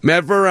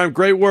 Matt Verheim,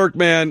 great work,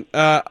 man.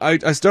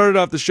 I started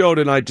off the show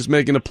tonight just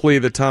making a plea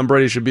that Tom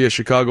Brady should be a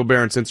Chicago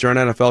Bear, and since you're an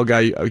NFL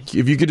guy,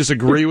 if you could just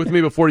agree with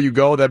me before you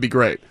go, that'd be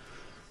great.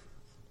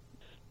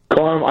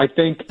 Carm, I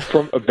think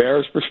from a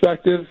Bears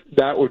perspective,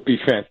 that would be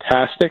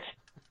fantastic.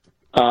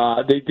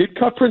 They did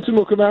cut Prince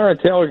Amukamara and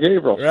Taylor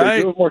Gabriel. So right.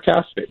 They do have more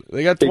cap space.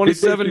 They got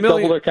 $27 million.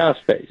 Double their cap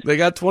space. They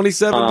got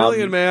 $27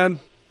 million, man.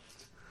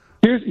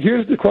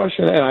 Here's the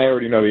question, and I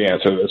already know the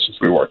answer to this since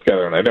we work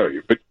together, and I know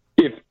you. But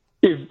if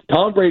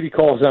Tom Brady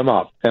calls them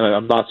up, and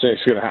I'm not saying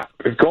it's going to happen,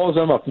 if he calls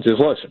them up and says,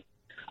 "Listen,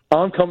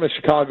 I'm coming to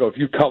Chicago. If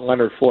you cut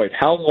Leonard Floyd,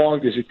 how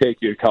long does it take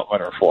you to cut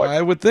Leonard Floyd?"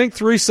 I would think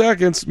 3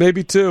 seconds,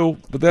 maybe 2,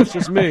 but that's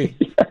just me.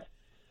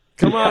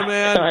 Come on,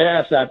 man. I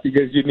asked that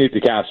because you need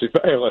the cap space.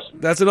 But hey, listen,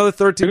 that's another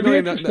 $13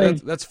 million.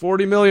 That's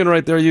 $40 million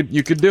right there.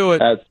 You could do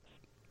it.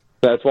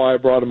 That's why I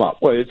brought him up.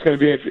 Well, it's going to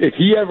be if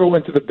he ever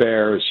went to the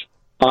Bears.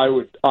 I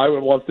would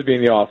love to be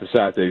in the office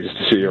that day just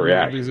to see your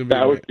reaction. It'd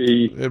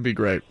be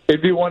great.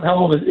 It'd be one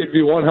hell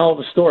of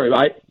a story.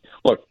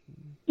 Look,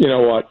 you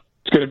know what?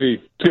 It's gonna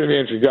be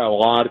interesting. You got a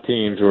lot of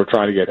teams who are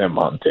trying to get him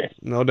on the team.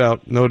 No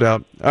doubt.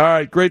 All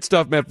right, great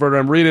stuff, Matt Verder.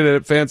 I'm reading it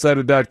at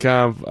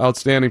fansided.com.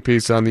 Outstanding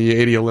piece on the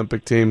 80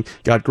 Olympic team.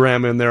 Got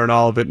Graham in there and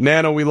all of it.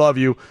 Nano, we love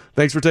you.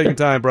 Thanks for taking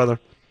time, brother.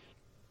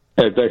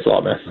 Hey, thanks a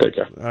lot, man. Take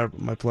care. All right,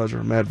 my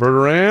pleasure. Matt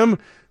Verderam,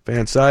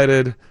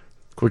 Fansided.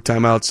 Quick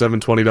timeout,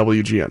 720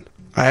 WGN.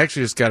 I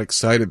actually just got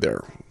excited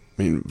there.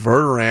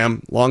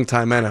 Verderam,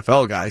 longtime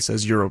NFL guy,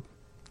 says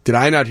did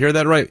I not hear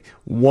that right?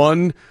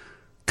 One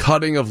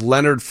cutting of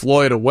Leonard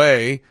Floyd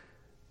away,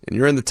 and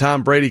you're in the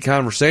Tom Brady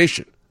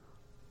conversation.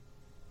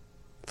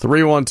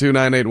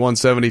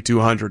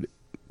 312-981-7200.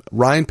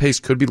 Ryan Pace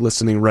could be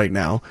listening right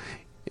now,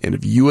 and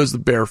if you as the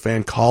Bear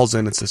fan calls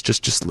in and says,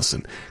 just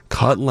listen,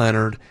 cut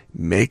Leonard,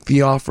 make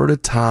the offer to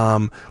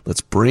Tom, let's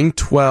bring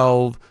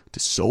 12 to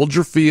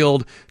Soldier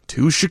Field,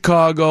 to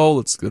Chicago,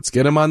 let's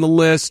get him on the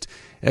list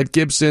at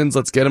Gibson's,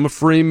 let's get him a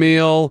free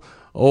meal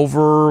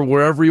over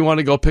wherever you want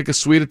to go, pick a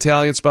sweet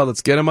Italian spot,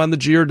 let's get him on the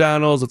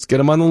Giordano's, let's get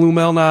him on the Lou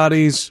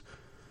Malnati's.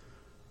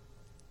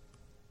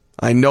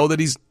 I know that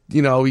he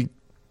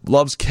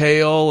loves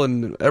kale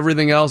and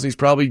everything else, and he's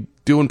probably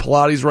doing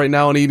Pilates right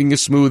now and eating a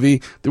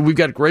smoothie. We've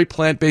got great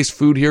plant-based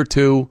food here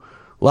too.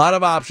 A lot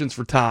of options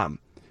for Tom.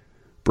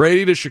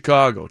 Brady to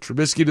Chicago,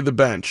 Trubisky to the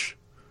bench.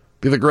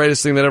 Be the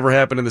greatest thing that ever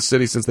happened in the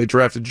city since they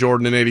drafted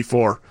Jordan in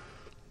 '84.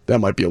 That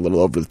might be a little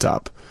over the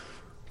top.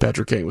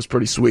 Patrick Kane was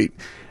pretty sweet.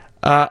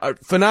 A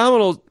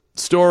phenomenal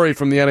story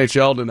from the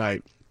NHL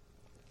tonight.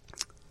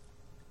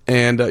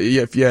 And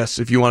if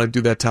you want to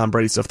do that Tom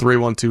Brady stuff,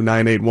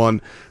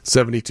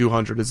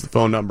 312-981-7200 is the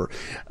phone number.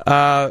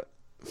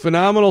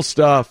 Phenomenal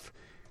stuff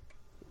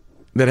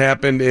that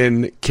happened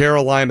in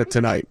Carolina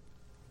tonight.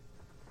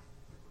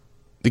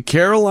 The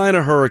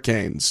Carolina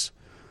Hurricanes,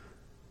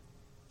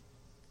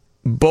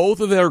 both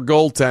of their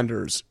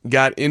goaltenders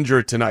got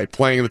injured tonight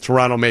playing the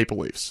Toronto Maple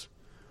Leafs.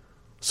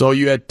 So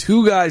you had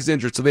two guys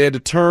injured, so they had to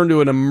turn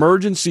to an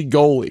emergency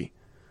goalie.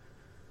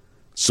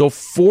 So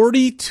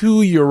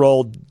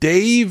 42-year-old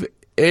Dave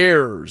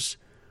Ayers,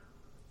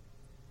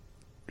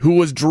 who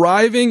was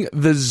driving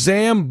the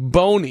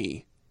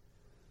Zamboni,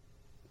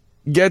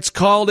 gets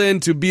called in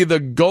to be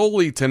the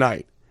goalie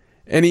tonight.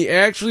 And he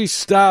actually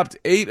stopped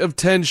 8 of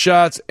 10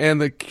 shots,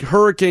 and the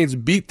Hurricanes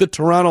beat the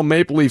Toronto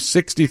Maple Leafs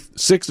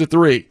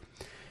 6-3.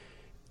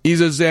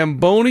 He's a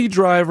Zamboni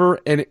driver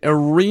and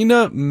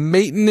arena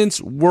maintenance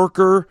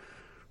worker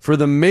for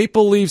the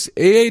Maple Leafs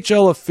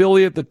AHL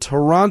affiliate, the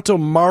Toronto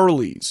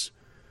Marlies.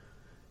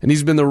 And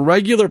he's been the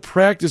regular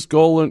practice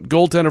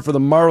goaltender for the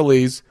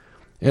Marlies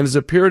and has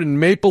appeared in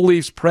Maple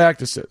Leafs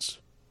practices.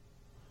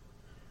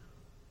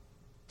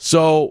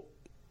 So,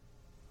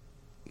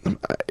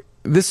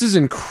 this is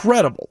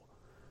incredible.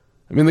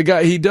 I mean, the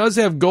guy, he does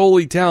have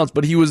goalie talents,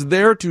 but he was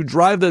there to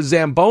drive the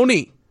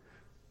Zamboni.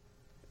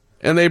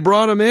 And they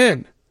brought him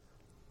in.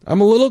 I'm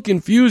a little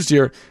confused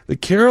here. The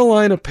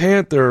Carolina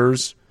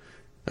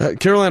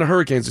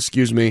Hurricanes,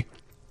 excuse me.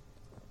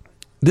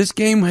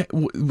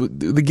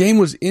 The game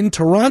was in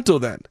Toronto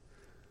then.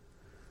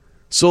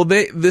 So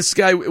this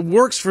guy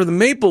works for the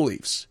Maple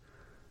Leafs.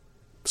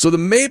 So the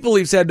Maple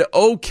Leafs had to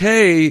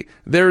okay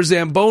their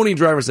Zamboni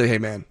driver and say, hey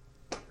man,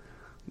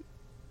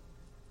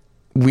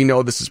 we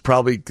know this is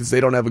probably because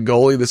they don't have a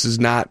goalie. This is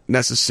not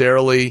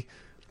necessarily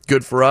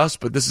good for us,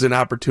 but this is an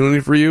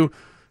opportunity for you.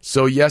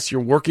 So, yes,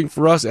 you're working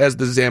for us as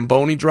the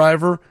Zamboni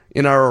driver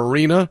in our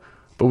arena,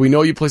 but we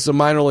know you play some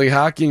minor league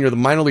hockey and you're the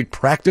minor league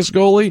practice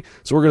goalie,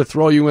 so we're going to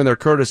throw you in there.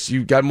 Curtis,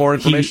 you got more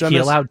information on this?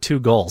 He allowed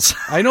 2 goals.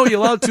 I know he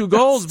allowed 2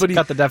 goals, but he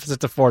cut the deficit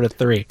to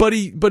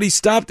 4-3. But he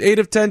stopped 8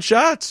 of 10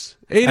 shots.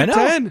 8 of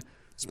 10.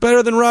 It's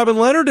better than Robin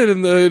Leonard did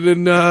in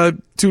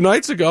 2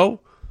 nights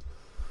ago.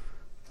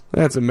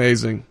 That's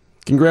amazing.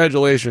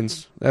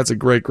 Congratulations. That's a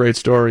great, great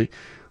story.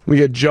 We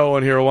get Joe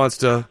in here who wants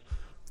to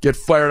get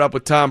fired up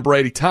with Tom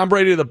Brady. Tom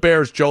Brady to the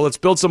Bears, Joe. Let's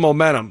build some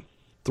momentum.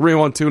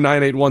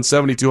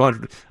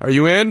 312-981-7200. Are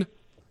you in,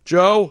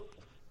 Joe?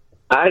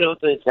 I don't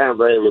think Tom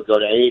Brady would go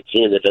to any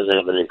team that doesn't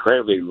have an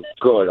incredibly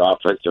good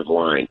offensive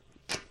line.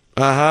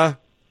 Uh-huh.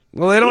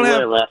 Well, they don't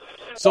have...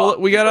 So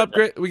we got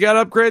to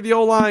upgrade the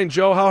O-line,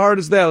 Joe. How hard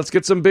is that? Let's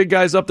get some big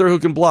guys up there who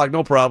can block.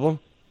 No problem.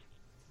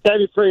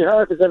 That'd be pretty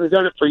hard because they've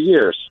done it for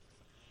years.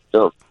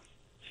 So...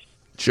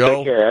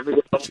 Joe,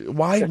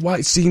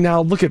 why? See,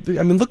 now look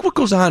what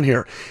goes on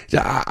here.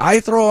 I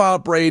throw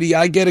out Brady,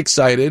 I get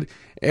excited,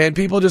 and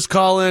people just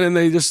call in and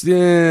they just,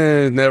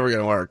 never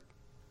going to work.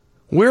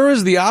 Where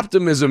is the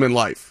optimism in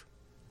life?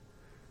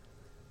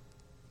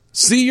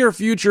 See your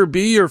future,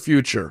 be your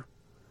future.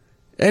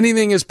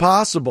 Anything is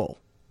possible.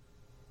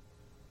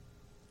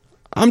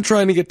 I'm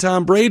trying to get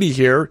Tom Brady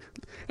here.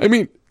 I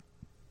mean,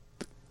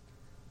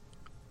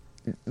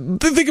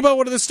 think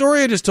about the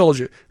story I just told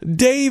you.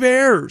 Dave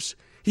Ayers.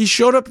 He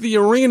showed up at the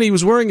arena. He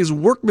was wearing his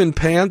workman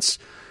pants.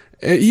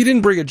 He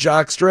didn't bring a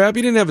jock strap.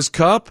 He didn't have his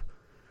cup.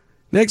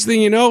 Next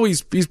thing you know,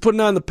 he's putting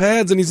on the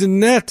pads and he's in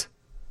net.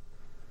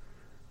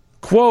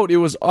 Quote, it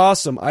was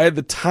awesome. I had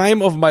the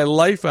time of my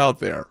life out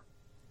there.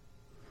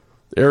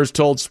 Ayers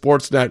told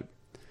Sportsnet.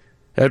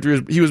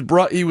 After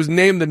he was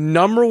named the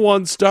number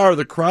 1 star.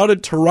 The crowd in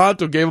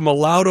Toronto gave him a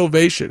loud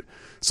ovation.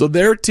 So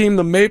their team,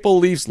 the Maple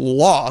Leafs,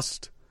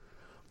 lost.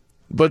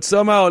 But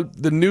somehow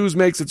the news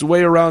makes its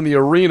way around the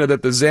arena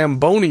that the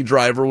Zamboni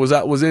driver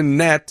was in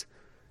net,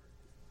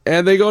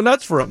 and they go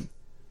nuts for him.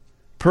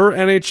 Per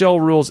NHL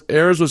rules,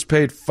 Ayers was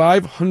paid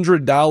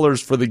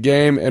 $500 for the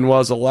game and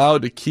was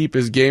allowed to keep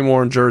his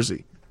game-worn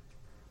jersey.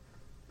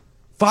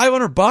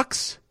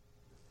 $500?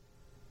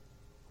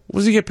 What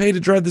does he get paid to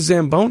drive the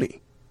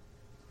Zamboni?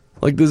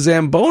 Like the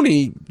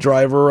Zamboni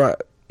driver,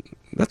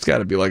 that's got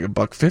to be like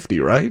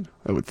 $150, right?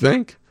 I would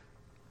think.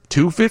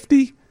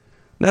 $250?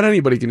 Not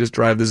anybody can just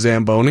drive the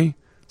Zamboni.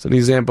 So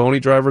any Zamboni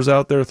drivers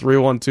out there?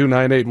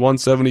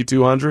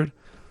 312-981-7200.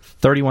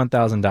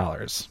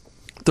 $31,000.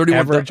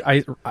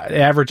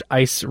 Average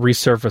ice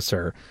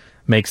resurfacer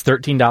makes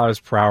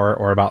 $13 per hour,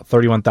 or about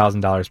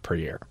 $31,000 per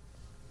year.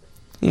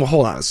 Well,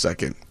 hold on a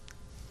second.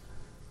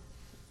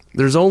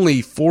 There's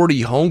only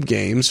 45 home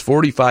games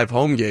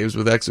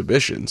with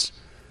exhibitions.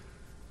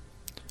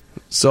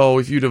 So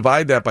if you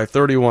divide that by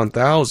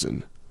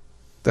 31,000.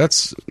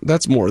 That's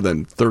more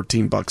than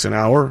 $13 an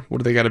hour. What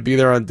do they got to be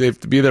there on? They have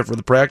to be there for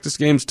the practice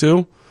games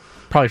too.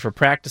 Probably for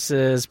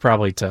practices.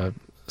 Probably to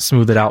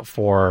smooth it out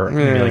for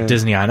maybe like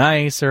Disney on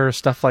Ice or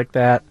stuff like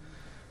that.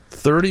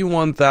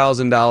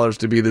 $31,000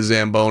 to be the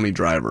Zamboni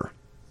driver.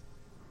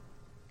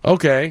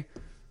 Okay,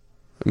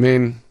 I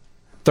mean,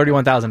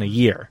 $31,000 a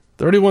year.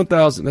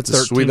 $31,000. That's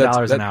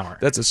 $13 an hour.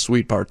 That's a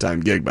sweet part-time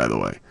gig, by the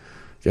way.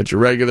 You got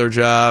your regular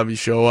job. You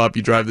show up.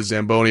 You drive the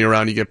Zamboni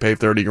around. You get paid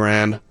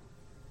 $30,000.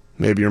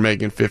 Maybe you're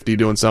making $50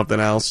 doing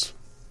something else.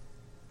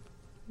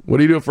 What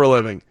do you do for a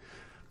living?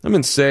 I'm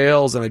in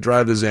sales and I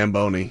drive the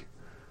Zamboni.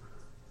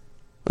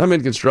 I'm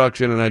in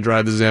construction and I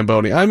drive the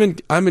Zamboni. I'm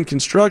in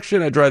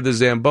construction, I drive the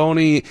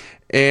Zamboni,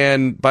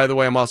 and by the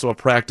way, I'm also a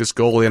practice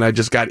goalie and I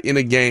just got in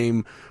a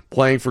game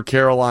playing for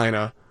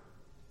Carolina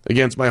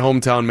against my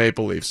hometown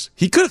Maple Leafs.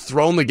 He could have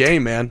thrown the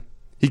game, man.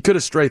 He could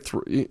have straight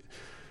through.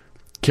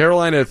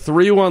 Carolina had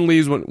 3-1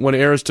 leads when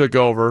Ayers took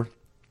over.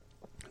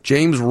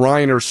 James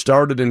Reiner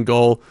started in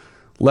goal,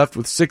 left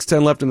with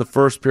 6:10 left in the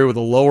first period with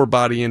a lower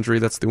body injury.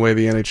 That's the way of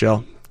the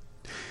NHL.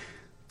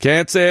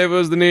 Can't say if it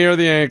was the knee or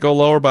the ankle,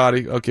 lower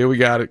body. Okay, we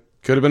got it.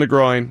 Could have been a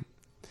groin.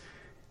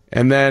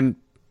 And then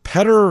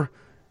Petr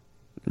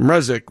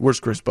Mrazek, where's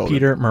Chris Bowden?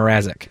 Peter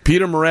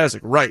Mrazek,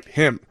 right,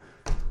 him.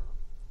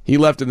 He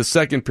left in the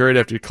second period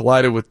after he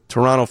collided with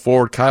Toronto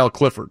forward Kyle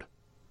Clifford.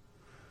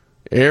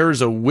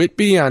 Ayers, a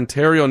Whitby,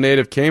 Ontario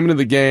native, came into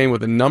the game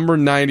with a number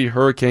 90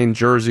 Hurricane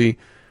jersey,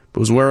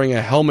 but was wearing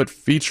a helmet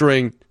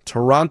featuring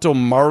Toronto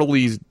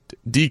Marlies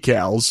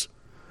decals.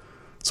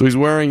 So he's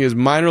wearing his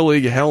minor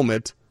league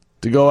helmet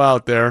to go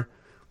out there.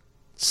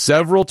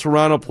 Several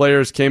Toronto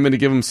players came in to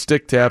give him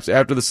stick taps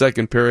after the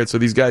second period, so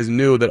these guys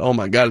knew that, oh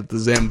my God, it's the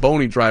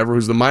Zamboni driver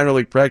who's the minor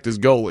league practice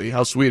goalie.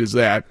 How sweet is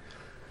that?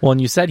 Well,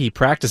 and you said he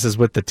practices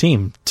with the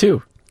team,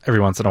 too,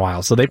 every once in a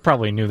while, so they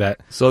probably knew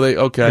that they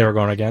were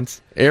going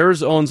against.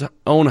 Ayers'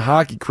 own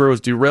hockey career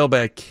was derailed by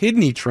a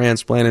kidney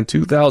transplant in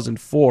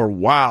 2004.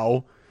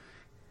 Wow.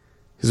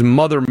 His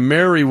mother,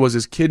 Mary, was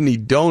his kidney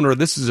donor.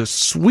 This is a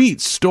sweet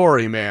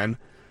story, man.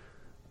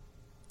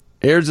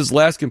 Ayers'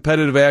 last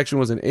competitive action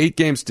was an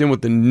 8-game stint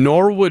with the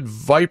Norwood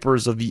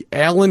Vipers of the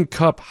Allen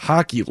Cup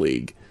Hockey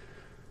League.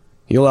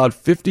 He allowed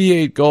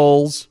 58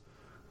 goals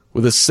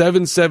with a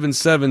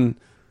 .777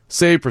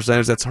 save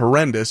percentage. That's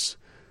horrendous.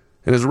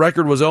 And his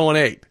record was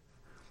 0-8.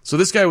 So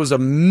this guy was a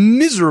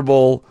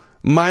miserable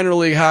minor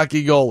league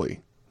hockey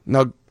goalie.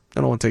 Now, I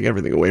don't want to take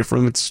everything away from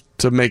him. It's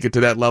to make it to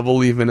that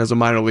level, even as a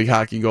minor league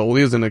hockey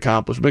goalie, is an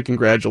accomplishment.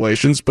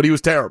 Congratulations. But he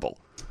was terrible.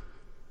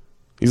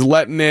 He's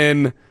letting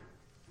in,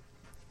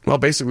 well,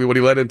 basically what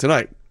he let in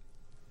tonight.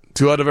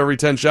 2 out of every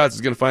 10 shots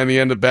is going to find the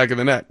end of back of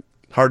the net.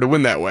 Hard to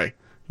win that way.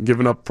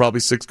 Giving up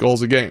probably 6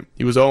 goals a game.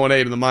 He was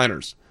 0-8 in the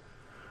minors.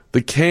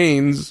 The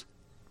Canes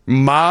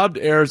mobbed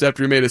Ayers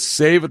after he made a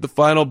save at the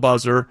final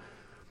buzzer.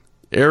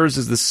 Ayers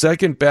is the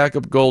second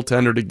backup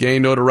goaltender to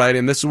gain notoriety,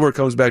 and this is where it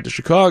comes back to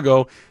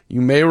Chicago.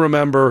 You may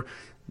remember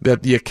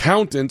that the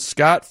accountant,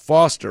 Scott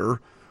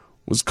Foster,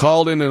 was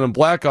called in a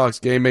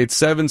Blackhawks game, made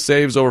 7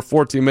 saves over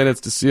 14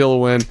 minutes to seal a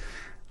win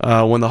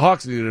when the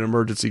Hawks needed an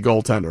emergency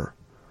goaltender.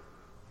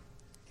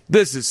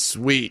 This is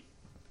sweet.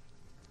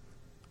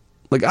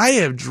 Like, I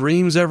have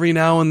dreams every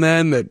now and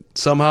then that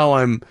somehow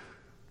I'm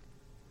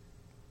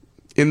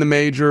in the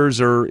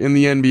majors or in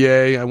the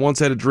NBA. I once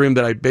had a dream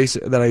that it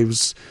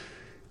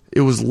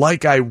was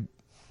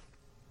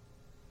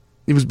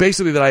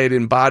basically that I had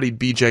embodied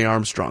B.J.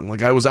 Armstrong.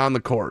 Like, I was on the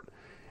court,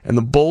 and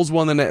the Bulls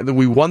won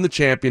we won the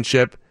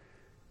championship,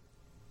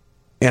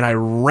 and I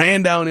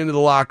ran down into the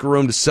locker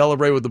room to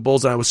celebrate with the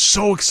Bulls, and I was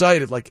so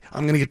excited. Like,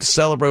 I'm going to get to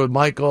celebrate with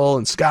Michael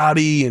and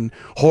Scotty and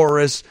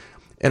Horace,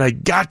 and I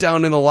got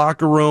down in the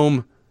locker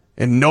room,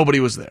 and nobody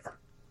was there.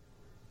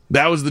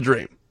 That was the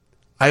dream.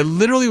 I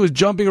literally was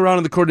jumping around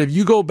in the court. If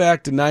you go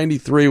back to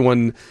 93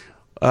 when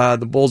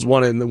the Bulls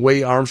won it, and the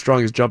way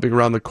Armstrong is jumping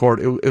around the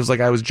court, it was like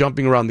I was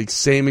jumping around the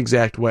same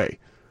exact way,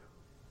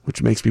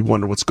 which makes me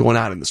wonder what's going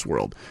on in this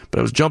world. But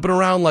I was jumping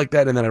around like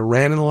that, and then I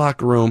ran in the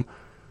locker room.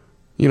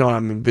 You know,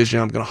 I'm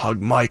envisioning I'm going to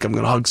hug Mike. I'm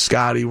going to hug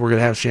Scotty. We're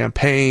going to have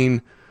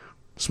champagne,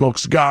 smoke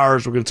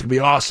cigars. It's going to be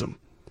awesome.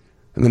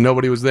 And then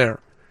nobody was there.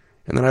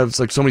 And then I was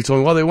like, somebody told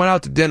me, well, they went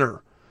out to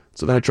dinner.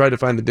 So then I tried to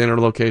find the dinner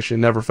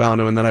location, never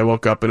found him, and then I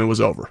woke up and it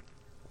was over.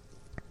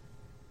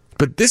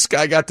 But this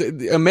guy got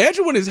to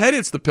imagine when his head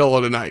hits the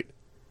pillow tonight.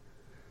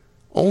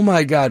 Oh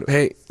my God.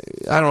 Hey,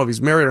 I don't know if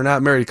he's married or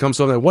not married. He comes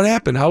home. What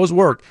happened? How was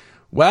work?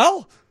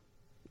 Well,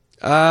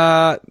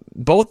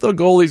 both the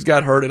goalies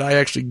got hurt, and I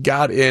actually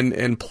got in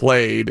and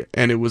played,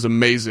 and it was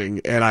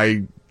amazing.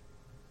 And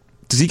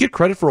does he get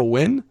credit for a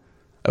win?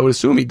 I would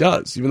assume he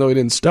does, even though he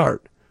didn't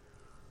start.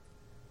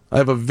 I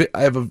have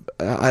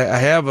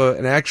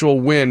an actual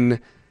win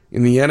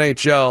in the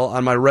NHL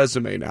on my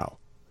resume now.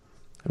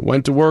 I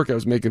went to work. I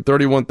was making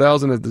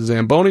 $31,000 as the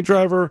Zamboni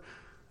driver.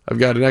 I've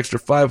got an extra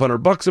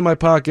 $500 in my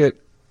pocket.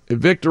 A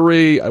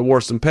victory. I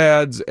wore some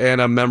pads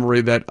and a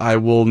memory that I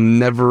will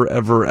never,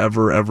 ever,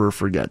 ever, ever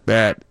forget.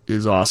 That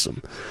is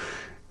awesome.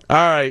 All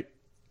right.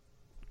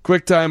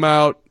 Quick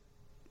timeout.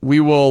 We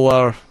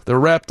will. They're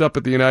wrapped up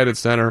at the United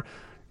Center.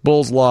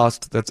 Bulls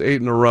lost. That's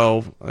 8 in a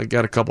row. I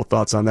got a couple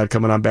thoughts on that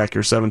coming on back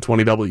here.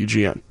 720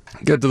 WGN.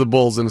 Get to the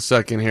Bulls in a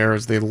second here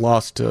as they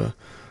lost to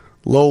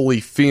lowly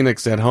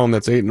Phoenix at home.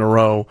 That's 8 in a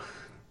row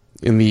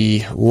in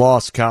the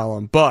loss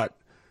column. But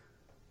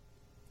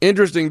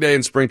interesting day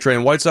in spring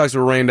training. White Sox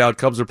were rained out.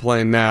 Cubs are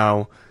playing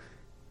now.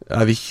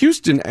 The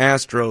Houston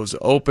Astros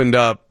opened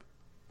up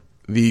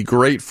the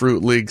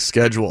Grapefruit League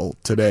schedule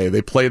today.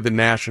 They played the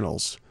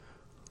Nationals,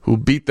 who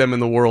beat them in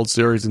the World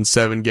Series in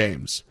 7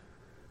 games.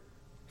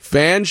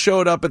 Fans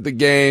showed up at the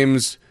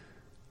games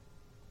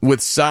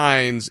with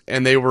signs,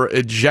 and they were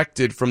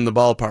ejected from the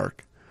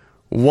ballpark.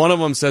 One of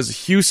them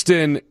says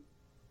Houston,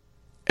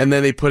 and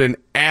then they put an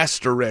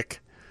asterisk,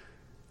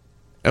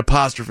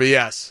 apostrophe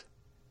S.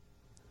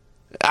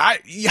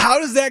 How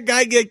does that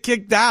guy get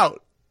kicked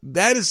out?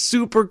 That is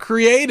super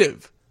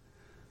creative.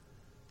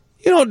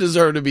 You don't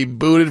deserve to be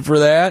booted for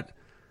that.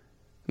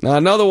 Now,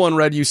 another one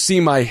read, "You see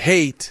my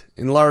hate,"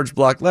 in large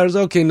block letters.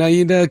 Okay, now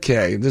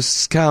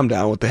just calm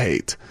down with the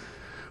hate.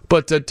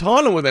 But to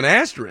taunt them with an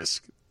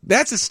asterisk,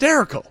 that's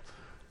hysterical.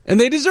 And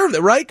they deserve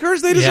that, right,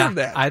 Kurz? They deserve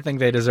that. I think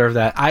they deserve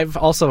that. I've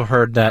also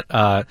heard that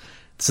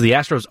so the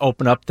Astros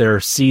open up their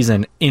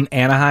season in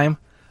Anaheim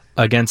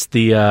against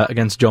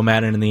Joe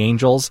Madden and the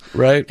Angels.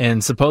 Right.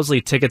 And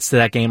supposedly tickets to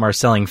that game are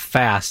selling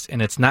fast,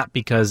 and it's not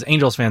because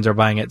Angels fans are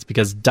buying it, it's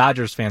because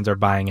Dodgers fans are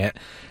buying it,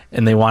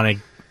 and they want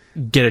to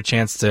get a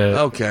chance to...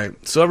 Okay,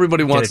 so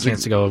everybody wants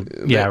to go,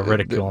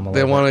 ridicule them a little bit.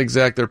 They want to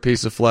exact their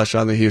piece of flesh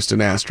on the Houston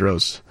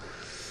Astros.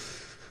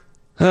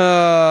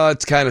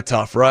 It's kind of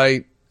tough,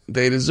 right?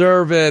 They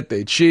deserve it.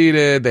 They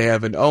cheated. They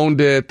haven't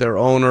owned it. Their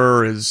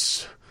owner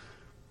is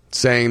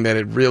saying that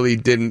it really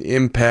didn't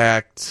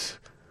impact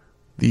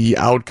the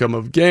outcome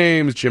of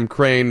games. Jim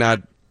Crane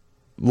not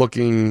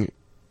looking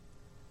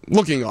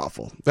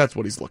awful. That's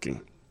what he's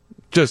looking.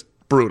 Just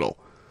brutal.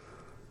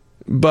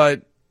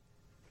 But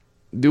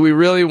do we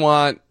really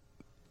want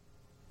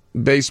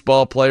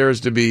baseball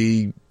players to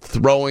be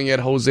throwing at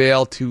Jose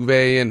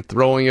Altuve and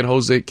throwing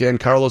at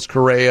Carlos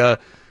Correa?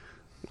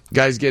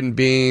 Guys getting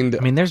beamed.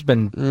 I mean, there's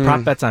been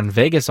prop bets on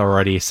Vegas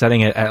already,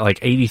 setting it at like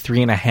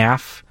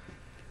 83.5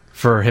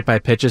 for hit by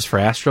pitches for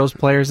Astros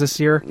players this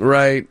year.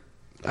 Right.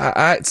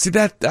 I see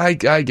that. I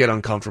get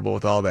uncomfortable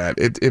with all that.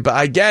 But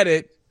I get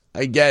it.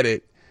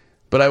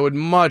 But I would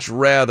much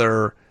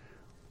rather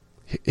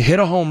hit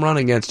a home run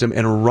against him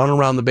and run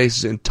around the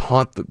bases and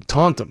taunt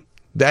them.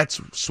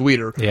 That's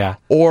sweeter. Yeah.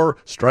 Or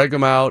strike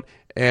them out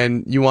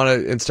and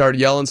start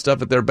yelling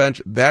stuff at their bench.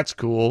 That's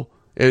cool.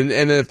 And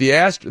if the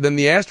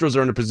Astros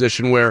are in a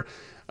position where,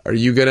 are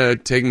you going to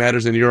take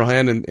matters into your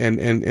hand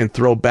and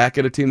throw back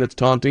at a team that's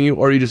taunting you,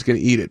 or are you just going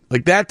to eat it?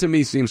 Like, that to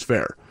me seems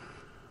fair.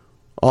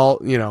 I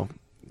don't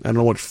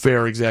know what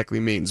fair exactly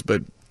means,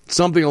 but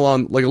something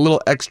along, like a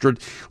little extra,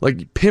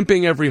 like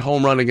pimping every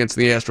home run against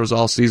the Astros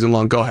all season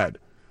long. Go ahead.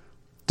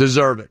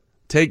 Deserve it.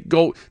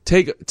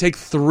 Take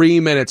 3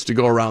 minutes to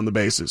go around the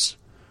bases.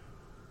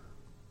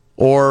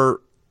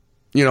 Or,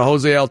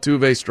 Jose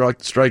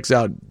Altuve strikes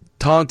out.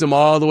 Taunt him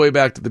all the way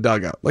back to the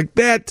dugout. Like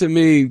that to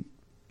me,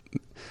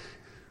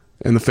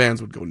 and the fans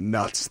would go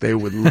nuts. They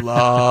would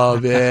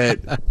love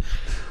it.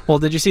 Well,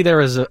 did you see there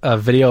was a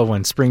video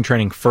when spring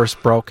training first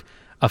broke?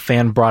 A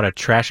fan brought a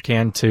trash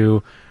can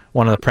to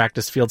one of the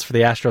practice fields for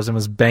the Astros and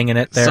was banging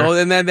it there. So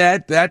then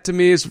that to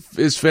me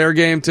is fair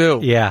game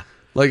too. Yeah.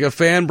 Like a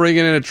fan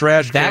bringing in a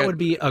trash can. That would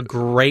be a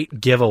great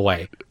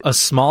giveaway. A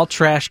small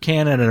trash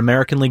can at an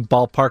American League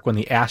ballpark when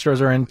the Astros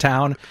are in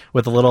town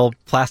with a little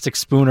plastic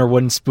spoon or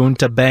wooden spoon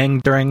to bang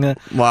during the...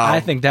 Wow. I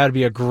think that would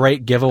be a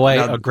great giveaway,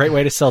 a great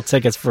way to sell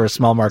tickets for a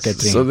small market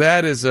team. So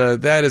that is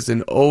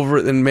an over...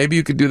 And maybe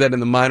you could do that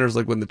in the minors,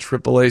 like when the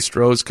AAA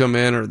Stros come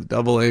in or the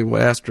AA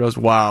Astros.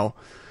 Wow.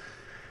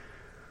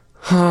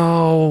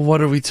 Oh, what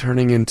are we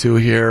turning into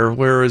here?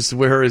 Where is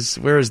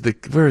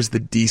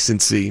the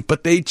decency?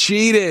 But they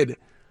cheated,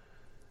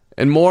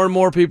 and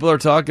more people are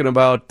talking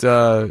about.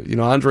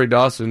 Andre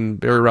Dawson,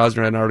 Barry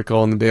Rosner had an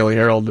article in the Daily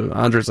Herald.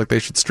 Andre's like they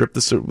should strip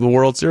the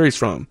World Series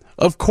from him.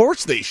 Of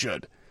course they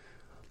should.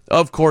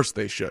 Of course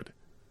they should.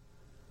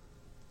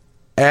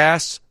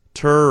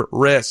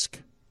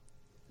 Asterisk.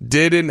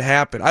 Didn't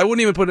happen. I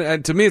wouldn't even put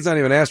it. To me, it's not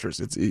even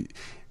asterisk. It's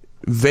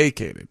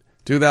vacated.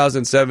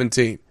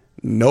 2017.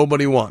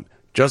 Nobody won.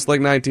 Just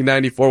like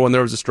 1994 when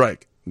there was a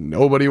strike.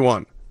 Nobody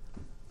won.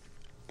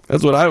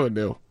 That's what I would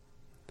do.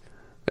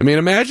 I mean,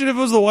 imagine if it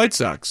was the White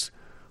Sox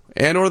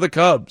and or the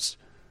Cubs.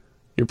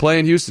 You're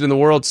playing Houston in the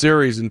World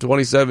Series in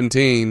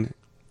 2017,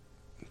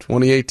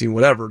 2018,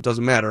 whatever. It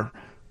doesn't matter.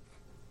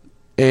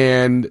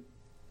 And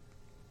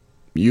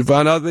you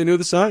found out they knew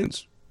the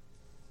signs.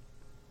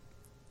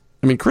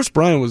 I mean, Chris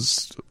Bryant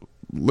was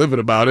livid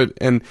about it.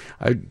 And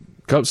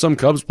some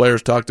Cubs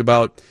players talked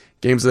about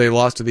games that they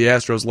lost to the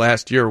Astros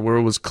last year where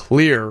it was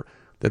clear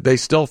that they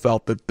still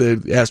felt that the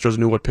Astros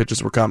knew what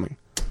pitches were coming.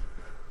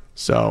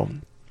 So,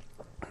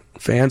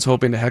 fans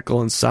hoping to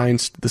heckle and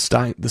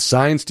the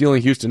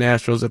sign-stealing Houston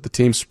Astros at the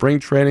team's spring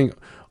training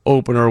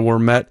opener were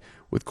met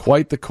with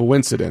quite the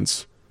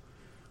coincidence.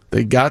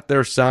 They got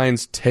their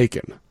signs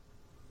taken.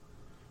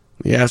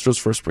 The Astros'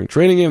 first spring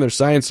training game, their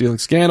sign-stealing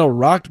scandal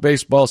rocked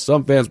baseball.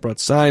 Some fans brought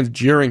signs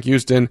jeering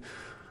Houston.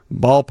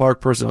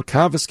 Ballpark personnel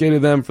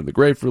confiscated them for the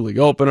Grapefruit League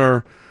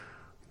opener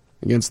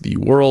against the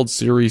World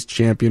Series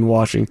champion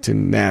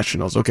Washington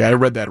Nationals. Okay, I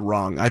read that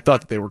wrong. I thought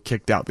that they were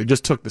kicked out. They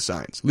just took the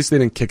signs. At least they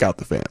didn't kick out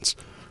the fans.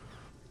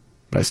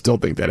 But I still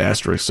think that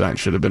asterisk sign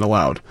should have been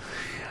allowed.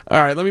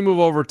 All right, let me move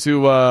over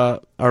to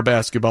our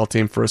basketball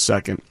team for a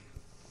second.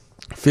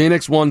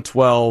 Phoenix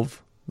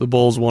 112, the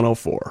Bulls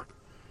 104.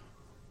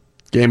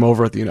 Game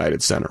over at the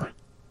United Center.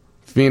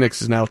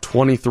 Phoenix is now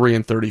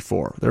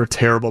 23-34. They're a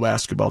terrible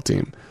basketball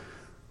team.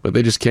 But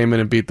they just came in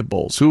and beat the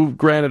Bulls, who,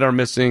 granted, are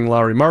missing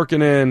Lauri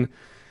Markkanen,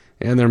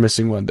 and they're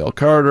missing Wendell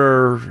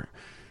Carter.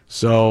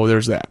 So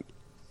there's that.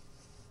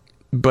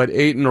 But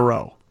 8 in a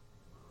row.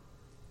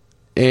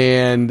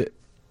 And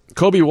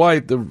Kobe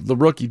White, the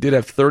rookie, did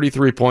have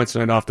 33 points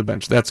tonight off the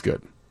bench. That's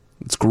good.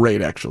 It's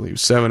great, actually. He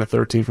was 7 of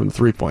 13 from the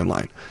three-point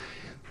line.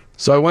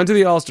 So I went to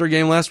the All-Star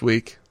game last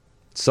week,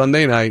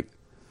 Sunday night,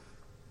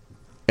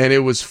 and it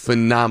was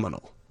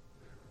phenomenal.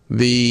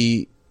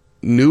 The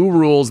new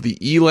rules, the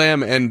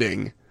Elam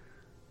ending,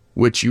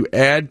 which you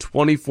add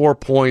 24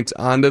 points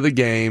onto the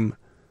game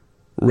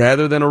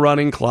rather than a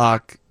running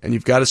clock, and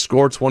you've got to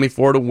score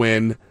 24 to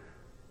win,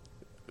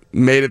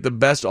 made it the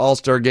best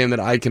All-Star game that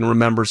I can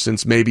remember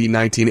since maybe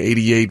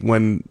 1988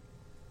 when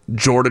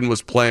Jordan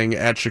was playing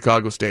at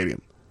Chicago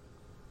Stadium.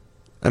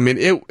 I mean,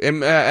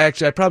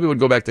 actually, I probably would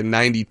go back to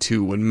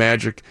 92 when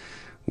Magic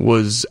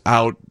was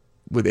out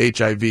with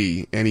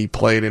HIV and he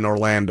played in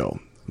Orlando.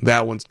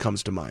 That one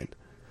comes to mind.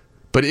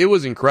 But it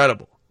was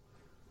incredible.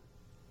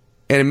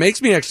 And it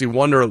makes me actually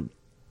wonder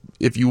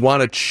if you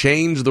want to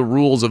change the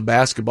rules of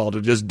basketball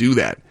to just do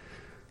that.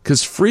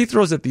 Because free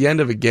throws at the end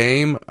of a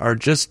game are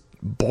just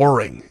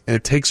boring, and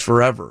it takes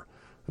forever.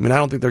 I mean, I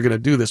don't think they're going to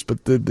do this,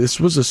 but this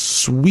was a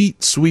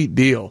sweet, sweet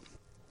deal.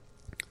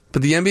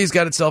 But the NBA's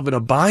got itself in a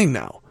bind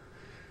now.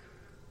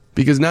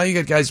 Because now you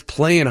got guys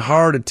playing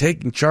hard and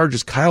taking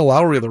charges. Kyle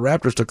Lowry of the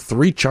Raptors took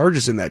 3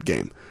 charges in that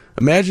game.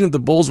 Imagine if the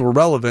Bulls were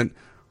relevant.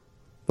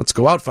 Let's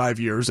go out 5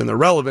 years, and they're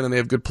relevant, and they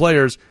have good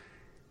players,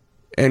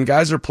 and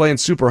guys are playing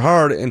super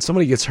hard, and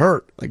somebody gets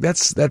hurt. Like,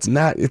 that's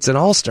not, it's an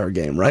all-star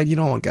game, right? You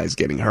don't want guys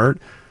getting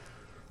hurt.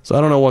 So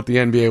I don't know what the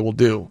NBA will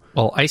do.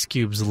 Well, Ice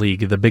Cube's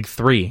league, the Big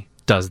Three,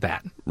 does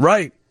that.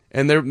 Right,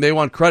 and they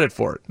want credit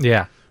for it.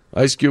 Yeah.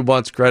 Ice Cube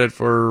wants credit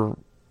for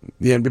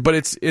the NBA, but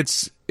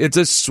it's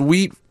a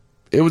sweet.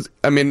 It was.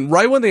 I mean,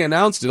 right when they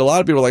announced it, a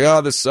lot of people were like,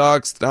 "Oh, this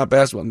sucks. It's not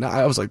basketball." No,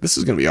 I was like, "This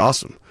is going to be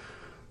awesome.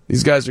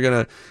 These guys are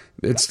gonna.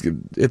 It's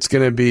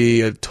going to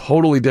be a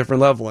totally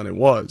different level," and it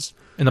was.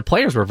 And the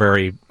players were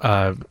very.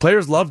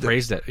 Players loved it.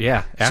 Praised it.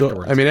 Yeah.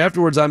 Afterwards. So, I mean,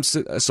 afterwards, I'm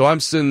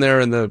sitting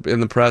there in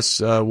the press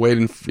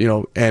waiting.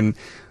 And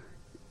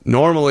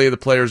normally the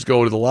players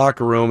go to the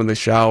locker room and they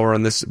shower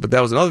and this, but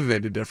that was another thing they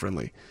did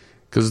differently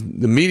because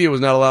the media was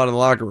not allowed in the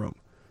locker room.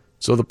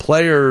 So the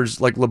players,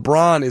 like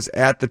LeBron, is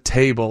at the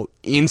table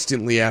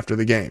instantly after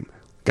the game.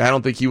 I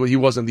don't think he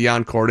wasn't the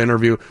on-court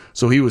interview,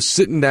 so he was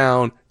sitting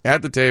down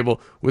at the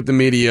table with the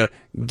media,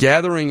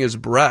 gathering his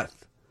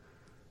breath,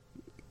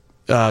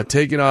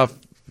 taking off,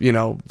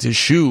 his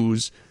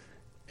shoes,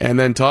 and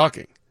then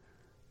talking.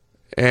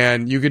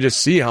 And you could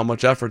just see how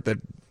much effort that,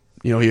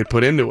 he had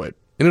put into it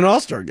in an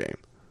All-Star game.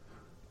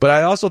 But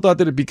I also thought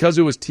that because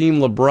it was Team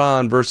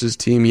LeBron versus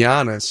Team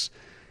Giannis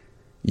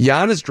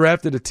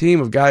drafted a team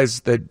of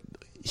guys that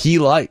he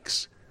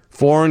likes.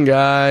 Foreign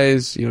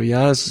guys,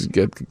 Giannis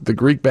got the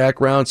Greek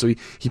background, so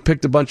he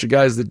picked a bunch of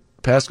guys that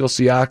Pascal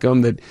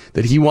Siakam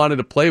that he wanted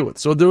to play with.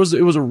 So it was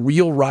a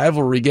real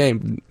rivalry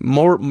game,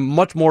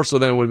 much more so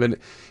than it would have been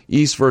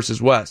East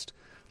versus West.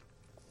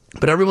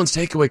 But everyone's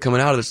takeaway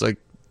coming out of this, like,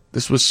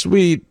 this was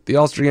sweet, the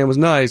All-Star game was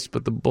nice,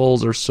 but the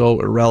Bulls are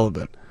so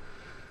irrelevant.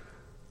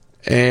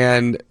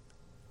 And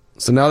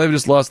so now they've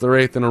just lost their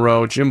 8th in a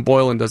row. Jim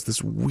Boylan does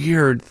this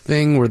weird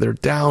thing where they're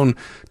down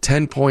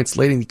 10 points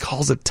late, and he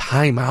calls a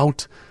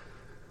timeout.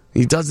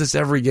 He does this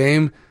every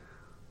game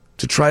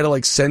to try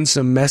to send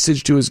some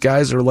message to his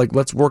guys, or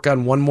let's work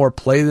on one more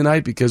play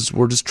tonight because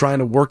we're just trying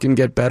to work and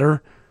get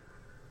better.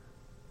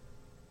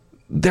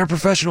 They're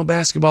professional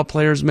basketball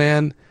players,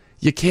 man.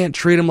 You can't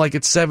treat them like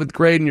it's 7th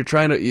grade and you're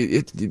trying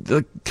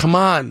to. Come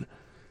on,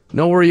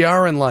 know where you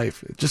are in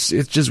life.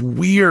 It's just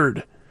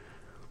weird.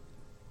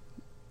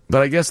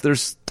 But I guess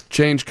there's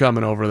change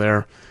coming over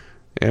there,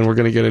 and we're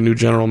going to get a new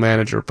general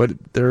manager. But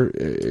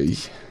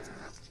it's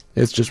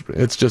just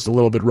a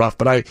little bit rough.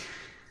 But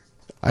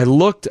I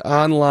looked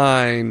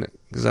online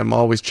because I'm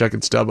always checking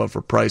StubHub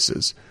for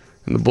prices,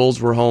 and the Bulls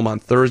were home on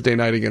Thursday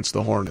night against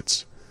the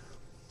Hornets.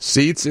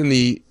 Seats in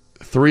the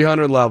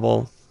 300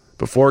 level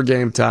before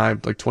game time,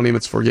 like 20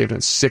 minutes before game time,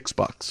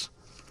 $6.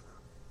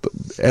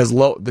 As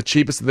low, the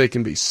cheapest that they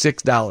can be,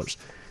 $6.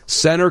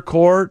 Center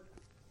court,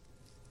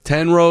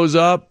 10 rows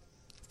up,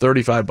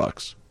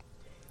 $35.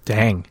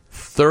 Dang.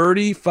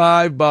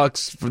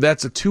 $35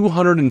 that's a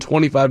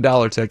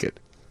 $225 ticket.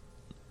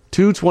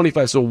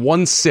 $225, so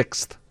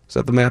 1/6. Is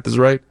that the math is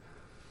right?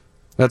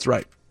 That's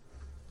right.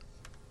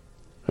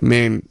 I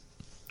mean,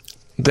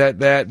 that's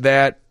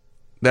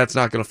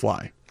not going to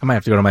fly. I might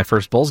have to go to my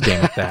first Bulls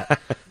game with that.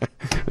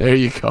 There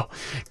you go.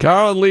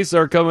 Carl and Lisa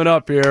are coming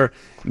up here.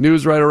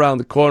 News right around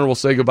the corner. We'll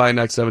say goodbye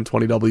next,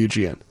 720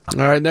 WGN.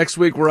 All right, next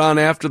week we're on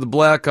after the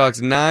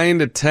Blackhawks, 9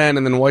 to 10,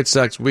 and then White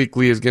Sox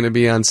Weekly is going to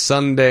be on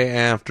Sunday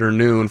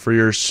afternoon for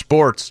your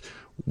sports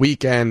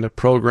weekend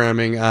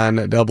programming on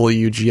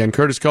WGN.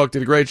 Curtis Koch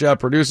did a great job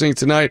producing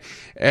tonight,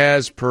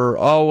 as per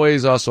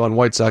always. Also on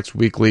White Sox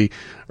Weekly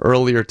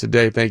earlier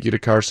today. Thank you to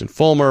Carson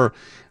Fulmer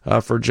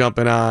for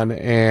jumping on,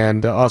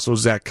 and also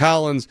Zach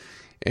Collins.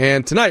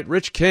 And tonight,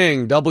 Rich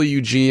King,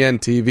 WGN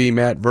TV,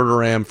 Matt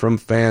Verderam from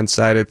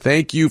Fansided.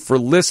 Thank you for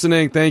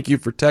listening. Thank you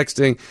for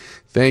texting.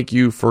 Thank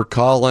you for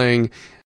calling.